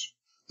purpose.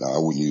 Now, I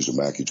wouldn't use a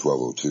Mackie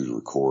 1202 to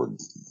record,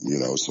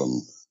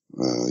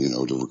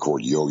 to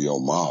record Yo-Yo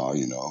Ma,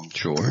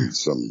 Sure. in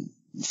some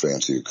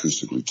fancy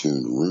acoustically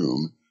tuned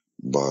room.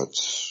 But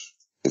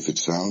if it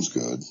sounds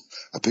good,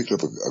 I picked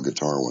up a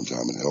guitar one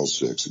time, an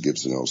L6, a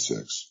Gibson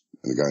L6,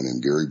 and a guy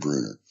named Gary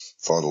Bruner.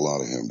 Fought a lot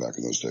of him back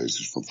in those days.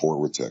 He's from Fort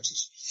Worth,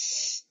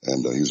 Texas.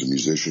 And he was a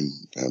musician,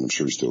 and I'm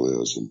sure he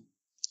still is.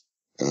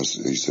 And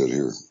he said,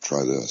 here,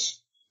 try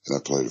this. And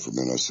I played it for a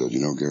minute. I said,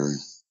 Gary,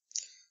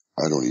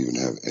 I don't even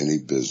have any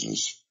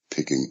business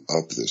picking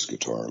up this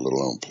guitar, let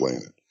alone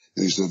playing it.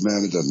 And he said,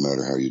 man, it doesn't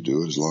matter how you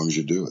do it as long as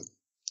you do it.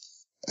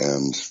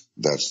 And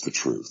that's the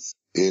truth.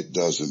 It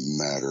doesn't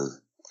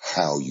matter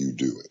how you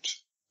do it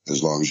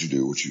as long as you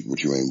do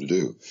what you aim to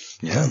do.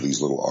 Yeah.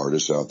 These little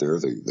artists out there,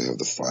 they have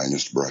the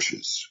finest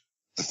brushes,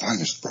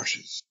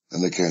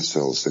 and they can't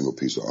sell a single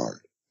piece of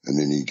art. And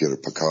then you get a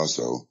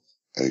Picasso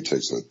and he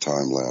takes a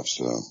time lapse,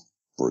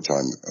 for a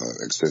time,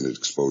 extended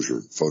exposure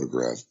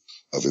photograph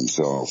of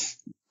himself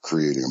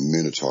creating a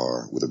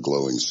minotaur with a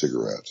glowing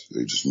cigarette.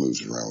 He just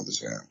moves it around with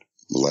his hand.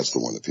 Well, that's the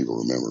one that people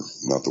remember,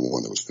 not the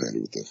one that was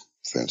painted with the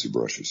fancy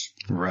brushes.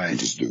 Right.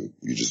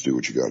 You just do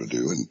what you got to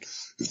do. And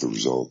if the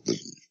result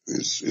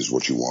is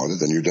what you wanted,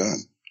 then you're done.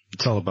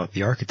 It's all about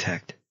the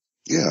architect.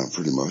 Yeah,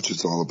 pretty much.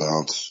 It's all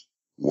about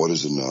what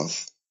is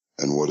enough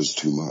and what is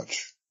too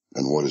much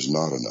and what is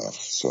not enough.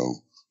 So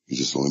you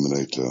just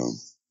eliminate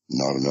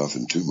not enough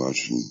and too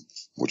much, and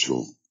what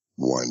you'll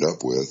wind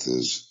up with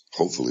is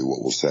hopefully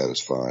what will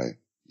satisfy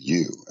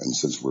you. And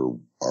since we're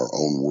our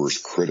own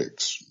worst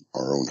critics,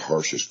 our own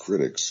harshest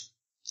critics,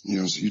 so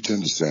you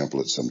tend to sample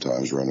it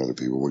sometimes around other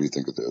people. What do you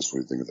think of this? What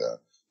do you think of that?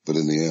 But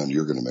in the end,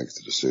 you're going to make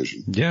the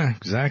decision. Yeah,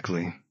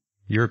 exactly.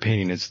 Your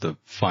opinion is the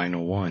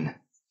final one.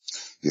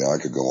 Yeah, I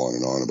could go on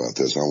and on about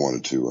this. I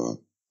wanted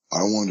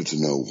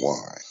to know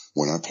why.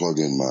 When I plug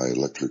in my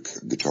electric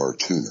guitar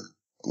tuner,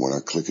 when I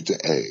click it to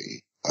A,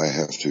 I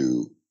have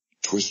to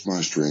twist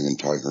my string and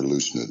tighten or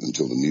loosen it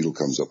until the needle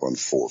comes up on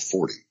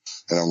 440.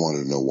 And I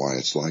wanted to know why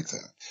it's like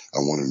that. I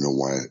wanted to know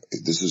why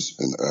this is,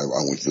 and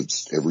I went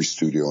to every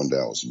studio in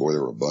Dallas. Boy,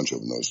 there were a bunch of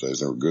them those days.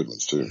 There were good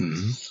ones too.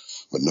 Mm-hmm.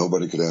 But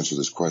nobody could answer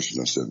this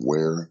question. I said,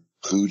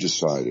 who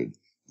decided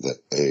that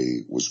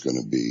A was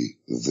going to be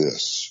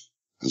this?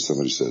 And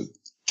somebody said,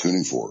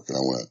 tuning fork. And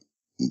I went,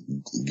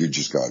 you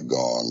just got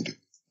gonged.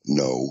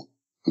 No.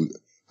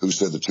 Who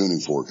said the tuning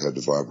fork had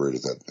to vibrate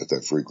at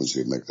that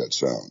frequency and make that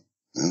sound?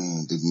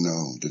 Didn't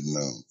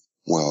know.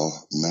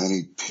 Well,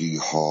 Manny P.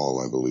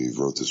 Hall, I believe,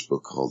 wrote this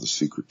book called The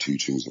Secret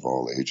Teachings of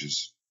All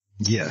Ages.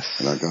 Yes.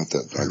 And I got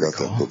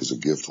that book as a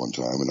gift one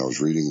time, and I was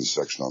reading the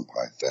section on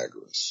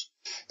Pythagoras.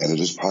 And it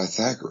is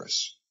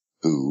Pythagoras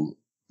who,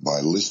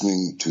 by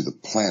listening to the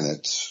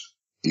planets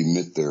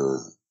emit their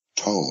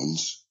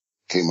tones,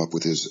 came up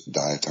with his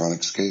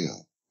diatonic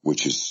scale,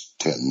 which is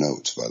 10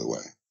 notes, by the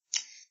way.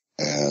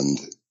 And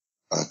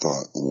I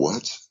thought,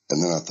 what?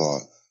 And then I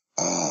thought,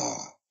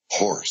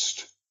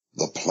 Horst,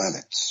 the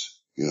planets.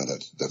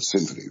 That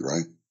symphony,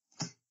 right?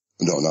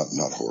 No,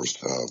 not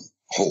Horst,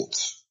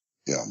 Holtz.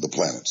 Yeah, the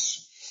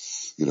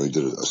planets. He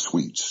did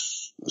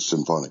a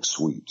symphonic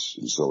suite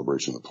in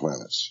celebration of the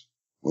planets.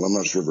 Well, I'm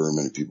not sure very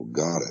many people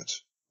got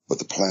it, but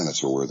the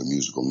planets are where the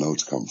musical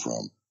notes come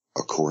from,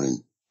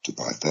 according to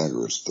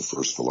Pythagoras, the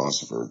first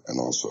philosopher and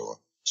also a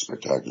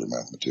spectacular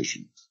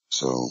mathematician.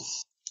 So,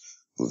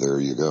 well, there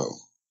you go.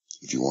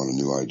 If you want a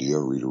new idea,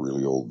 read a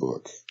really old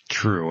book.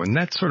 True, and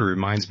that sort of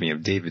reminds me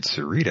of David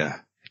Sarita.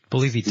 I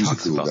believe he's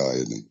talks a cool about, guy,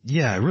 isn't he?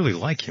 Yeah, I really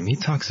like him. He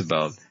talks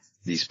about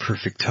these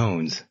perfect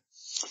tones.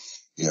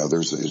 Yeah,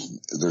 there's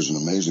an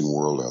amazing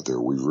world out there.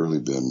 We've really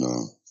been,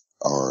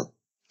 our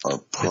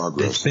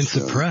progress. It's been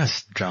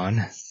suppressed,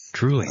 John.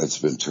 Truly. It's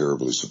been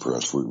terribly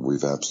suppressed.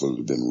 We've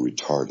absolutely been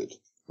retarded.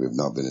 We have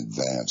not been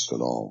advanced at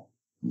all,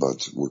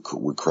 but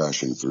we're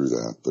crashing through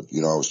that. But,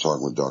 I was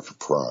talking with Dr.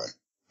 Pry,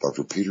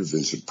 Dr. Peter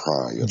Vincent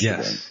Pry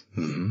yesterday. Yes.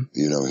 Mm-hmm.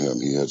 You know him.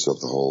 He heads up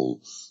the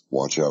whole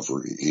watch out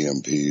for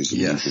EMPs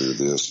and nuclear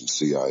this and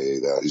CIA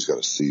that. He's got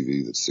a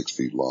CV that's 6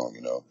 feet long,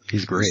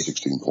 He's great.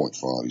 16-point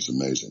font. He's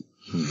amazing.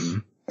 Mm-hmm.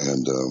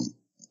 And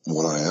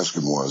what I asked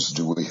him was,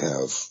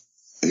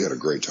 he had a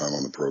great time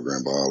on the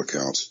program by all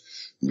accounts,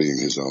 being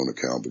his own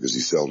account, because he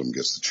seldom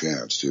gets the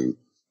chance to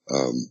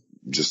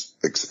just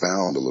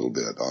expound a little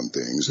bit on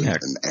things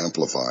and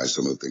amplify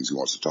some of the things he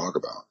wants to talk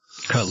about.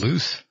 Cut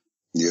loose.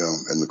 Yeah,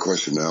 and the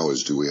question now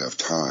is, do we have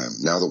time?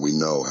 Now that we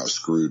know how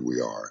screwed we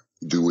are,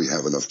 do we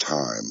have enough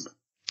time?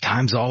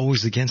 Time's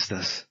always against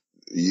us.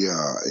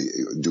 Yeah,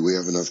 do we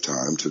have enough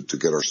time to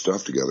get our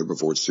stuff together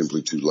before it's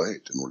simply too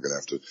late? And we're going to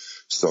have to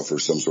suffer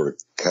some sort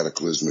of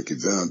cataclysmic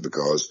event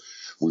because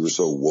we were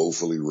so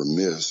woefully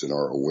remiss in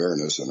our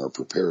awareness and our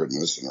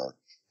preparedness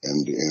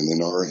and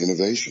in our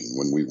innovation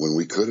when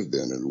we could have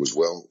been. And it was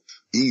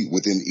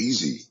within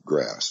easy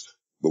grasp,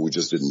 but we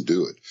just didn't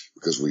do it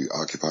because we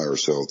occupy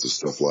ourselves with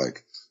stuff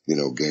like,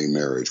 gay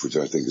marriage, which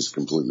I think is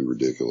completely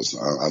ridiculous.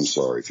 I'm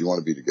sorry. If you want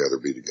to be together,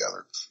 be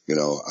together.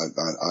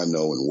 I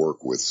know and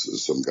work with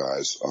some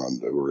guys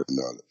that were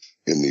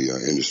in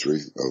the industry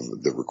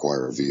that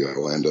require a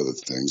VO and other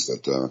things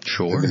that,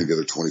 sure. They've been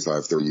together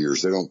 25, 30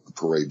 years. They don't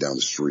parade down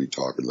the street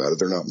talking about it.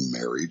 They're not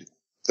married.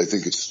 They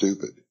think it's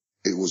stupid.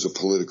 It was a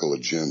political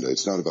agenda.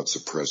 It's not about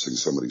suppressing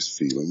somebody's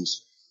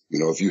feelings.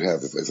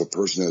 If a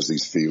person has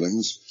these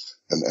feelings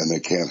and they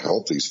can't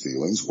help these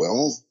feelings,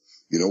 well,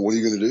 what are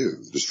you going to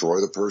do?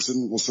 Destroy the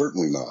person? Well,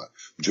 certainly not.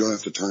 But you don't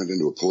have to turn it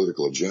into a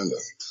political agenda.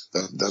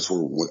 That's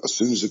where, as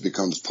soon as it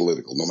becomes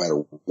political, no matter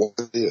what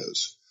it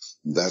is,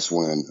 that's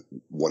when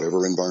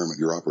whatever environment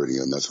you're operating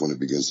in, that's when it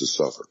begins to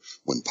suffer.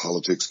 When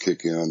politics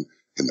kick in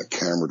the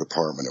camera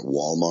department at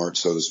Walmart,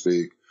 so to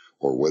speak,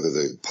 or whether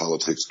the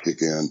politics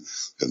kick in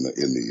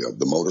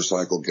the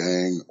motorcycle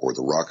gang or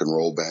the rock and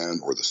roll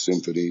band or the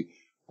symphony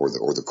or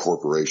the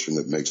corporation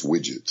that makes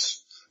widgets.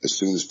 As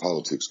soon as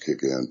politics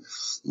kick in,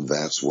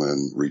 that's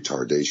when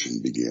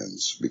retardation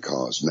begins,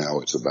 because now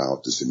it's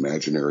about this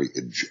imaginary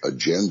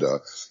agenda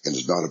and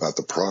it's not about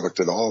the product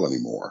at all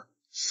anymore.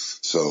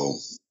 So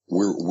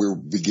we're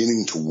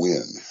beginning to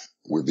win.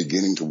 we're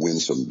beginning to win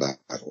some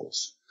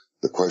battles.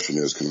 The question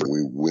is, can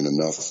we win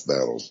enough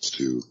battles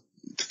to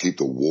keep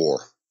the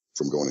war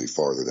from going any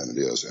farther than it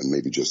is? And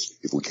maybe just,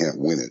 if we can't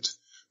win it,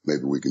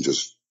 maybe we can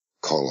just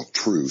call a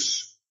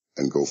truce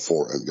and go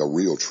for a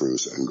real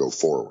truce and go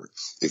forward.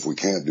 If we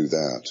can't do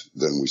that,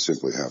 then we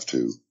simply have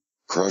to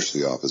crush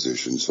the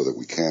opposition so that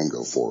we can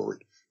go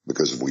forward.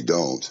 Because if we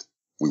don't,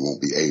 we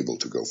won't be able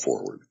to go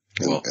forward.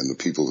 And the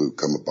people who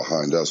come up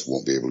behind us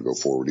won't be able to go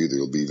forward either.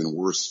 It'll be even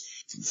worse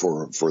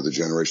for the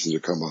generations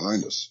that come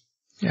behind us.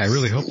 Yeah, I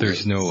really hope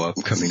there's no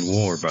upcoming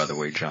war, by the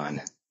way,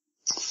 John.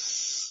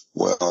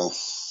 Well,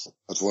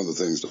 that's one of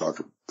the things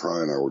Dr.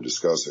 Pry and I were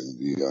discussing.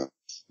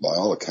 By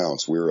all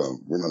accounts, we're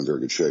not in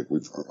very good shape.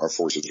 Our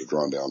forces are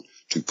drawn down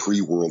to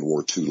pre-World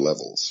War II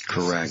levels.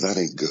 Correct. That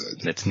ain't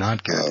good. It's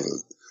not good.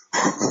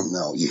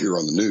 Now, you hear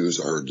on the news,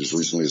 I heard as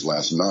recently as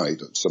last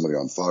night, somebody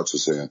on Fox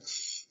was saying,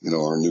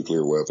 our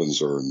nuclear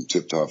weapons are in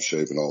tip-top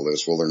shape and all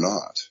this. Well, they're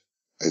not.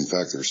 In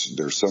fact,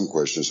 there's some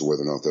question as to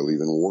whether or not they'll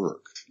even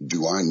work.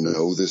 Do I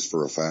know this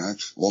for a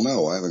fact? Well,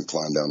 no, I haven't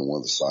climbed down to one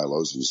of the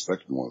silos and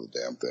inspected one of the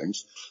damn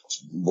things.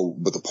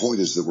 But the point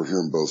is that we're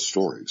hearing both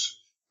stories.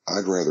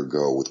 I'd rather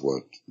go with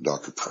what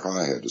Dr.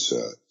 Pry had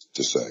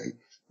to say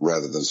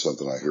rather than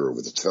something I hear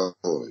over the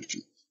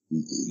television.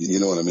 You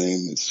know what I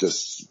mean? It's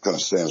just kind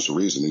of stands to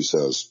reason. He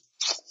says,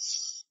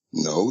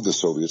 no, the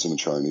Soviets and the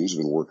Chinese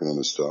have been working on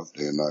this stuff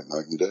day and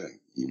night and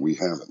day. We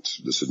haven't.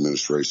 This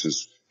administration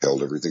has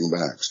held everything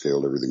back,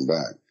 scaled everything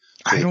back.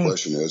 So the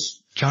question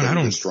is, John, can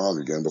we get strong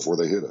again before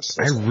they hit us?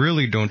 I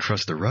really don't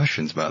trust the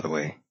Russians, by the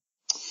way.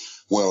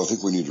 Well, I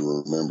think we need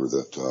to remember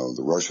that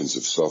the Russians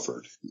have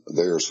suffered.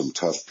 They are some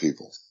tough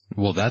people.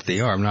 Well, that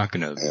they are. I'm not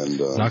going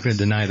to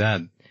deny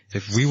that.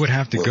 If we would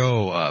have to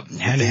go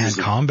hand-to-hand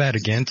combat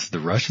against the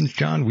Russians,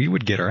 John, we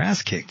would get our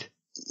ass kicked.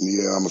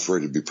 Yeah, I'm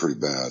afraid it'd be pretty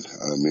bad.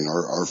 I mean,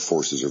 our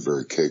forces are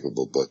very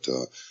capable, but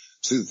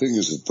see, the thing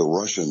is that the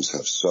Russians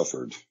have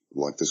suffered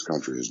like this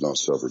country has not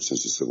suffered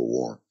since the Civil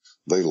War.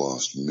 They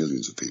lost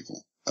millions of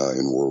people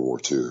in World War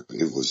II.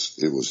 It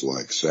was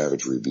like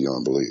savagery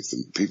beyond belief.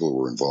 And people who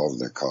were involved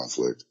in that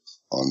conflict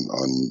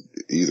on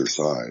either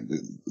side,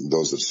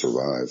 those that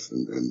survive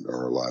and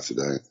are alive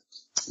today,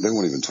 they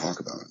won't even talk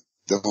about it.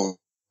 They won't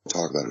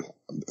talk about it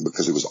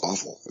because it was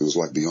awful. It was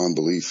like beyond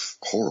belief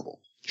horrible.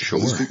 Sure.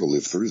 Well, these people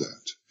lived through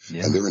that.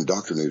 Yeah. And they're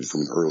indoctrinated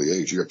from an early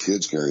age. You got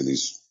kids carrying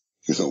these,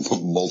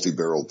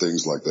 multi-barreled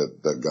things like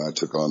that guy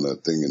took on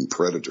that thing in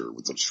Predator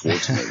with the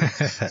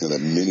Schwarzenegger and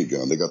that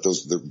minigun. They got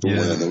those, they're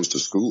wearing those to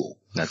school.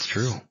 That's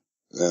true.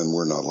 And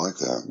we're not like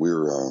that.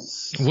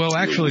 Well,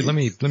 actually, let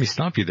me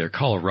stop you there.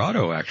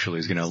 Colorado actually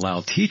is going to allow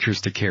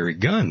teachers to carry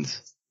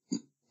guns.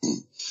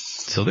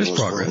 So there's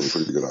progress. That's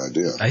probably a pretty good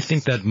idea. I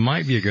think that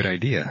might be a good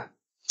idea.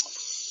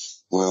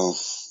 Well,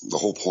 the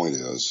whole point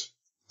is,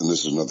 and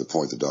this is another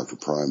point that Dr.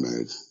 Pry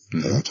made,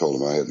 and I told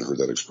him I hadn't heard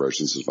that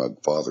expression since my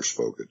father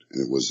spoke it,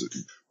 and it was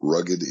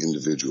rugged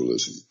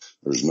individualism.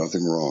 There's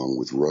nothing wrong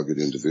with rugged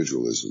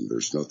individualism.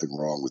 There's nothing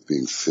wrong with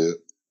being fit,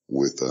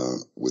 with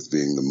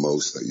being the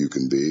most that you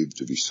can be,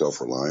 to be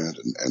self-reliant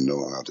and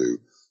know how to,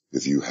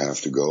 if you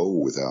have to go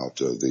without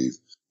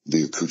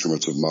the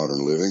accoutrements of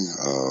modern living,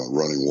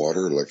 running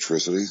water,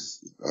 electricity,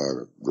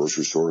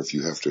 grocery store, if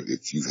you have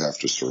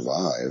to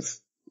survive,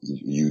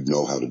 you'd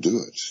know how to do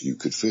it. You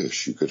could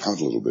fish. You could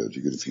hunt a little bit.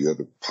 If you had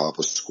to pop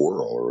a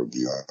squirrel or, I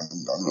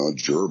don't know, a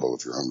gerbil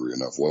if you're hungry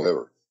enough,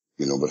 whatever.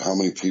 But how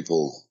many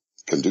people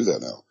can do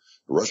that now?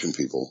 The Russian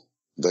people,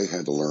 they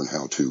had to learn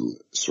how to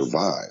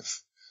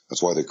survive.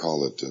 That's why they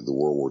call it the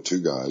World War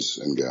II guys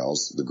and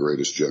gals the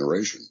greatest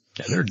generation.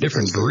 Yeah, they're a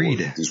different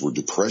breed. These were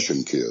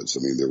depression kids.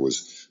 I mean, there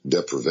was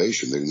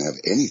deprivation. They didn't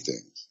have anything.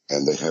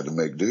 And they had to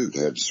make do.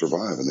 They had to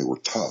survive. And they were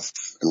tough.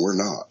 And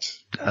we're not.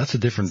 That's a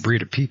different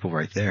breed of people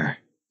right there.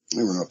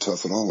 They were not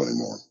tough at all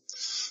anymore.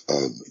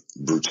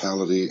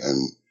 Brutality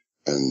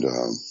and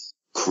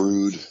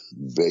crude,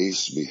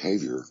 base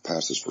behavior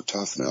passes for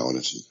tough now, and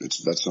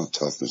that's not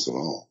toughness at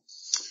all.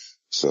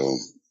 So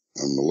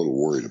I'm a little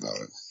worried about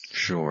it.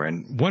 Sure.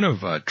 And one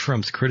of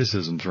Trump's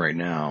criticisms right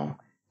now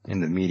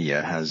in the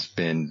media has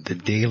been the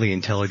daily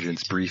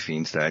intelligence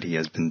briefings that he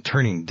has been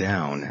turning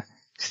down,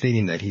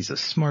 stating that he's a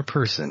smart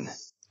person.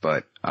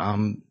 But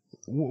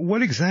what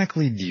do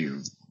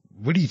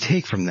you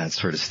take from that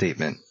sort of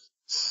statement?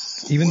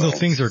 Even though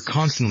things are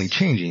constantly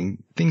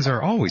changing, things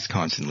are always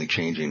constantly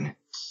changing.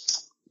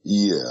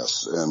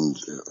 Yes, and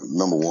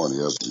number one, he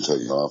hasn't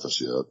taken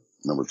office yet.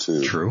 Number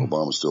two, True.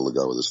 Obama's still the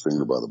guy with his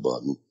finger by the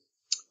button.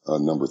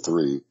 Number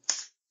three,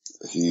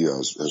 he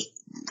is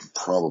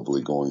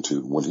probably going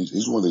to, when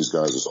he's one of these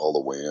guys that's all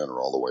the way in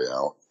or all the way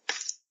out.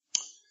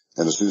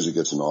 And as soon as he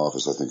gets in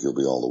office, I think he'll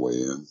be all the way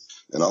in.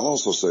 And I'll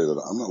also say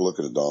that I'm not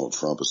looking at Donald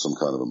Trump as some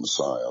kind of a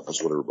messiah.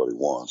 That's what everybody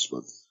wants,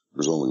 but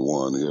there's only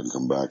one. He hasn't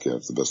come back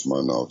yet, to the best of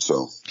my knowledge.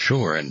 So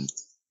sure, and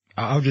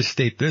I'll just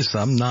state this: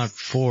 I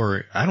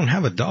don't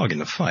have a dog in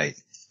the fight.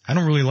 I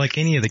don't really like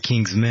any of the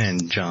king's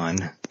men, John.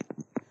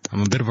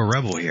 I'm a bit of a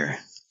rebel here.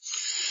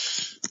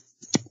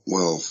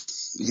 Well,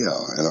 yeah,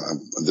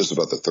 and this is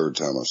about the third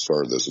time I've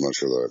started this. I'm not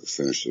sure that I ever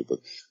finished it, but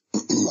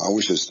I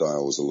wish his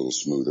style was a little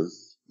smoother,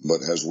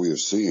 but as we have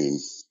seen,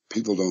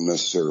 people don't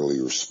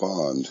necessarily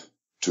respond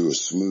to a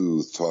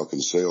smooth talking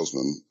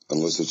salesman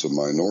unless it's a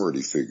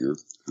minority figure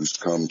who's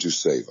come to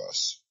save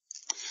us.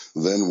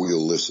 Then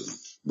we'll listen,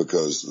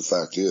 because the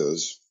fact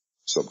is,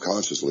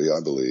 subconsciously,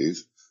 I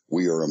believe,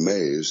 we are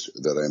amazed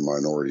that a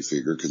minority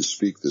figure can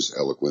speak this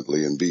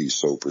eloquently and be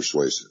so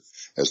persuasive.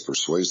 As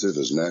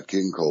Nat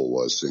King Cole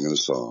was singing a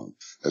song,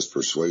 as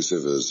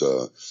persuasive as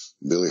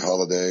Billie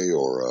Holiday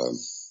or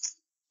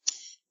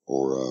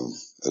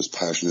as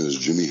passionate as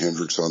Jimi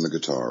Hendrix on the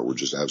guitar. We're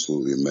just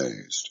absolutely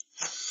amazed.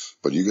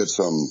 But you get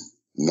some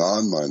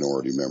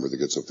non-minority member that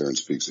gets up there and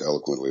speaks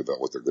eloquently about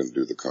what they're going to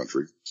do to the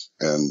country,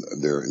 and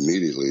they're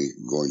immediately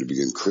going to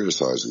begin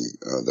criticizing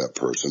that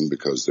person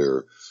because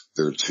they're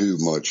too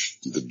much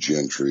the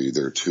gentry,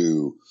 they're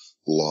too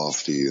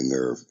lofty in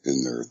their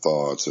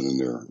thoughts and in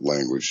their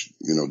language.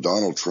 You know,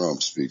 Donald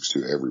Trump speaks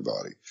to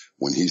everybody.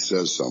 When he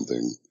says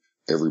something,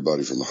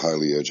 everybody from the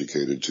highly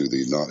educated to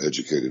the not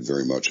educated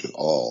very much at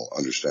all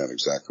understand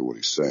exactly what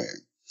he's saying.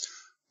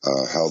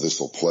 How this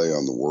will play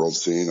on the world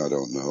scene, I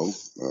don't know.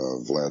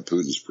 Vlad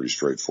Putin's a pretty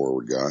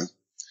straightforward guy.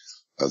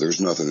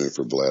 There's nothing in it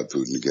for Vlad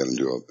Putin to get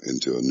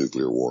into a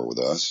nuclear war with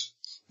us.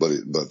 But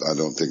I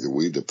don't think that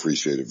we'd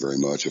appreciate it very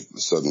much if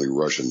suddenly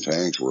Russian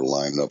tanks were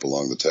lining up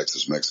along the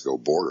Texas-Mexico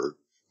border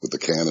with the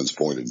cannons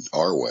pointed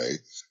our way.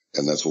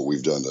 And that's what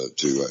we've done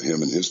to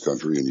him and his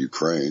country in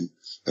Ukraine.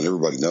 And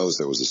everybody knows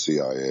there was a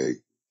CIA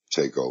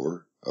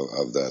takeover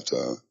of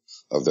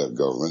that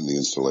government and the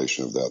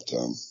installation of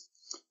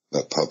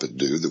that puppet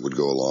dude that would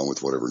go along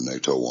with whatever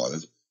NATO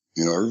wanted.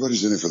 You know,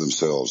 everybody's in it for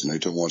themselves.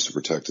 NATO wants to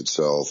protect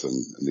itself, and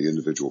the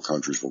individual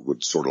countries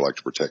would sort of like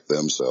to protect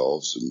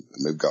themselves,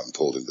 and they've gotten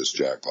pulled into this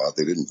jackpot.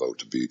 They didn't vote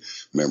to be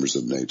members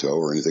of NATO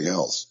or anything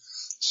else.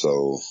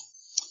 So,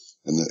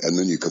 and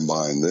then you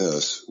combine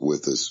this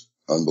with this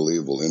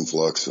unbelievable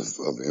influx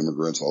of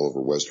immigrants all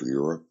over Western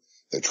Europe.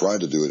 They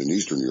tried to do it in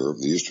Eastern Europe.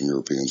 The Eastern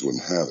Europeans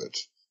wouldn't have it.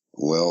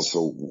 Well,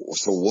 so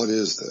what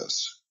is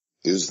this?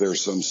 Is there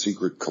some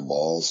secret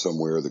cabal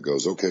somewhere that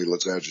goes, okay,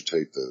 let's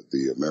agitate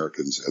the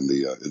Americans and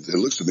it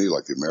looks to me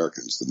like the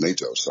Americans, the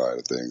NATO side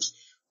of things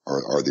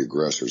are the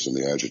aggressors and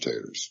the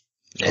agitators.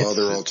 Oh,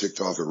 they're all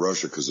ticked off at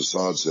Russia because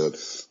Assad said,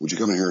 would you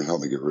come in here and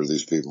help me get rid of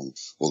these people?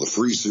 Well, the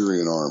Free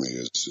Syrian Army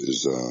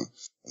is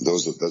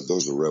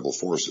those are rebel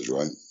forces,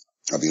 right?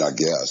 I mean, I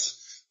guess.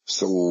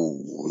 So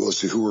let's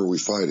see, who are we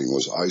fighting?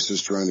 Was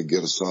ISIS trying to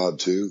get Assad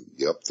too?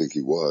 Yep, think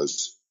he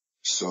was.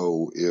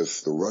 So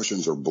if the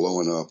Russians are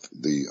blowing up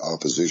the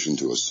opposition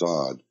to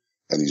Assad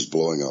and he's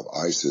blowing up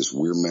ISIS,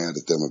 we're mad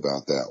at them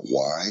about that.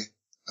 Why?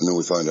 And then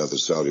we find out that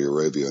Saudi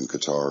Arabia and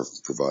Qatar are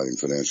providing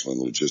financial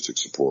and logistic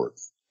support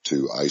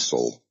to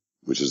ISIL,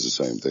 which is the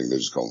same thing. They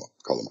just call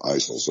them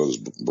ISIL. So does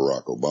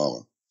Barack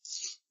Obama.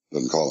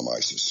 Doesn't call them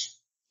ISIS.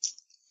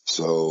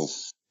 So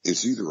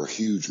it's either a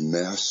huge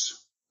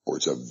mess or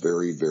it's a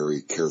very,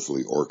 very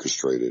carefully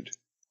orchestrated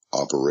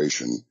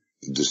operation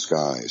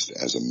disguised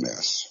as a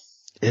mess.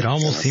 It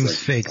almost seems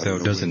fake, though,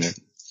 doesn't it?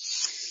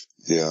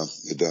 Yeah,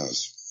 it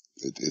does.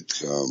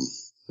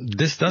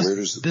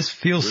 This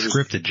feels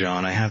scripted,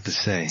 John, I have to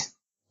say.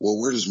 Well,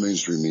 where does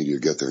mainstream media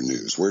get their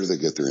news? Where do they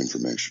get their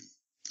information?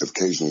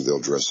 Occasionally they'll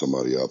dress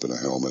somebody up in a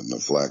helmet and a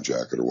flak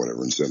jacket or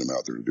whatever and send them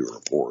out there to do a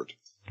report.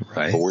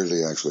 Right. But where do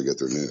they actually get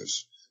their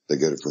news? They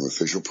get it from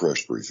official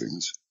press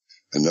briefings,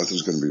 and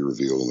nothing's going to be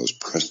revealed in those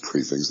press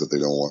briefings that they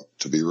don't want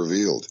to be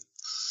revealed.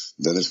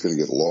 Then it's going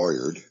to get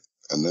lawyered.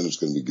 And then it's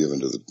going to be given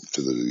to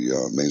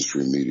the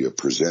mainstream media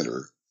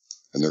presenter,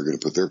 and they're going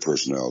to put their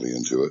personality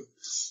into it,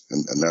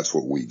 and that's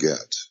what we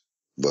get.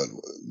 But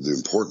the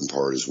important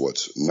part is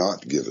what's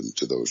not given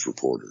to those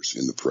reporters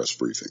in the press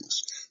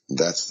briefings.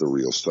 That's the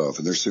real stuff,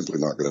 and they're simply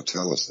not going to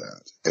tell us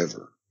that,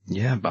 ever.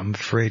 Yeah, but I'm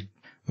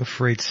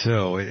afraid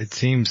so. It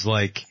seems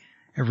like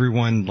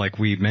everyone, like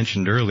we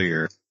mentioned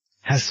earlier,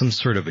 has some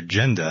sort of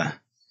agenda,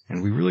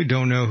 and we really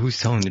don't know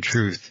who's telling the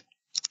truth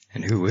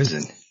and who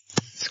isn't.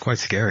 It's quite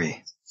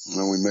scary.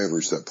 Well, we may have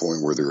reached that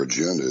point where their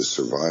agenda is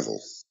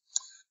survival.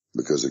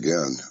 Because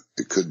again,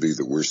 it could be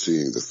that we're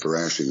seeing the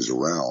thrashings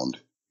around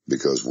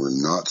because we're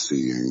not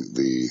seeing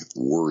the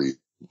worried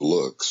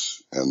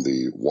looks and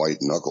the white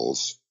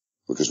knuckles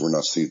because we're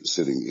not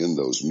sitting in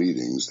those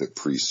meetings that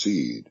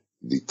precede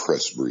the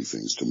press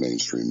briefings to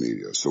mainstream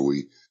media. So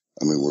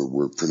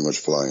we're pretty much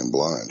flying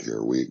blind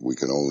here. We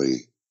can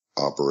only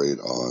operate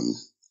on,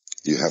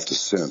 you have to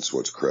sense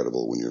what's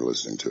credible when you're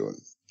listening to it.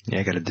 Yeah,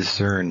 I got to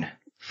discern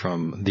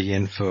from the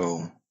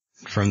info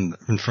from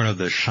in front of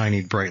the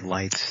shiny bright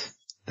lights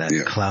that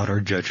cloud our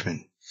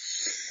judgment.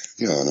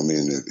 Yeah, and I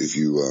mean, if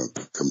you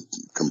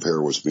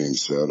compare what's being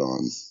said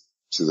on,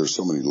 see, there's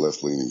so many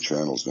left-leaning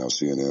channels now.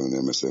 CNN and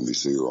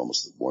MSNBC are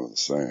almost one and the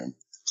same.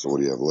 So what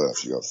do you have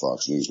left? You got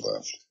Fox News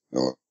left. You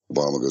know,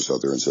 Obama goes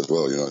out there and says,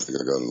 well, I think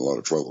I got in a lot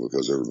of trouble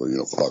because everybody,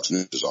 Fox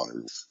News is on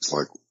everywhere. It's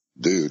like,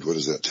 dude, what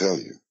does that tell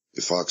you?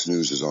 If Fox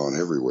News is on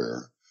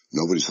everywhere,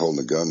 nobody's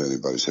holding a gun to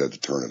anybody's head to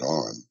turn it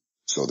on.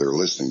 So they're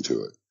listening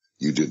to it.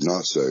 You did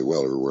not say,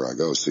 well, everywhere I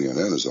go,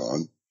 CNN is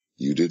on.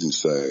 You didn't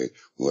say,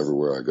 well,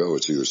 everywhere I go,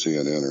 it's either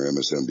CNN or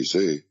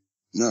MSNBC.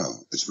 No,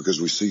 it's because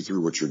we see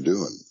through what you're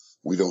doing.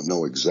 We don't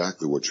know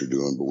exactly what you're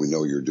doing, but we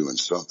know you're doing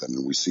something,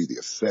 and we see the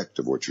effect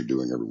of what you're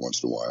doing every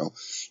once in a while.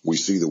 We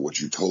see that what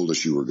you told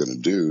us you were going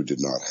to do did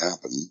not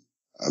happen.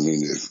 I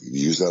mean, if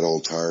you use that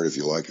old tired, if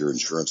you like your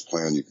insurance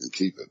plan, you can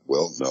keep it.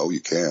 Well, no,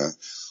 you can't.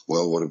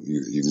 Well, what if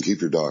you can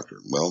keep your doctor?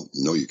 Well,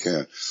 no, you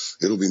can't.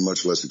 It'll be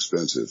much less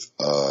expensive.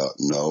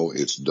 No,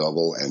 it's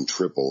double and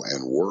triple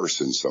and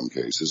worse in some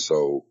cases.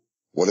 So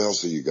what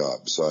else have you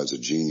got besides a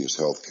genius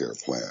healthcare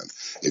plan?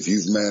 If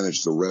you've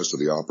managed the rest of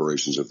the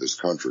operations of this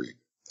country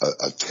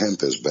a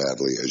tenth as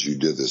badly as you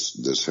did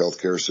this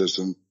healthcare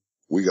system,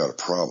 we got a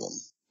problem.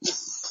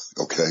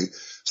 Okay.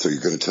 So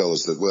you're going to tell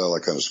us that, well, I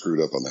kind of screwed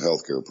up on the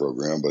healthcare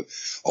program, but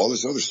all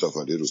this other stuff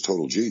I did was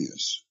total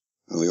genius.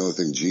 And the only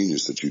thing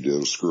genius that you did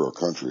was screw our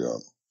country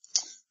up.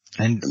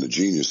 And the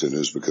genius in it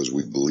is because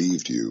we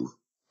believed you.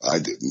 I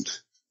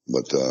didn't,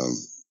 but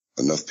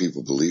enough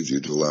people believed you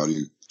to allow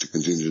you to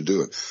continue to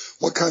do it.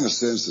 What kind of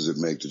sense does it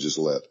make to just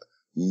let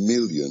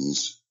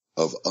millions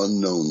of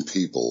unknown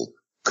people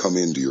come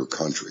into your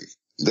country,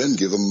 then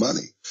give them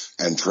money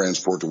and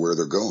transport to where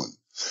they're going?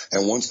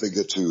 And once they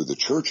get to the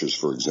churches,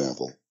 for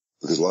example,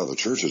 because a lot of the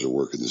churches are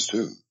working this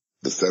too,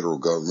 the federal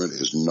government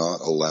is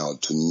not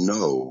allowed to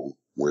know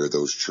where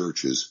those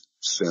churches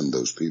send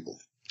those people.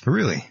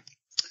 Really?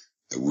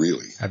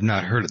 Really. I've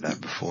not heard of that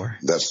before.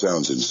 That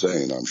sounds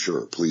insane, I'm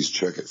sure. Please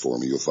check it for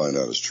me. You'll find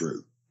out it's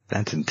true.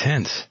 That's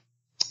intense.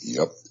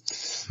 Yep.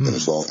 And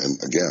it's all,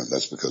 and again,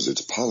 that's because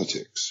it's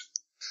politics.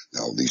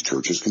 Now, these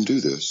churches can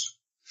do this,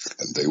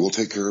 and they will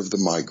take care of the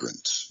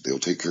migrants. They'll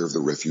take care of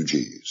the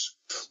refugees.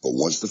 But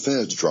once the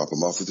feds drop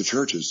them off at the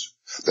churches,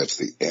 that's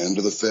the end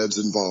of the feds'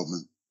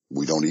 involvement.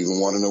 We don't even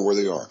want to know where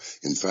they are.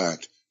 In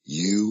fact,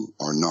 you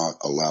are not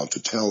allowed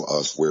to tell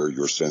us where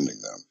you're sending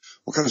them.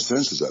 What kind of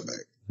sense does that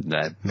make?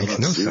 That makes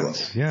no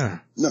sense. Yeah.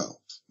 No.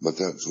 But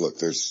look,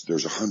 there's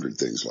 100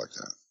 things like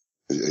that.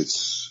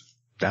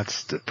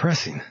 That's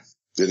depressing.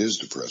 It is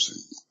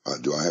depressing.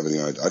 Do I have any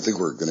idea? I think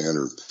we're going to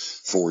enter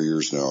 4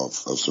 years now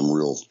of some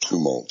real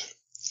tumult.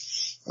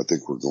 I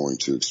think we're going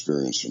to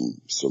experience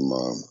some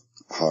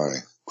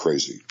high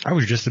crazy. I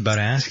was just about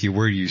to ask you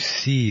where you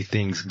see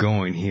things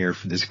going here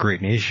for this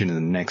great nation in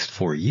the next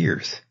 4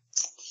 years.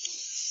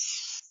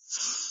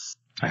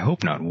 I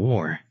hope not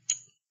war.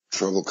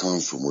 Trouble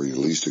comes from where you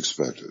least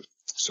expect it.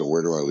 So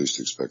where do I least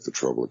expect the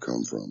trouble to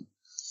come from?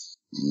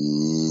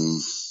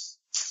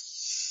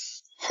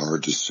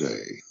 Hard to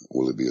say.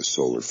 Will it be a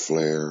solar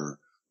flare?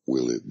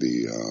 Will it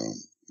be, an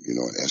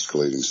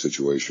escalating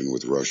situation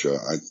with Russia?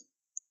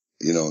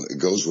 It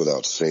goes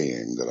without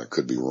saying that I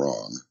could be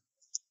wrong.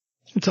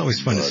 It's always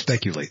fun to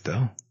speculate,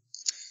 though.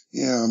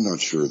 Yeah, I'm not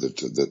sure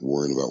that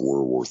worrying about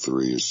World War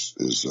III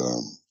is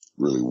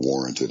really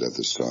warranted at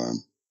this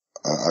time.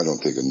 I don't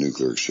think a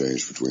nuclear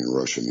exchange between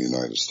Russia and the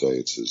United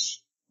States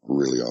is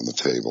really on the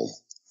table.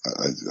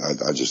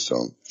 I just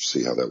don't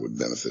see how that would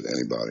benefit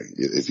anybody.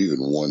 If even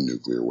one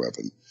nuclear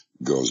weapon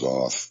goes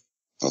off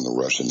on the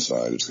Russian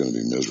side, it's going to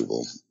be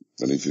miserable.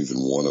 And if even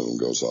one of them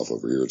goes off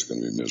over here, it's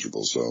going to be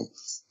miserable. So,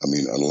 I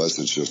mean, unless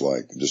it's just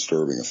like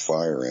disturbing a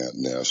fire ant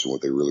nest, and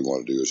what they really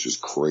want to do is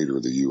just crater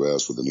the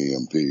U.S. with an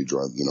EMP,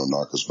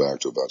 knock us back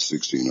to about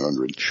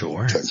 1600.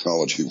 Sure.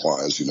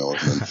 Technology-wise, and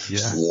then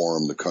yeah.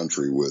 Swarm the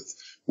country with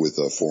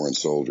foreign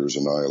soldiers,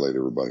 annihilate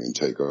everybody and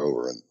take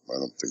over. And I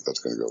don't think that's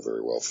going to go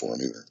very well for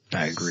them either.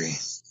 I agree.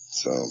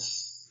 So.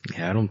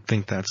 Yeah, I don't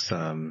think that's,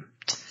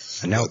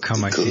 an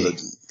outcome I see.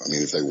 I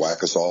mean, if they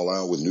whack us all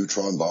out with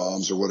neutron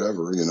bombs or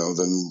whatever,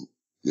 then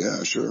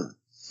yeah, sure.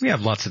 We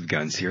have lots of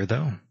guns here,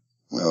 though.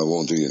 Well, it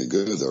won't do you any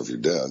good, though, if you're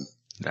dead.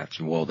 That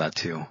too.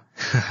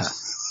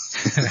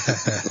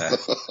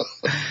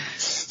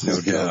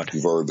 No doubt.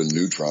 You've already been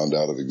neutroned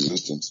out of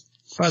existence.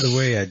 By the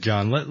way,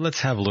 John,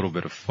 let's have a little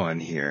bit of fun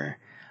here.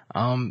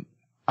 I'm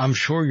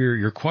sure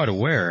you're quite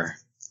aware,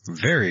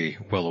 very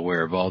well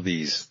aware of all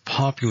these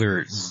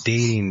popular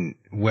dating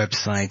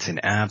websites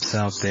and apps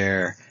out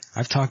there.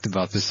 I've talked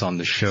about this on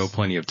the show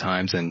plenty of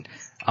times, and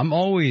I'm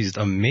always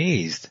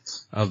amazed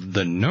of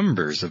the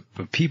numbers of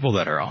people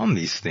that are on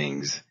these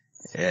things.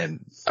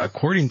 And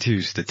according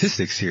to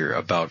statistics here,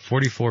 about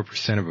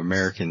 44% of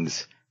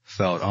Americans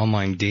felt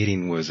online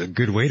dating was a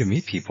good way to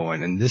meet people.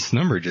 And this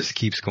number just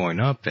keeps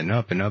going up and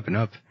up and up and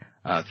up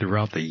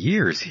throughout the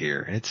years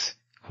here. It's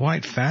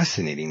quite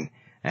fascinating.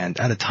 And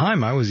at a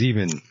time, I was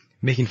even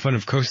making fun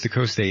of Coast to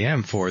Coast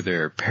AM for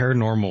their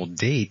paranormal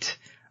date,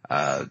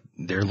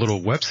 their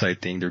little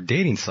website thing, their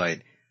dating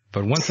site.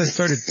 But once I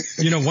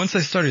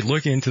started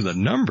looking into the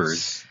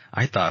numbers,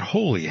 I thought,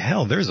 holy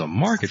hell, there's a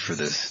market for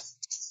this.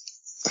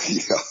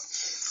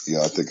 Yeah.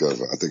 I think I've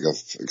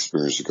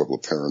experienced a couple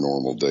of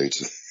paranormal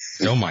dates.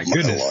 Oh my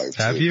goodness. Life,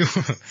 have you?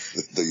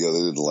 They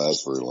didn't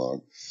last very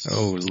long.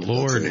 Oh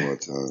Lord.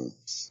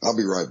 I'll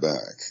be right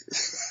back.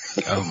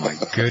 Oh my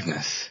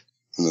goodness.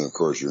 And then of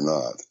course you're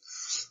not.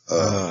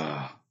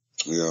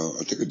 Yeah,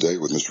 I think a date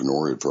with Mr.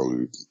 Norrie would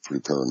probably be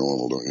pretty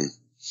paranormal, don't you?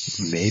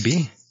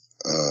 Maybe.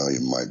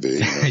 It might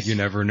be. You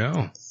never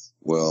know.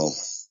 Well,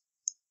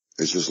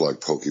 It's just like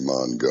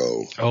Pokemon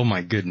Go. Oh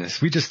my goodness.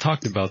 We just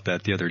talked about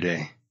that the other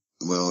day.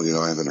 Well,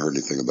 I haven't heard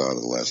anything about it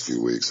in the last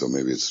few weeks, so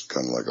maybe it's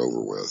kind of like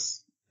over with.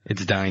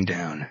 It's dying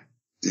down.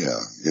 Yeah.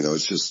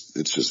 It's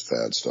just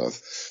fad stuff.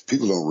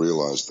 People don't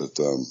realize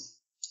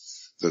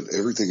that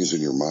everything is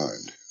in your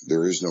mind.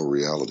 There is no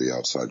reality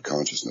outside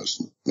consciousness.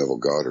 Neville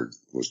Goddard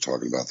was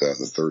talking about that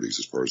in the 30s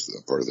as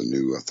part of the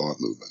new thought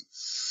movement.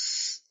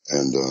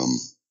 And,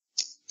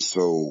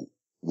 so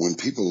when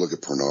people look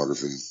at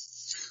pornography,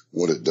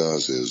 what it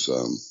does is,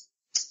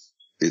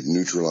 it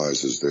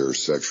neutralizes their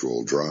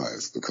sexual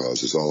drive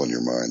because it's all in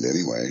your mind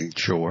anyway.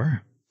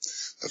 Sure.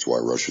 That's why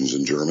Russians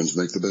and Germans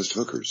make the best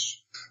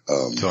hookers.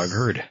 So I've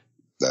heard.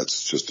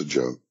 That's just a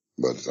joke,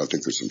 but I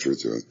think there's some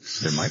truth to it.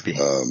 There might be.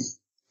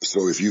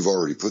 So if you've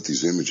already put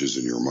these images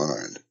in your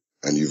mind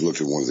and you've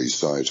looked at one of these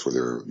sites where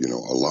there are,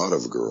 a lot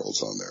of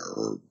girls on there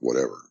or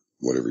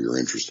whatever you're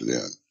interested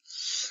in,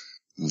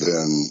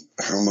 then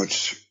how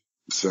much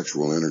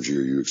sexual energy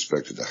are you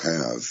expected to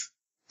have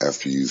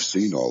after you've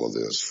seen all of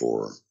this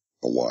for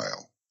a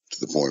while, to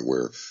the point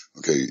where,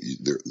 okay,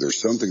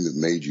 there's something that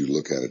made you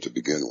look at it to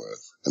begin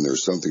with, and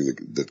there's something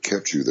that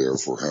kept you there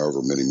for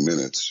however many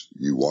minutes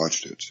you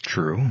watched it.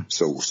 True.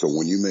 So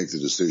when you make the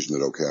decision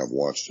that, okay, I've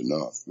watched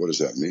enough, what does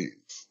that mean?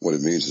 What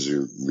it means is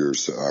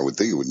I would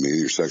think it would mean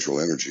your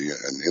sexual energy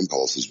and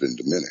impulse has been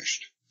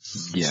diminished.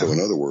 Yeah. So in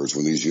other words,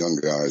 when these young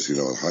guys, at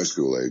high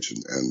school age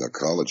and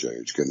college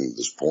age get into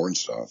this porn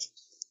stuff,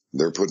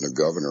 they're putting a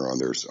governor on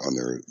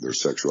their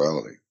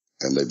sexuality,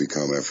 and they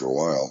become, after a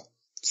while,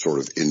 sort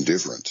of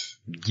indifferent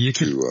to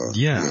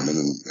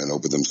women and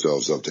open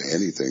themselves up to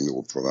anything that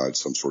will provide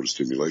some sort of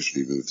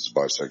stimulation, even if it's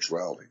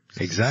bisexuality.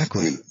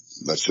 Exactly.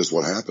 That's just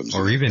what happens.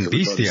 Or even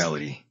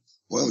bestiality.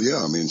 Well,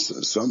 yeah,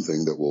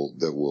 something that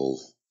will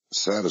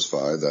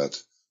satisfy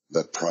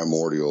that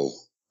primordial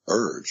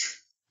urge.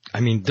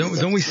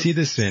 Don't we see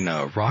this in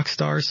rock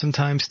stars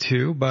sometimes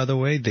too, by the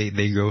way?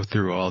 They go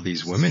through all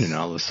these women and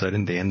all of a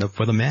sudden they end up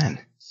with a man.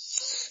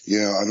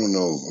 Yeah, I don't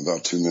know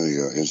about too many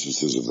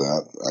instances of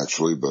that,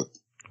 actually, but...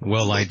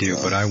 Well, I do,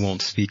 but I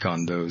won't speak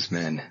on those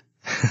men.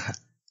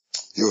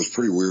 It was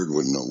pretty weird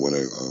when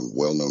a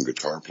well-known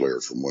guitar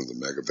player from one of the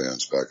mega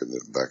bands back in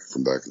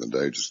the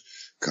day just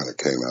kind of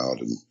came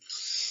out and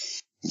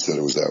said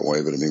it was that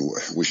way.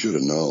 But we should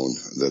have known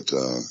that,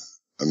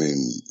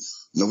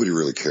 nobody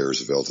really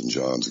cares if Elton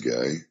John's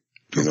gay.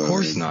 Of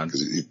course not.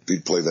 Because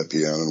he'd play that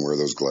piano and wear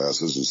those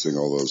glasses and sing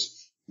all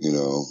those,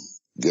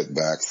 Get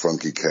Back,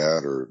 Funky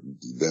Cat, or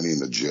Benny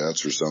and the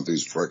Jets or something.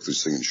 He's practically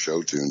singing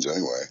show tunes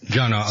anyway.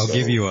 John, I'll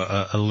give you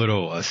a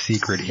little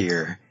secret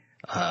here.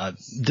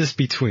 Just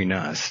between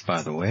us,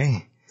 by the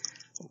way.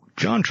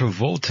 John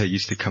Travolta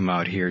used to come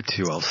out here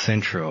to El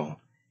Centro.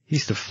 He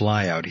used to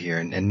fly out here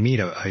and meet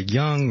a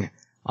young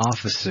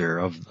officer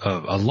of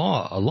a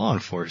law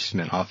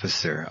enforcement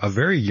officer, a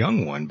very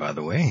young one, by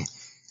the way.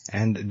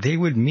 And they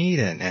would meet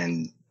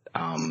and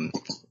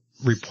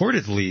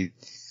reportedly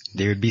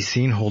they would be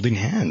seen holding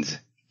hands.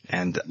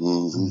 And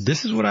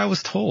this is what I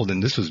was told,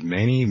 and this was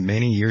many,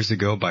 many years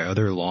ago by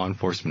other law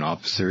enforcement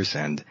officers,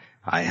 and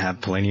I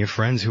have plenty of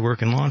friends who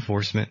work in law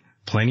enforcement,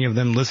 plenty of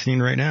them listening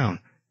right now,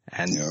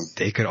 and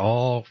they could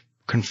all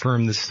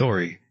confirm the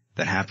story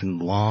that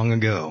happened long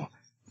ago.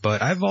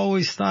 But I've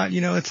always thought,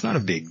 it's not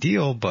a big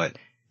deal, but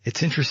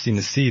it's interesting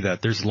to see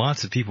that there's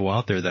lots of people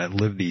out there that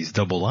live these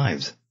double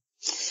lives.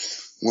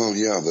 Well,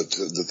 yeah, but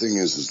the thing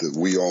is that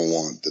we all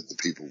want that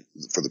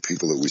for the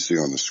people that we see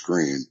on the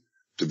screen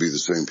to be the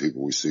same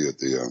people we see at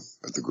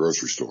the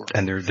grocery store.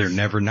 And they're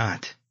never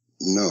not.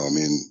 No,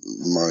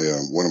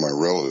 one of my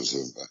relatives,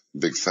 a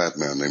big fat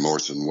man named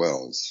Orson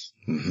Welles,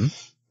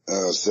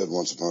 said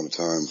once upon a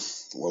time,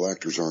 well,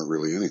 actors aren't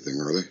really anything,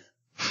 are they?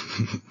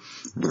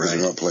 Because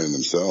they're not playing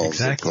themselves.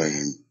 Exactly.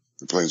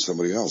 They're playing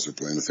somebody else. They're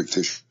playing a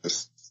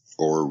fictitious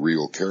or a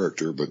real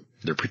character, but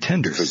they're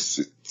pretenders.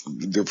 Because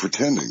they're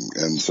pretending.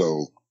 And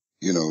so,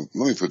 let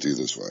me put it to you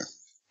this way.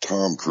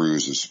 Tom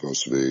Cruise is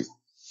supposed to be,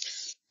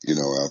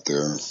 out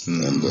there.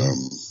 And,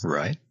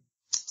 right.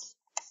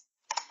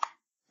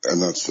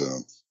 And that's,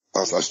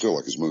 I still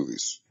like his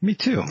movies. Me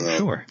too.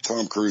 Sure.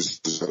 Tom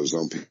Cruise has got his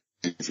own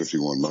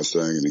P-51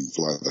 Mustang and he can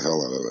fly the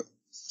hell out of it.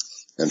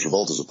 And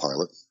Travolta's a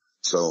pilot.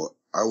 So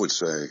I would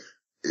say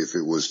if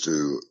I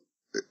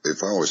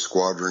was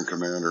squadron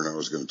commander and I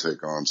was going to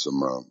take on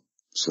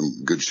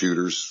some good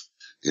shooters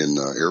in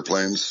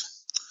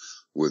airplanes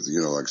with,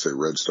 like say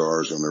red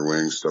stars on their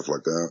wings, stuff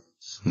like that.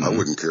 I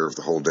wouldn't care if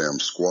the whole damn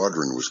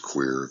squadron was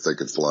queer if they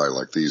could fly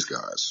like these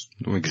guys.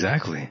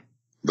 Exactly.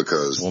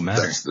 Because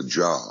that's the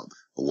job.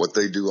 What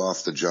they do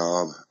off the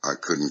job, I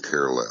couldn't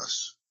care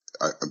less.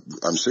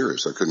 I'm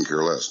serious. I couldn't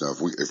care less. Now,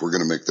 if we're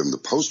going to make them the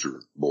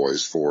poster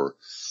boys for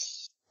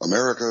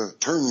America,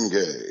 turn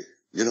gay,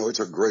 it's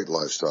a great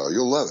lifestyle.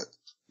 You'll love it.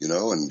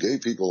 And gay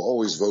people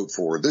always vote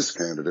for this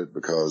candidate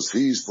because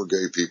he's for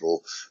gay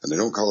people and they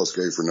don't call us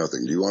gay for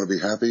nothing. Do you want to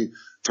be happy?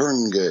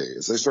 Turn gay.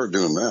 If they start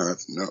doing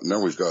that,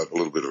 now we've got a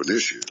little bit of an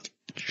issue.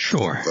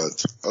 Sure.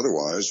 But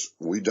otherwise,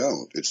 we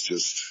don't. It's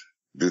just,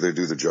 do they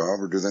do the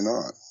job or do they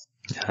not?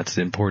 That's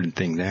the important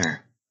thing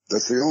there.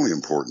 That's the only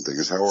important thing,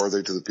 is how are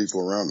they to the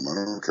people around them?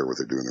 I don't care what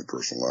they do in their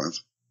personal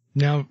lives.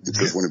 Now, It's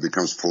just when it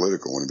becomes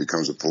political, when it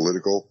becomes a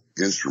political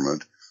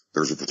instrument,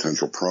 there's a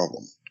potential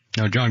problem.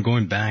 now, John,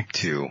 going back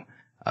to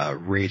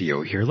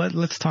radio here,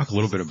 let's talk a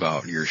little bit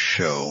about your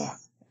show.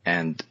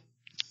 And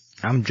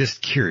I'm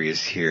just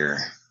curious here.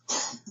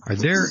 Are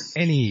there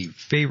any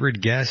favorite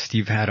guests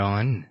you've had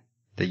on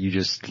that you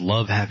just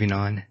love having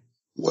on?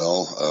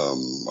 Well,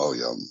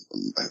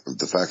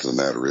 the fact of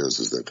the matter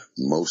is that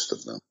most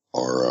of them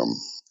are,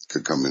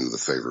 could come into the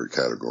favorite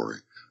category.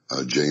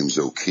 James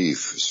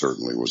O'Keefe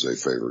certainly was a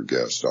favorite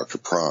guest. Dr.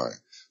 Pry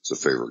is a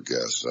favorite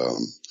guest.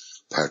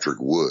 Patrick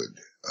Wood,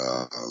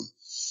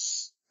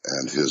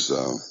 and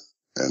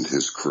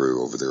his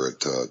crew over there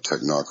at,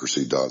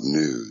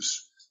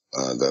 technocracy.news.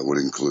 That would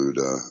include,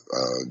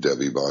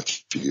 Debbie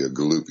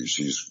Bacci-Galuppi.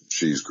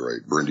 She's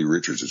great. Brendy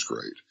Richards is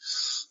great.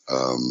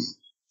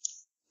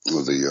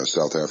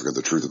 South Africa,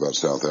 the Truth About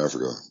South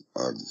Africa,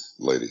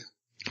 lady.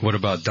 What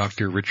about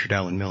Dr. Richard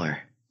Allen Miller?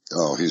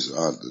 Oh,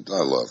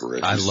 I love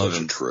Rich. I love such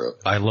him. A trip.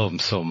 I love him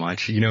so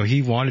much. You know,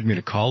 he wanted me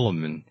to call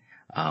him, and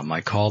I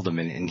called him,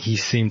 and he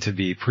seemed to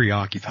be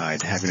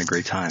preoccupied, having a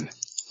great time.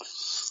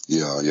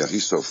 Yeah,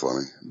 he's so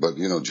funny. But,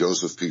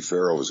 Joseph P.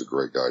 Farrow is a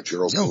great guy.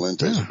 Gerald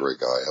Valente is a great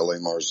guy. L.A.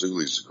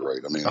 Marzulli is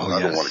great. I mean,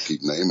 I don't want to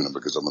keep naming them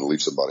because I'm going to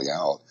leave somebody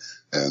out,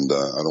 and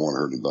I don't want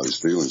to hurt anybody's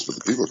feelings. But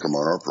the people that come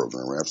on our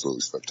program are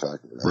absolutely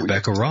spectacular.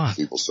 Rebecca Roth.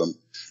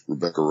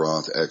 Rebecca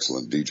Roth,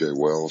 excellent. DJ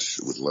Welsh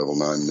with Level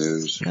 9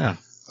 News. Yeah.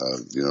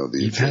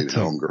 The Jade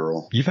Home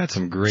Girl. You've had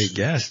some great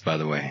guests, by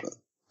the way.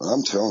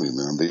 I'm telling you,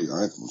 man,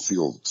 I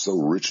feel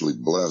so richly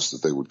blessed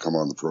that they would come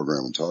on the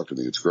program and talk to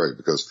me. It's great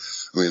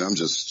because,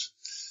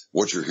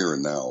 what you're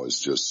hearing now is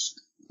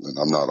just,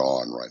 I'm not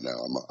on right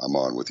now. I'm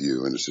on with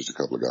you, and it's just a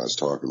couple of guys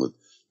talking with,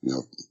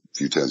 a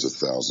few tens of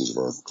thousands of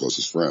our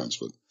closest friends.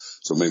 But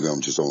so maybe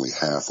I'm just only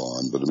half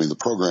on. But the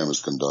program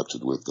is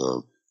conducted with,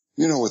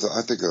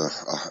 I think a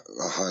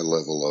high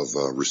level of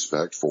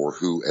respect for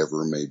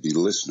whoever may be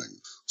listening.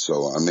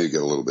 So I may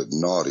get a little bit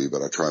naughty,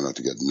 but I try not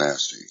to get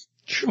nasty.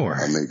 Sure.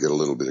 I may get a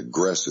little bit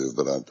aggressive,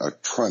 but I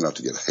try not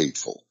to get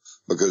hateful,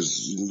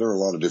 because there are a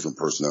lot of different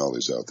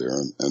personalities out there,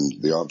 and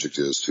the object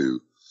is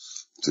to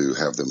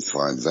have them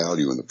find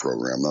value in the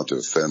program, not to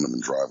offend them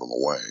and drive them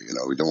away.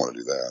 We don't want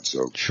to do that.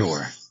 So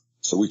sure.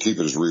 So we keep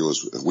it as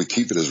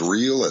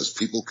real as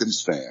people can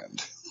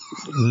stand.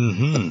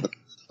 Mm-hmm.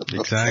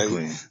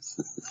 Exactly.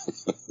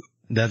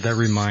 That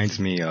reminds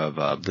me of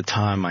the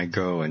time I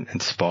go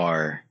and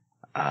spar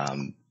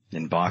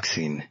in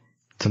boxing.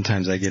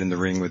 Sometimes I get in the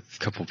ring with a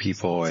couple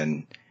people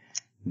and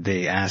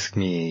they ask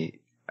me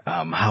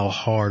how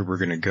hard we're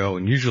going to go,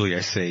 and usually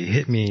I say,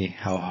 hit me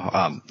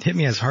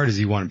as hard as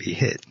you want to be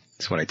hit.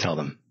 That's what I tell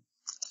them.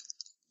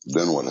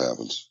 Then what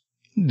happens?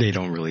 They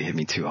don't really hit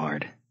me too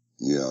hard.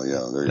 Yeah.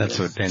 That's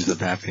what ends up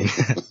happening.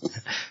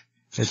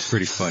 It's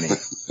pretty funny.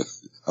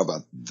 How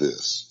about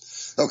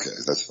this? Okay,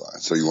 that's fine.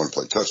 So you want to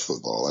play touch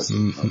football? I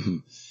think.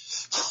 Mm-hmm.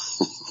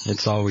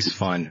 It's always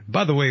fun.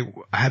 By the way,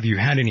 have you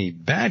had any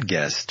bad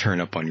guests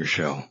turn up on your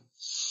show?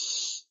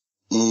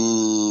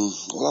 Well,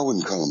 I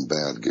wouldn't call them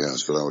bad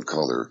guests, but I would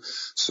call their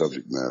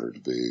subject matter to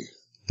be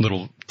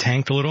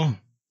Tanked a little?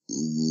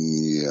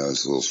 Yeah,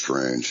 it's a little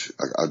strange.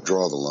 I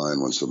draw the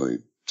line when somebody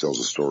tells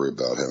a story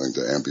about having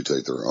to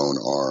amputate their own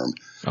arm.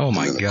 Oh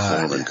my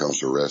God. The corpsman comes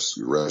to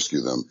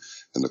rescue them,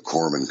 and the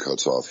corpsman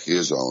cuts off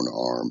his own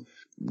arm,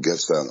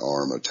 gets that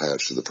arm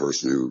attached to the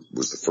person who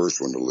was the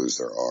first one to lose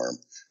their arm,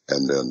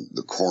 and then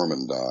the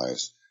corpsman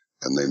dies,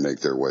 and they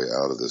make their way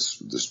out of this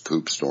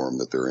poop storm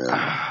that they're in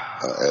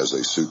as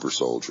a super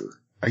soldier.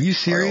 Are you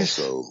serious?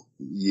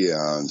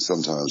 Yeah, and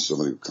sometimes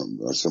somebody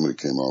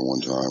came on one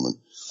time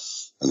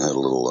and had a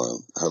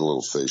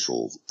little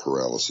facial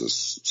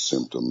paralysis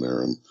symptom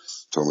there, and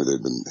told me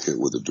they'd been hit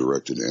with a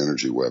directed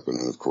energy weapon.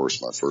 And of course,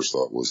 my first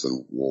thought was,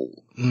 then,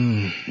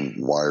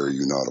 why are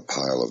you not a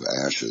pile of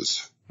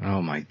ashes?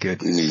 Oh my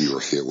goodness! You mean you were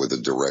hit with a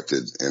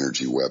directed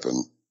energy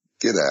weapon?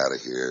 Get out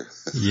of here!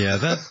 Yeah,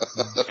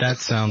 that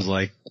sounds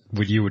like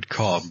what you would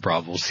call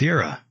Bravo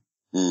Sierra.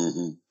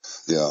 Mm-hmm.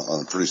 Yeah,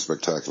 on a pretty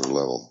spectacular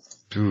level.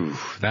 Ooh,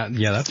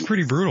 that's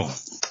pretty brutal.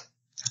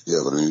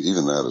 Yeah, but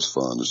even that is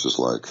fun. It's just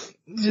like,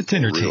 it's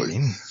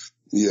entertaining. Really,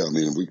 yeah,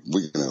 we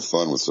can have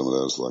fun with some of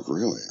that. It's like,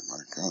 really?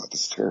 My God,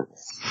 that's terrible.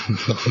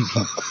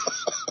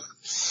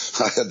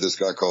 I had this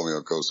guy call me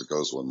on Coast to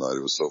Coast one night.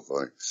 It was so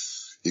funny.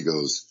 He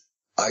goes,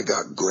 "I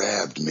got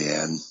grabbed,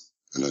 man."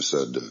 And I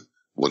said,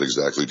 "What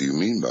exactly do you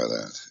mean by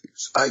that?" He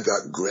goes, "I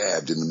got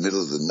grabbed in the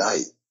middle of the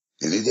night,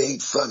 and it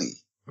ain't funny."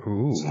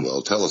 Ooh. I said,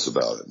 "Well, tell us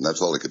about it." And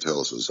that's all he could tell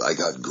us was, "I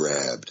got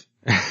grabbed."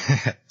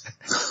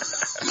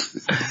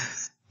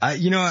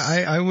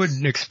 I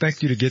wouldn't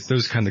expect you to get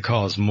those kind of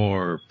calls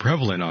more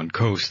prevalent on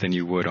Coast than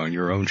you would on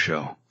your own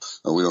show.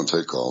 No, we don't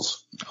take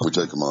calls. Okay. We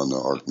take them on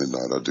ARC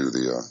Midnight. I do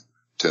the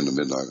 10 to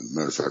midnight.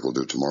 Matter of fact, we'll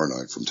do it tomorrow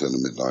night from 10 to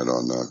midnight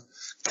on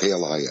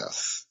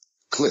KLIF,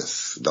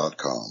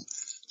 cliff.com.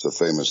 It's a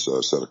famous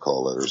set of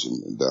call letters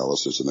in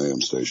Dallas. It's an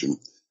AM station,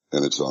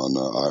 and it's on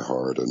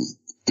iHeart and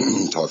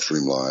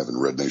TalkStream Live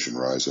and Red Nation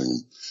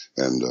Rising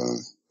and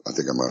I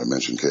think I might have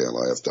mentioned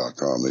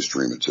KLIF.com. They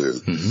stream it too.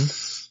 Mm-hmm.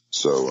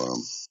 So,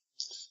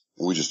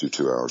 we just do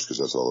 2 hours because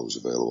that's all that was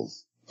available.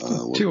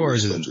 2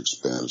 hours isn't to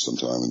expand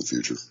sometime in the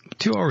future.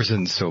 2 hours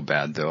isn't so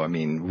bad though. I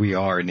mean, we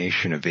are a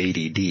nation of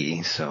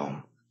ADD,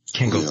 so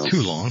can't go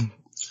too long.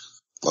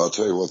 I'll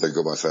tell you what, they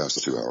go by fast,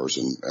 the 2 hours,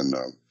 and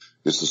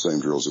it's the same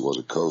drill as it was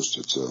at Coast.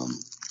 It's,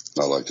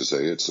 I like to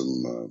say it's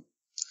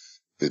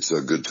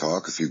a good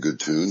talk, a few good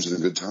tunes, and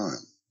a good time.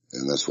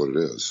 And that's what it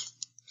is.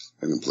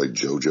 I even played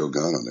JoJo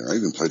Gunn on there. I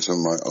even played some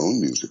of my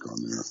own music on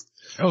there.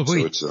 Oh,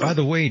 wait, so by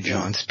the way,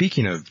 John,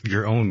 speaking of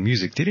your own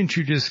music, didn't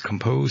you just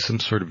compose some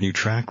sort of new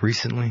track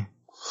recently?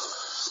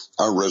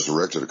 I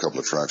resurrected a couple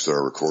of tracks that I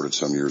recorded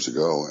some years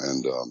ago,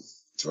 and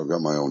so I've got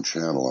my own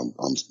channel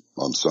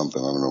on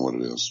something. I don't know what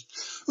it is.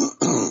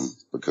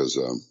 Because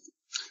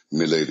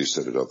Milady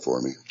set it up for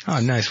me.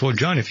 Oh, nice. Well,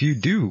 John, if you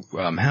do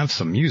have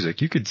some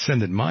music, you could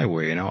send it my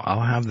way, and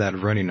I'll have that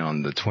running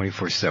on the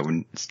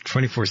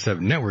 24/7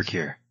 network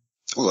here.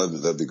 Well,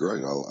 that'd be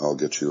great. I'll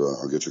get you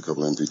a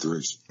couple of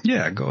MP3s.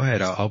 Yeah, go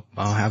ahead. I'll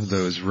have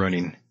those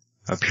running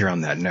up here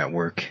on that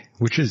network,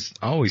 which is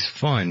always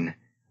fun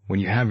when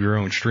you have your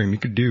own stream. You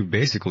could do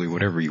basically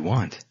whatever you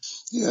want.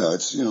 Yeah,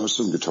 it's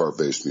some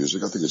guitar-based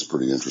music. I think it's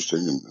pretty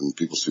interesting, and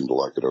people seem to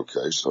like it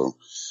okay. So,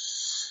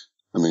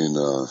 I mean,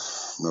 I'm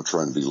not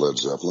trying to be Led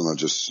Zeppelin. I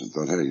just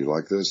thought, hey, you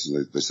like this?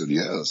 And they said,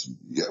 yes.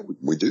 Yeah,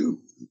 we do.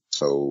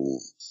 So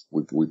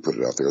we put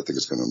it out there. I think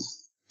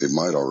it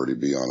might already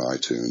be on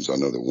iTunes. I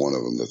know that one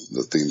of them,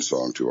 the theme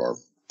song to our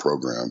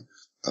program,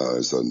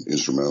 is an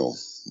instrumental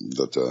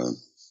that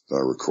I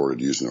recorded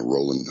using an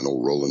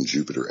old Roland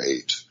Jupiter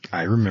 8.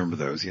 I remember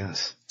those,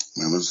 yes.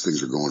 Man, those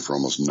things are going for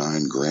almost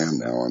 $9,000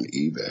 now on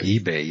eBay.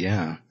 eBay,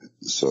 yeah.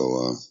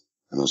 So,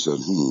 and I said,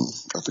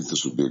 I think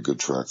this would be a good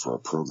track for our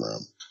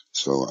program.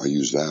 So I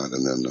used that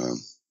and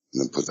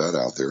then put that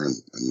out there and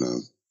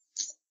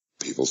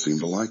people seem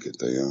to like it.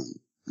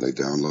 They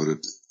download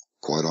it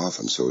quite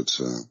often. So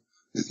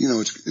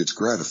it's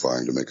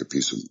gratifying to make a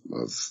piece of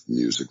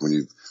music when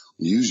you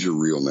use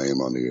your real name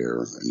on the air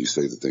and you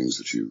say the things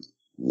that you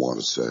want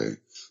to say.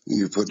 And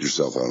you're putting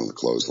yourself out on the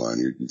clothesline.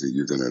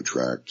 You're going to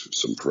attract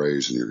some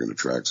praise and you're going to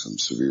attract some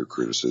severe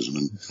criticism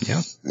and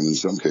in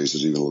some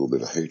cases even a little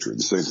bit of hatred.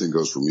 The same thing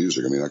goes for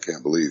music. I mean, I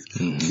can't believe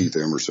Keith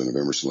Emerson of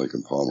Emerson, Lake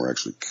and Palmer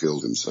actually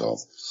killed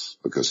himself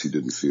because he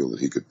didn't feel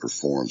that he could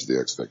perform to the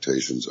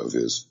expectations of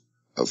his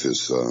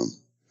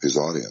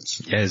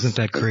audience. Yeah, isn't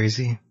that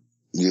crazy?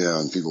 Yeah,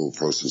 and people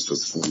posted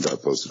stuff. One guy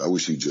posted, I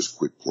wish he'd just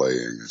quit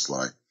playing. It's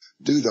like,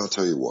 dude, I'll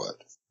tell you what.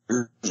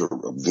 Here's a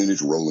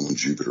vintage Roland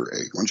Jupiter 8.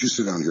 Why don't you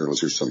sit down here and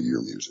let's hear some of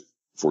your music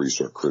before you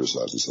start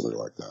criticizing somebody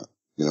like that?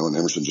 And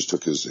Emerson just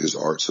took his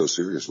art so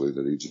seriously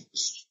that he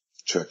just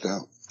checked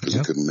out because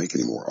he couldn't make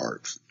any more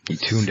art. He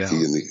tuned out.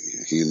 He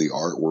and the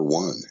art were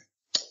one.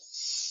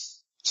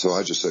 So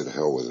I just say to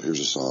hell with it.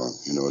 Here's a song.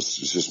 It's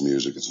just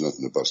music. It's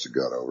nothing to bust a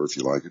gut over. If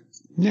you like it,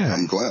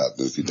 I'm glad.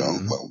 And if you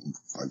don't, well,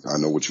 I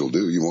know what you'll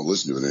do. You won't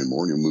listen to it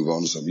anymore and you'll move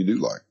on to something you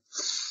do like.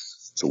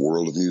 It's a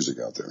world of music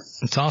out there.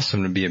 It's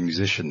awesome to be a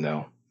musician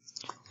though.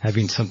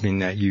 Having something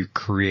that you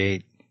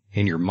create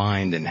in your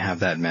mind and have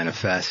that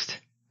manifest,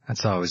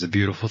 that's always a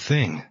beautiful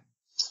thing.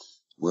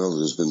 Well,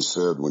 it has been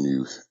said when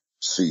you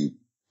see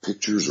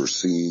pictures or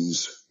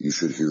scenes, you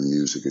should hear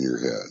music in your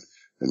head.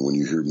 And when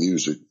you hear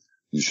music,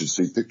 you should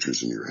see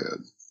pictures in your head.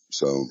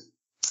 So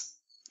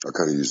I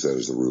kind of use that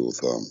as a rule of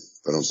thumb.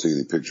 If I don't see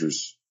any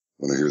pictures,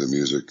 when I hear the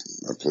music,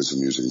 I play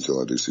some music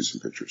until I do see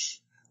some pictures.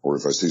 Or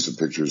if I see some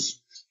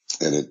pictures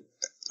and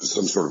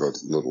some sort of a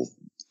little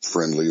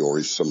friendly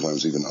or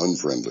sometimes even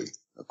unfriendly,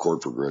 a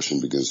chord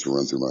progression begins to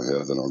run through my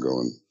head, then I'll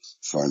go and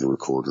find a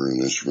recorder and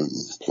an instrument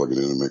and plug it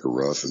in and make a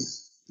rough and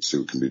see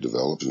what can be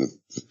developed. And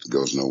if it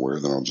goes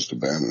nowhere, then I'll just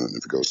abandon it. And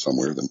if it goes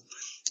somewhere, then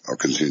I'll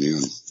continue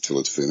until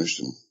it's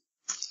finished and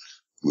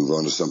move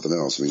on to something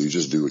else. I mean, you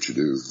just do what you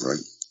do, right?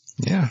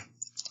 Yeah.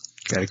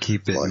 Got to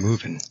keep it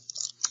moving.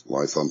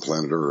 Life on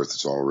planet Earth,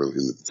 it's all really,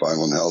 in the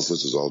final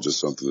analysis, is all just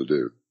something to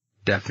do.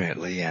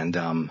 Definitely. And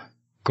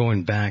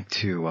going back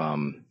to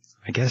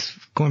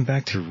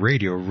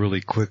radio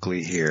really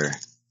quickly here.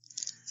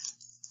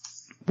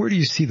 Where do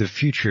you see the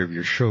future of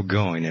your show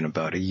going in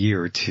about a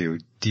year or two?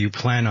 Do you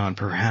plan on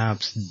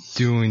perhaps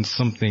doing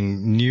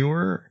something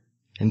newer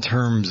in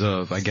terms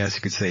of, I guess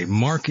you could say,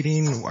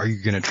 marketing? Are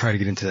you going to try to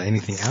get into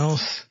anything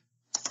else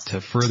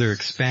to further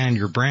expand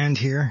your brand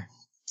here?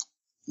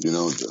 I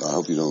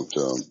hope you don't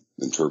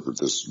interpret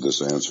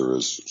this answer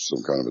as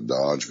some kind of a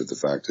dodge, but the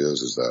fact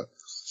is that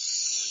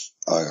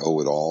I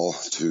owe it all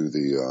to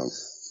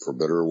for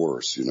better or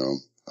worse, I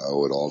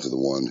owe it all to the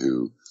one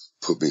who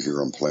put me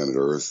here on planet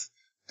Earth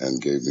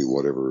and gave me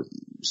whatever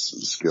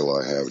skill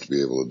I have to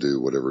be able to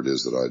do whatever it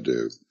is that I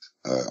do.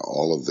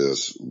 All of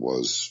this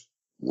was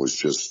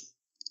just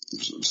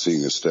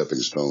seeing a stepping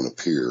stone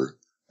appear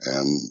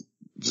and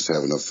just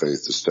have enough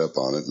faith to step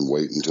on it and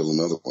wait until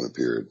another one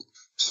appeared.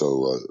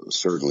 So,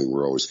 certainly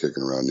we're always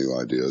kicking around new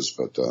ideas,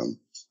 but,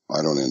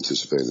 I don't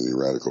anticipate any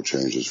radical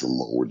changes from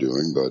what we're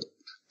doing. But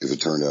if it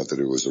turned out that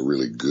it was a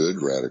really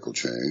good radical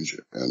change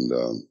and,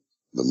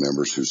 the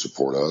members who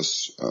support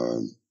us,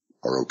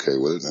 are okay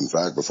with it. In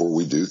fact, before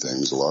we do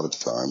things, a lot of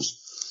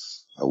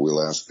times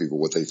we'll ask people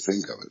what they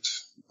think of it.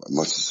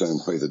 Much the same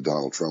way that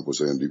Donald Trump was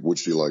saying,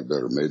 which do you like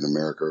better, made in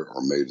America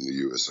or made in the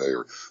USA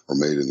or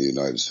made in the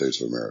United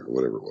States of America,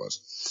 whatever it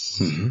was.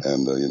 Mm-hmm.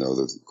 And,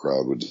 the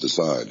crowd would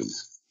decide.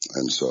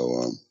 And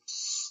so,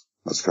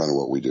 that's kind of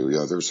what we do.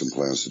 Yeah, there's some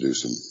plans to do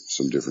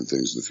some different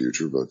things in the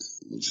future, but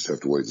we'll just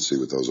have to wait and see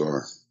what those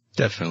are.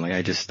 Definitely.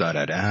 I just thought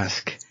I'd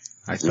ask.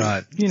 I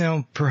thought,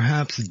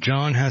 perhaps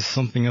John has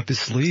something up his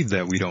sleeve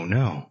that we don't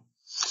know.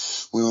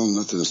 Well,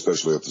 nothing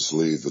especially up the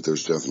sleeve, but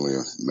there's definitely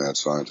a mad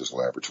scientist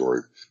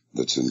laboratory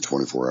that's in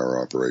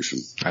 24-hour operation.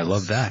 I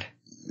love that.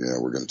 Yeah,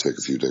 we're going to take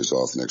a few days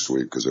off next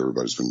week because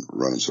everybody's been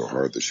running so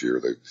hard this year.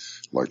 They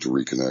like to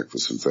reconnect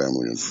with some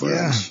family and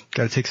friends. Yeah,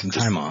 got to take some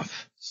time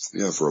off.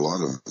 Yeah, for a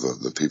lot of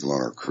the people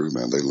on our crew,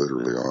 man, they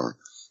literally are.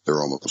 They're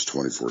almost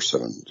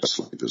 24/7.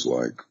 Sleep is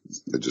like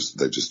they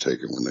just take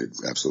it when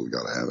they absolutely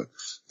got to have it.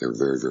 They're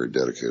very, very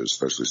dedicated,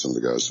 especially some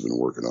of the guys who've been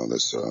working on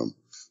this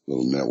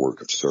little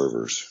network of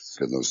servers.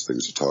 Getting those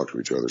things to talk to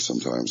each other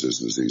sometimes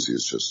isn't as easy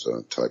as just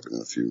typing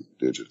in a few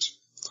digits.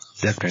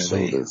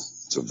 Definitely. So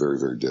it's a very,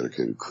 very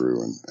dedicated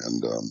crew,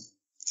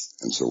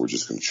 and so we're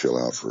just going to chill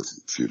out for a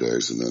few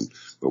days,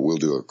 but we'll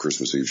do a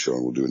Christmas Eve show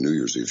and we'll do a New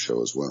Year's Eve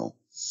show as well.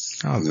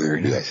 Oh, and then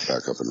very we'll be nice.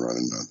 back up and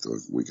running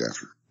the week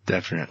after.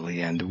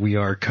 Definitely, and we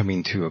are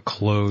coming to a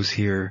close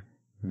here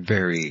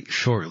very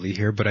shortly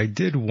here, but I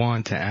did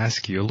want to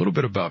ask you a little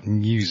bit about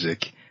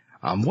music.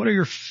 What are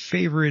your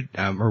favorite,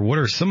 or what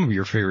are some of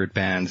your favorite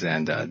bands,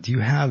 and do you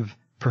have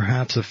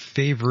perhaps a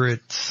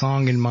favorite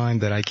song in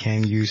mind that I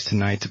can use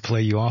tonight to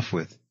play you off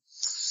with?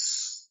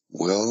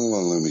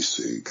 Well, let me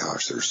see.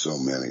 Gosh, there's so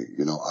many.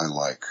 I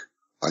like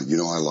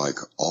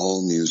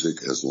all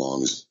music as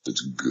long as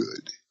it's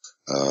good.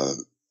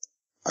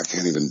 I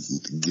can't even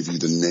give you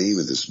the name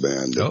of this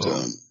band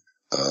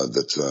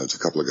it's a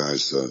couple of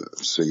guys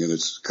singing.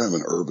 It's kind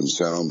of an urban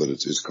sound, but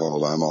it's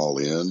called I'm All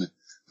In,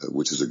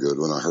 which is a good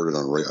one. I heard it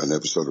on an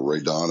episode of Ray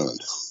Donovan,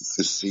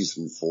 this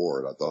season 4,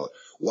 and I thought,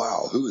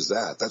 wow, who is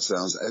that? That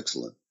sounds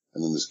excellent.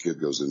 And then this kid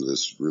goes into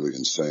this really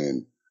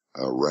insane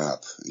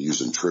rap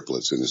using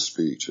triplets in his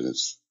speech, and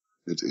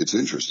it's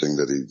interesting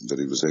that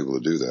he was able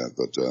to do that.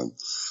 But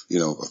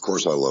of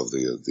course, I love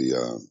the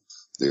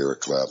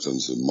Eric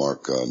Claptons, and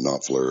Mark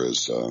Knopfler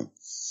is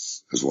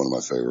one of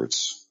my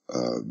favorites.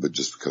 But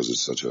just because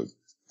it's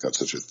got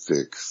such a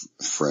thick,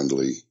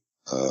 friendly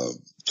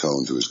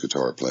tone to his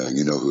guitar playing,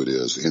 you know who it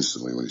is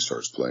instantly when he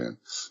starts playing.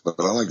 But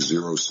I like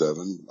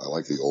 07, I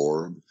like The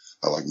Orb,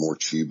 I like More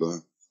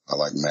Chiba, I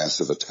like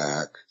Massive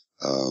Attack.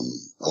 I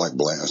like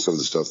some of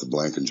the stuff that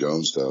Blank and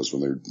Jones does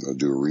when they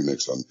do a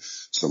remix on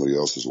somebody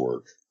else's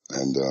work.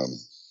 And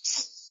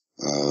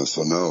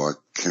so no, I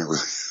can't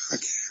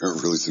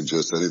really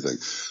suggest anything.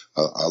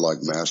 I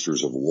like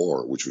Masters of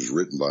War, which was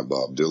written by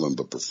Bob Dylan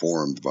but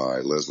performed by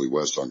Leslie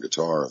West on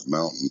guitar of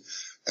Mountain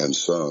and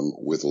sung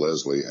with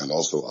Leslie and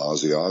also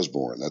Ozzy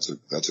Osbourne.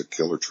 That's a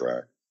killer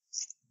track.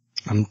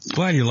 I'm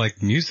glad you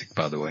like music,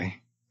 by the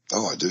way.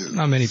 Oh, I do.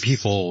 Not many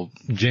people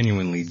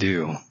genuinely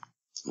do.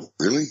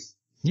 Really?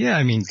 Yeah,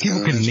 I mean,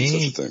 people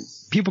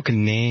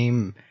can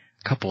name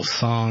a couple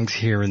songs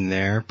here and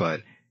there,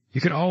 but you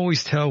can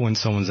always tell when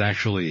someone's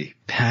actually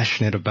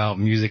passionate about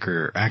music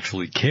or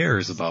actually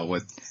cares about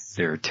what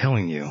they're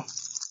telling you.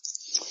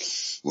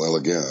 Well,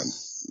 again,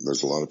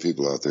 there's a lot of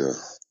people out there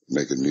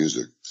making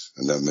music,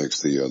 and that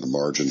makes the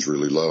margins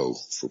really low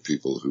for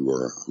people who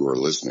are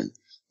listening.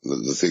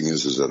 The thing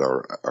is that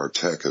our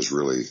tech has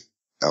really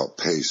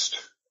outpaced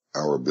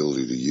our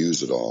ability to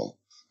use it all.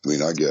 I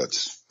mean, I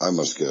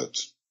must get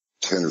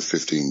 10 or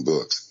 15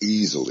 books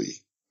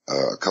easily,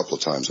 a couple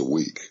of times a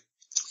week,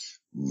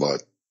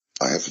 but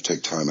I have to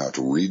take time out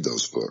to read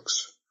those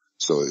books.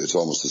 So it's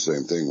almost the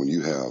same thing when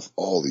you have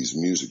all these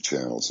music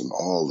channels and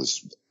all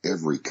this,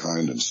 every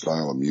kind and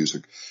style of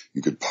music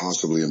you could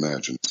possibly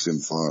imagine.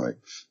 Symphonic,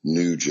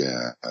 new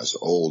jazz,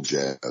 old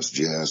jazz,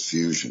 jazz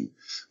fusion,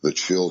 the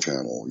chill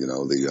channel,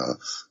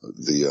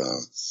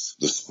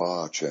 the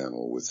spa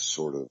channel with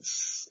sort of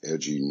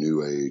edgy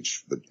new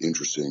age, but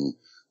interesting,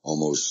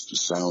 almost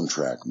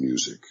soundtrack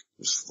music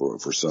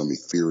for some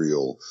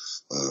ethereal,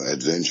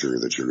 adventure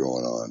that you're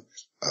going on.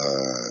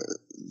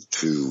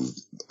 To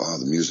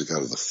the music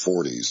out of the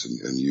 40s,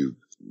 and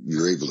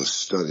you're able to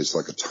study. It's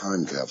like a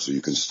time capsule.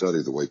 You can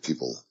study the way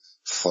people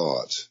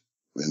thought,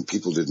 and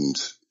people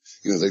didn't.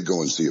 They'd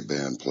go and see a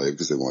band play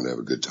because they wanted to have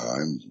a good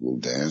time, a little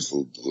dance, a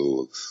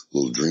little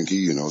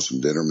drinky,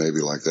 some dinner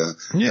maybe like that.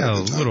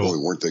 Yeah, Boy,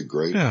 weren't they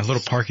great? Yeah, a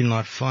little parking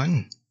lot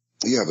fun.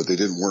 Yeah, but they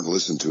weren't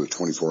listening to it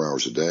 24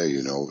 hours a day.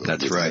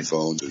 That's with right.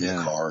 Headphones in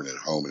the car and at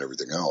home and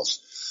everything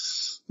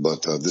else.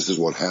 But this is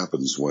what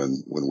happens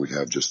when we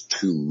have just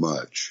too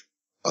much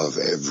of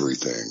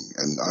everything.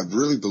 And I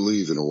really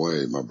believe in a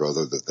way, my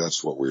brother, that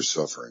that's what we're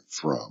suffering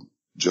from.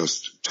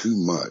 Just too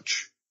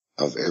much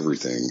of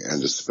everything,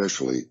 and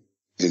especially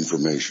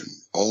information.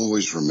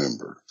 Always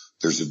remember,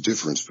 there's a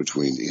difference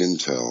between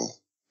intel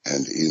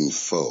and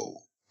info.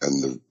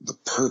 And the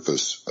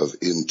purpose of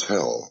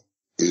intel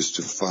is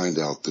to find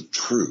out the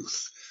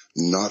truth,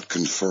 not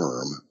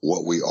confirm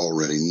what we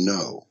already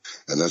know.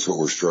 And that's what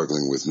we're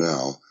struggling with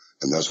now.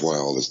 And that's why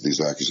all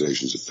these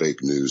accusations of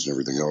fake news and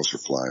everything else are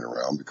flying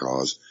around,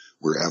 because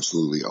we're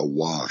absolutely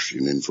awash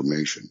in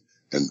information.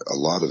 And a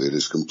lot of it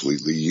is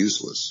completely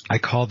useless. I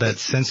call that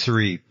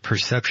sensory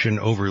perception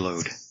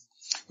overload.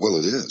 Well,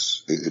 it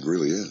is. It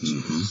really is.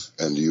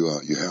 Mm-hmm. And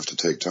you have to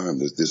take time.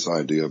 This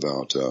idea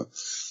about,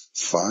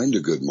 find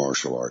a good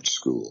martial arts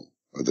school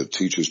that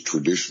teaches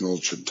traditional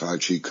Tai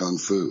Chi Kung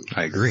Fu.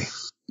 I agree.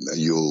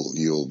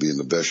 You'll be in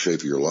the best shape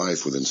of your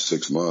life within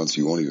 6 months.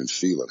 You won't even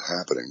feel it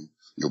happening.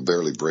 You'll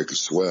barely break a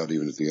sweat,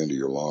 even at the end of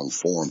your long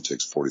form. It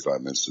takes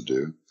 45 minutes to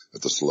do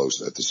at the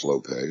slow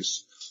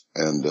pace.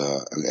 And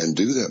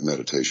do that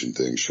meditation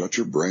thing. Shut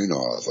your brain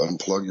off.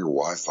 Unplug your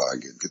Wi-Fi.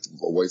 Get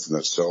away from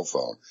that cell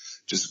phone.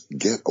 Just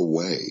get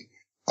away.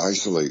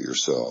 Isolate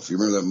yourself. You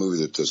remember that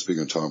movie that,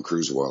 speaking of Tom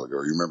Cruise a while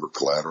ago, you remember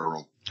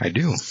Collateral? I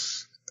do.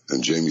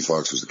 And Jamie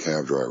Foxx was the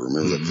cab driver.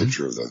 Remember that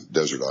picture of the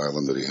desert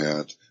island that he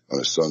had on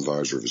his sun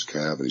visor of his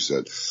cab? And he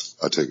said,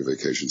 I take a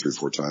vacation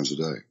 3-4 times a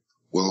day.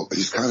 Well,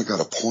 he's kind of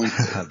got a point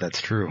there.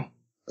 That's true.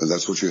 And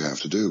that's what you have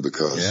to do,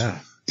 because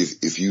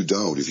if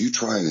you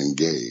try and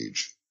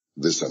engage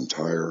this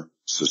entire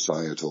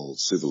societal,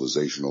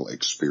 civilizational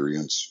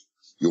experience,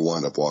 you'll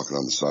wind up walking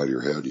on the side of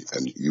your head,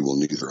 and you will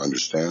neither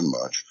understand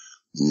much,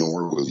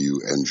 nor will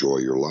you enjoy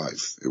your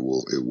life. It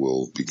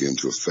will begin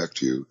to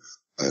affect you,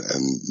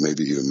 and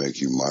maybe even make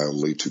you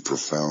mildly to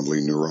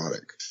profoundly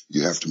neurotic.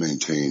 You have to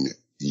maintain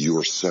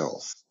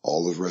yourself.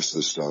 All the rest of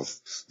the stuff,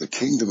 the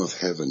kingdom of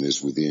heaven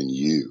is within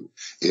you.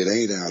 It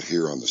ain't out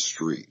here on the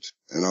street.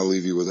 And I'll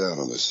leave you with that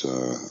on this,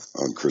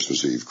 on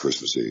Christmas Eve.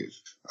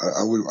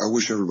 I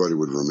wish everybody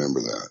would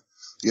remember that.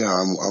 Yeah,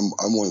 I'm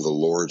one of the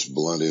Lord's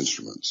blunt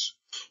instruments,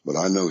 but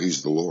I know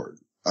he's the Lord.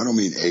 I don't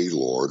mean a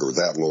Lord or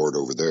that Lord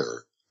over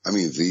there. I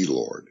mean the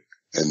Lord.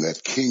 And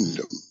that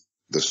kingdom,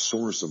 the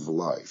source of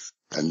life,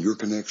 and your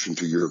connection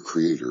to your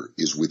creator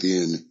is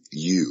within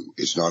you.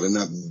 It's not in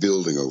that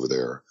building over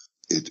there.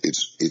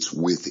 It's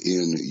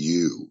within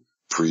you.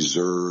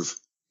 Preserve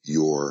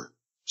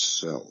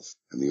yourself.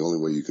 And the only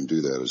way you can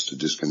do that is to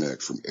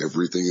disconnect from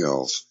everything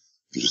else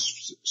and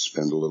just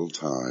spend a little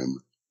time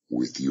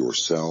with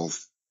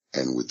yourself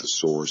and with the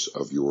source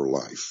of your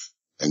life.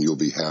 And you'll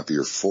be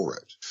happier for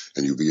it.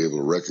 And you'll be able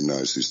to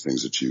recognize these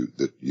things that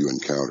you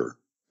encounter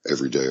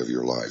every day of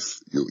your life.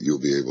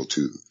 You'll be able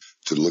to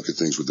look at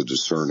things with a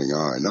discerning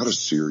eye, not a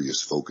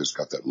serious focus,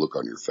 got that look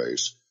on your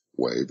face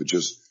way, but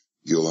just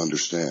you'll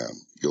understand.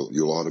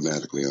 You'll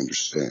automatically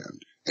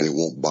understand, and it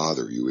won't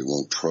bother you. It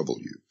won't trouble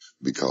you,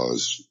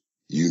 because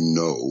you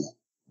know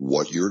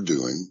what you're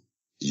doing.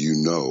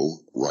 You know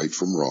right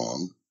from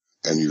wrong,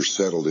 and you're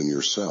settled in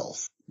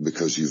yourself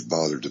because you've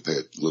bothered to pay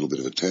a little bit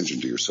of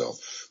attention to yourself.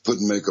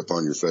 Putting makeup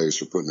on your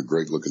face or putting a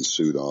great looking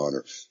suit on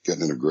or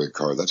getting in a great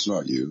car, that's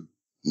not you.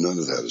 None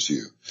of that is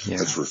you. Yeah.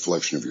 That's a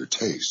reflection of your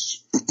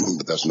tastes,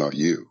 but that's not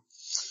you.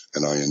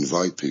 And I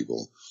invite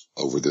people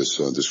over this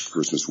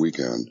Christmas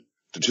weekend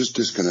to just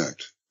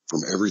disconnect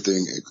from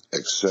everything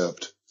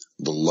except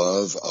the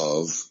love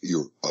of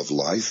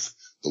life,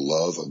 the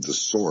love of the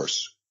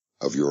source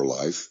of your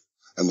life,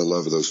 and the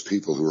love of those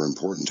people who are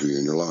important to you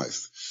in your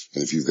life.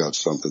 And if you've got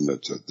something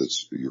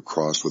that's you're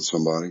crossed with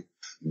somebody,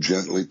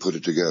 gently put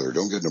it together.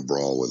 Don't get in a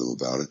brawl with them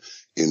about it.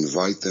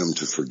 Invite them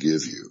to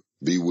forgive you.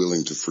 Be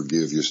willing to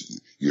forgive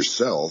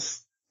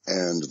yourself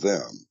and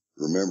them.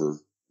 Remember,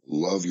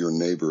 love your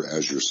neighbor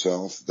as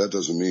yourself. That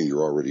doesn't mean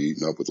you're already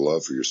eaten up with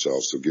love for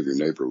yourself, so give your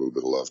neighbor a little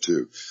bit of love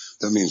too.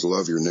 That means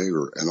love your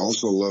neighbor and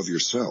also love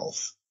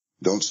yourself.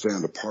 Don't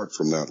stand apart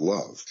from that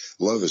love.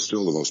 Love is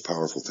still the most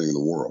powerful thing in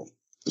the world.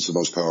 It's the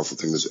most powerful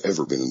thing that's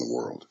ever been in the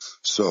world.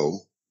 So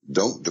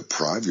don't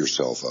deprive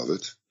yourself of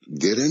it.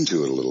 Get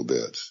into it a little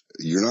bit.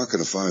 You're not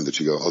going to find that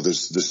you go, oh,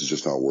 this is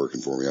just not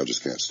working for me. I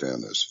just can't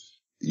stand this.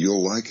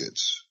 You'll like it.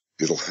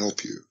 It'll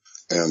help you.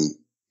 And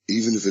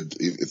even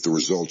if the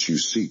results you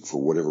seek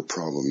for whatever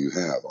problem you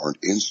have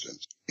aren't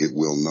instant, it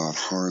will not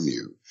harm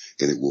you,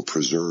 and it will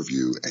preserve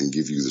you and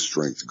give you the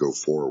strength to go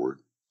forward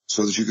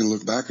so that you can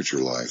look back at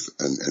your life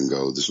and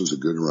go, this was a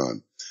good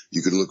run.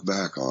 You can look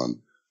back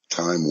on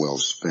time well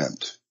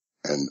spent,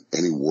 and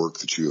any work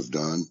that you have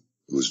done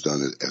was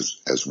done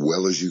as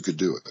well as you could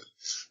do it.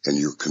 And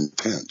you're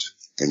content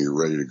and you're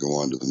ready to go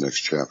on to the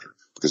next chapter.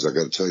 Because I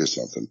got to tell you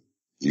something.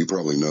 You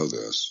probably know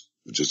this,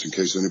 but just in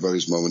case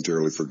anybody's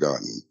momentarily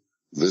forgotten,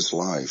 this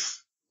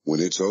life, when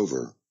it's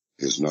over,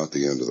 is not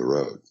the end of the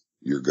road.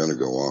 You're going to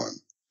go on.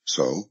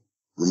 So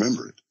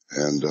remember it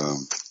and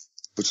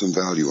put some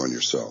value on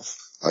yourself.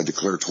 I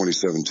declare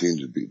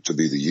 2017 to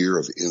be the year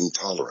of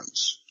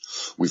intolerance.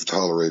 We've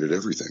tolerated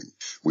everything.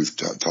 We've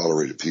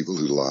tolerated people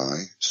who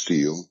lie,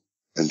 steal,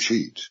 and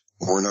cheat.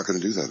 We're not going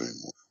to do that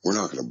anymore. We're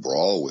not going to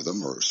brawl with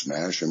them or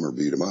smash them or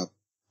beat them up.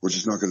 We're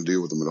just not going to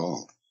deal with them at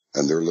all.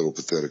 And their little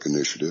pathetic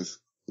initiative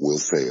will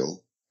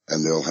fail,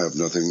 and they'll have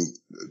nothing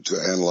to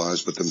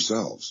analyze but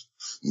themselves.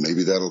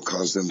 Maybe that'll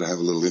cause them to have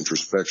a little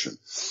introspection.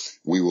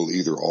 We will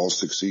either all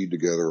succeed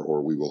together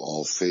or we will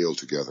all fail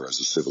together as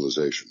a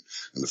civilization.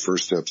 And the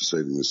first step to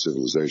saving the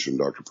civilization,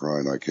 Dr. Pry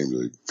and I came to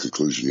the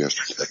conclusion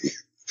yesterday,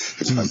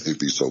 if I may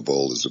be so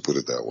bold as to put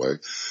it that way.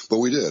 But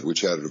we did. We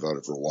chatted about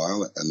it for a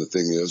while. And the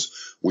thing is,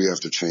 we have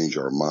to change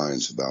our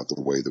minds about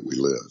the way that we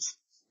live.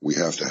 We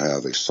have to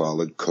have a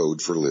solid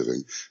code for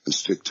living and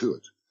stick to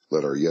it.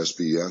 Let our yes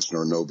be yes and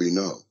our no be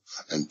no.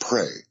 And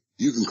pray.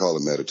 You can call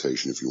it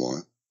meditation if you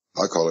want.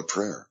 I call it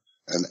prayer.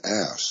 And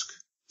ask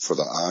for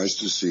the eyes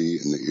to see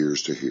and the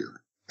ears to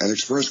hear. And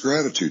express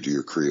gratitude to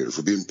your creator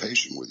for being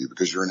patient with you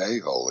because you're an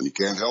a-hole and you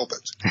can't help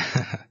it.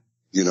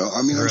 You know,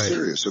 I mean, I'm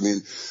serious. I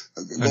mean,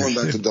 going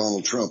back to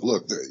Donald Trump,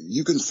 look,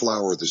 you can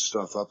flower this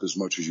stuff up as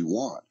much as you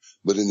want.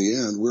 But in the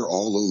end, we're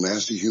all little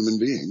nasty human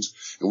beings,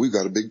 and we've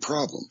got a big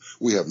problem.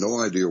 We have no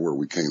idea where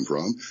we came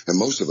from, and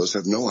most of us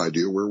have no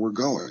idea where we're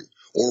going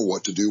or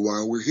what to do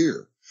while we're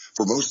here.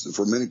 For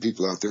many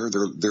people out there,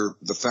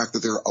 the fact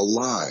that they're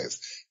alive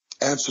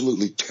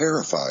absolutely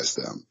terrifies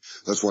them.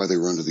 That's why they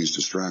run to these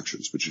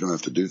distractions, but you don't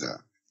have to do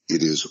that.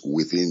 It is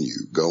within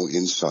you. Go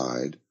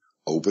inside,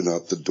 open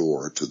up the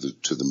door to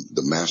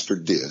the master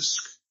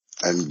disc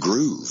and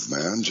groove,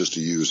 man, just to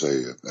use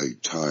a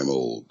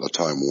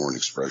time-worn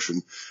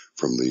expression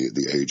from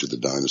the age of the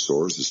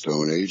dinosaurs, the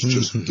Stone Age.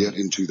 Just get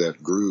into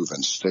that groove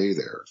and stay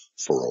there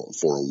for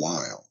a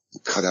while.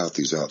 Cut out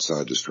these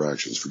outside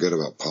distractions. Forget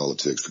about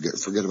politics.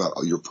 Forget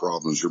about your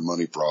problems, your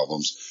money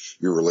problems,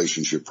 your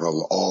relationship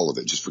problem, all of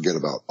it. Just forget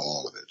about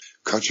all of it.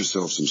 Cut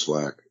yourself some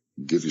slack.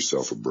 Give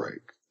yourself a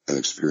break and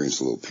experience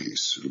a little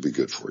peace. It'll be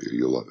good for you.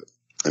 You'll love it.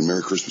 And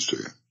Merry Christmas to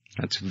you.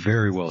 That's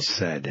very well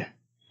said,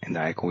 and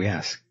I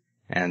acquiesce.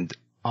 And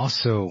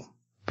also,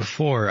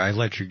 before I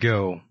let you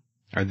go,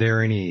 are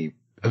there any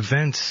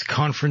events,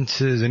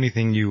 conferences,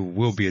 anything you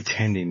will be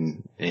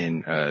attending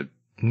in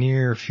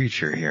near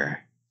future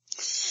here?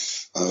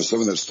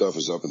 Some of that stuff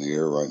is up in the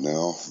air right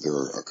now. There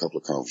are a couple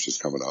of conferences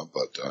coming up,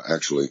 but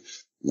actually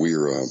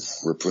we're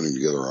putting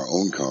together our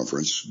own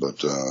conference.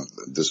 But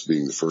this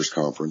being the first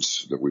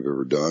conference that we've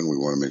ever done, we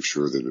want to make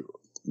sure that it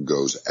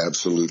goes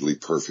absolutely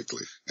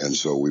perfectly. And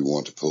so we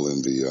want to pull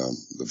in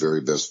the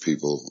very best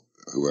people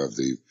who have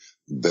the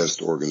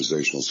best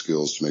organizational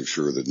skills to make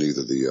sure that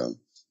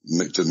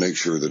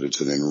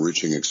it's an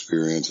enriching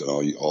experience, and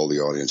all the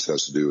audience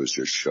has to do is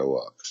just show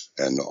up,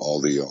 and all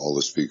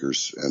the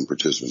speakers and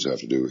participants have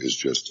to do is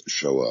just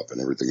show up,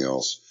 and everything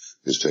else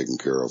is taken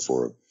care of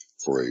for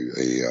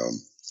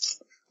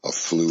a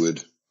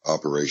fluid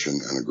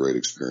operation and a great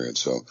experience.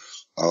 So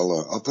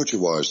I'll put you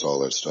wise to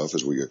all that stuff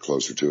as we get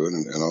closer to it,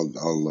 and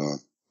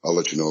I'll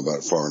let you know about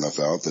it far enough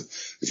out that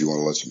if you want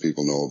to let some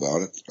people know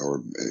about it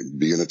or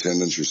be in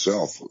attendance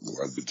yourself,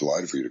 I'd be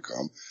delighted for you to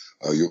come.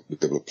 You'll be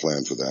able to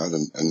plan for that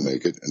and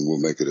make it, and we'll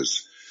make it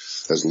as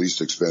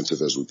least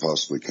expensive as we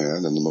possibly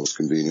can and the most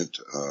convenient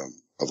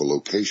of a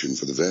location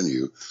for the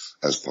venue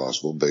as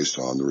possible based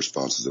on the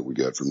responses that we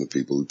get from the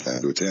people who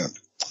plan to attend.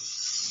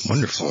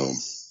 Wonderful. So,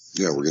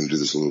 yeah, we're going to do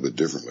this a little bit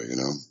differently, you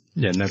know.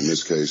 Yeah, in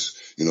this case,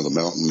 you know, the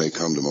mountain may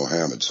come to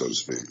Mohammed, so to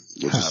speak.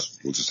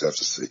 We'll just have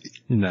to see.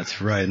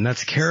 That's right. And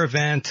that's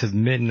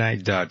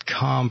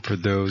caravantomidnight.com for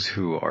those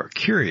who are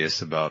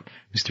curious about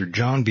Mr.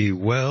 John B.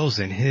 Wells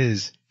and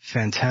his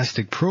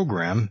fantastic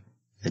program,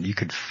 and you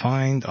could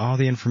find all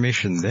the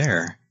information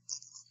there.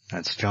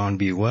 That's John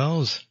B.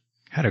 Wells.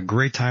 Had a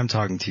great time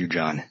talking to you,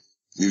 John.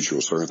 Mutual,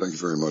 sir. Thank you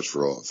very much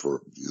for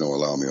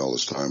allowing me all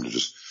this time to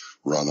just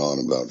run on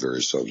about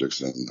various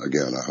subjects. And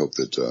again, I hope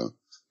that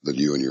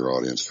you and your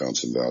audience found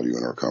some value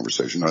in our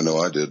conversation. I know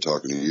I did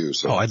talking to you.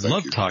 So I'd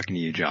love talking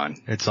to you, John.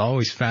 It's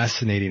always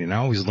fascinating, and I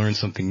always learn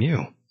something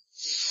new.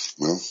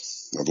 Well,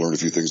 I've learned a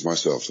few things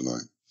myself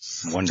tonight.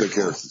 Wonderful. Take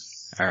care.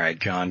 All right,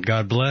 John.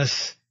 God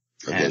bless.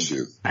 God bless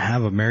you.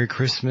 Have a Merry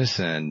Christmas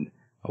and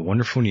a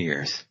wonderful New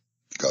Year's.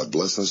 God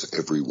bless us,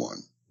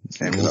 everyone.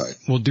 And Good night.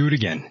 We'll do it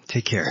again.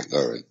 Take care.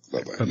 All right.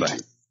 Bye-bye. Bye-bye.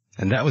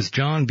 And that was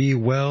John B.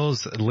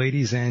 Wells,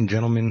 ladies and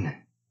gentlemen.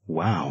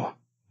 Wow.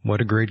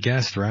 What a great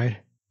guest, right?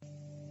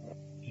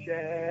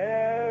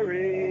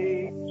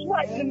 Sherry.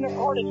 Writing the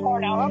hardest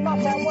heart out. I'm not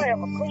that way.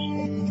 I'm a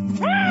Christian.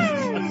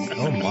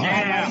 Oh, my.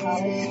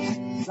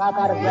 Yeah. Drop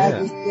out of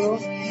graduate school.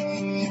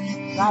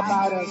 Drop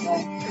out of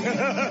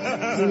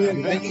You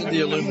mentioned the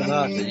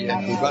Illuminati,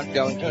 and we won't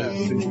go into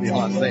who's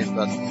behind them,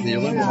 but the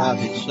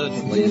Illuminati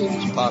certainly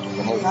is part of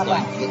the whole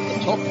thing.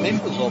 The top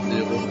members of the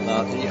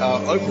Illuminati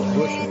are open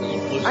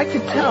worshippers. I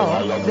could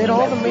tell that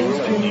all the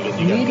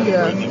mainstream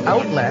media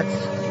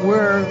outlets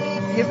were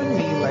giving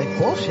me like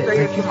bullshit.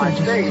 Like you can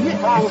just see it.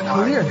 It's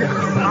clear that.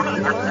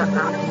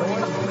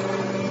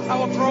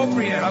 How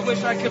appropriate. I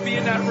wish I could be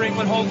in that ring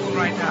with Hogan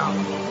right now.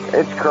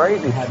 It's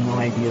crazy. I had no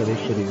idea this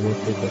shit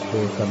existed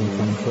before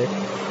 726.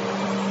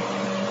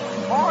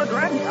 Oh,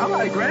 Granny. I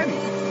like Granny.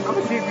 I'm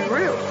gonna keep it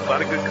real. A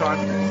lot of good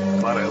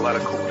content. A lot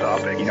of cool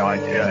topics. You know, I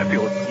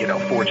feel,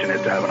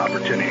 fortunate to have an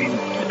opportunity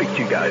to speak to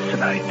you guys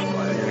tonight.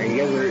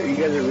 You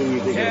guys are really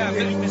big. Yeah,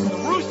 Mr.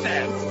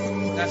 Rusev.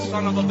 That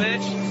son of a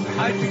bitch.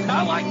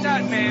 I like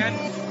that, man.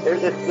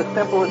 It's the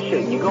simplest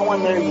shit. You go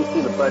in there, you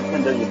see the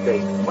bartender, you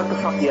say, what the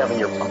fuck do you have in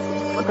your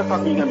pocket? What the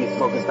fuck are you going to be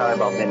smoking till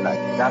about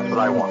midnight? That's what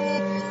I want.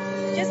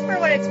 Just for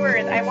what it's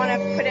worth, I want to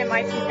put in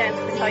my 2 cents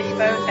to tell you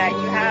both that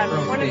you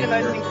have one of the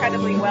most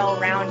incredibly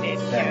well-rounded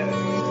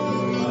shows.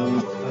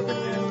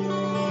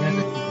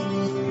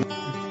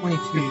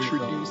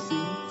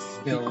 Introducing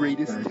the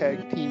greatest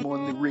tag team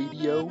on the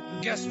radio.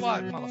 Guess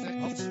what,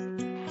 motherfucker?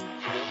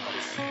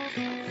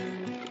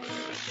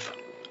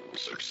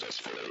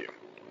 Successfully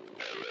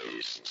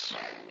erased.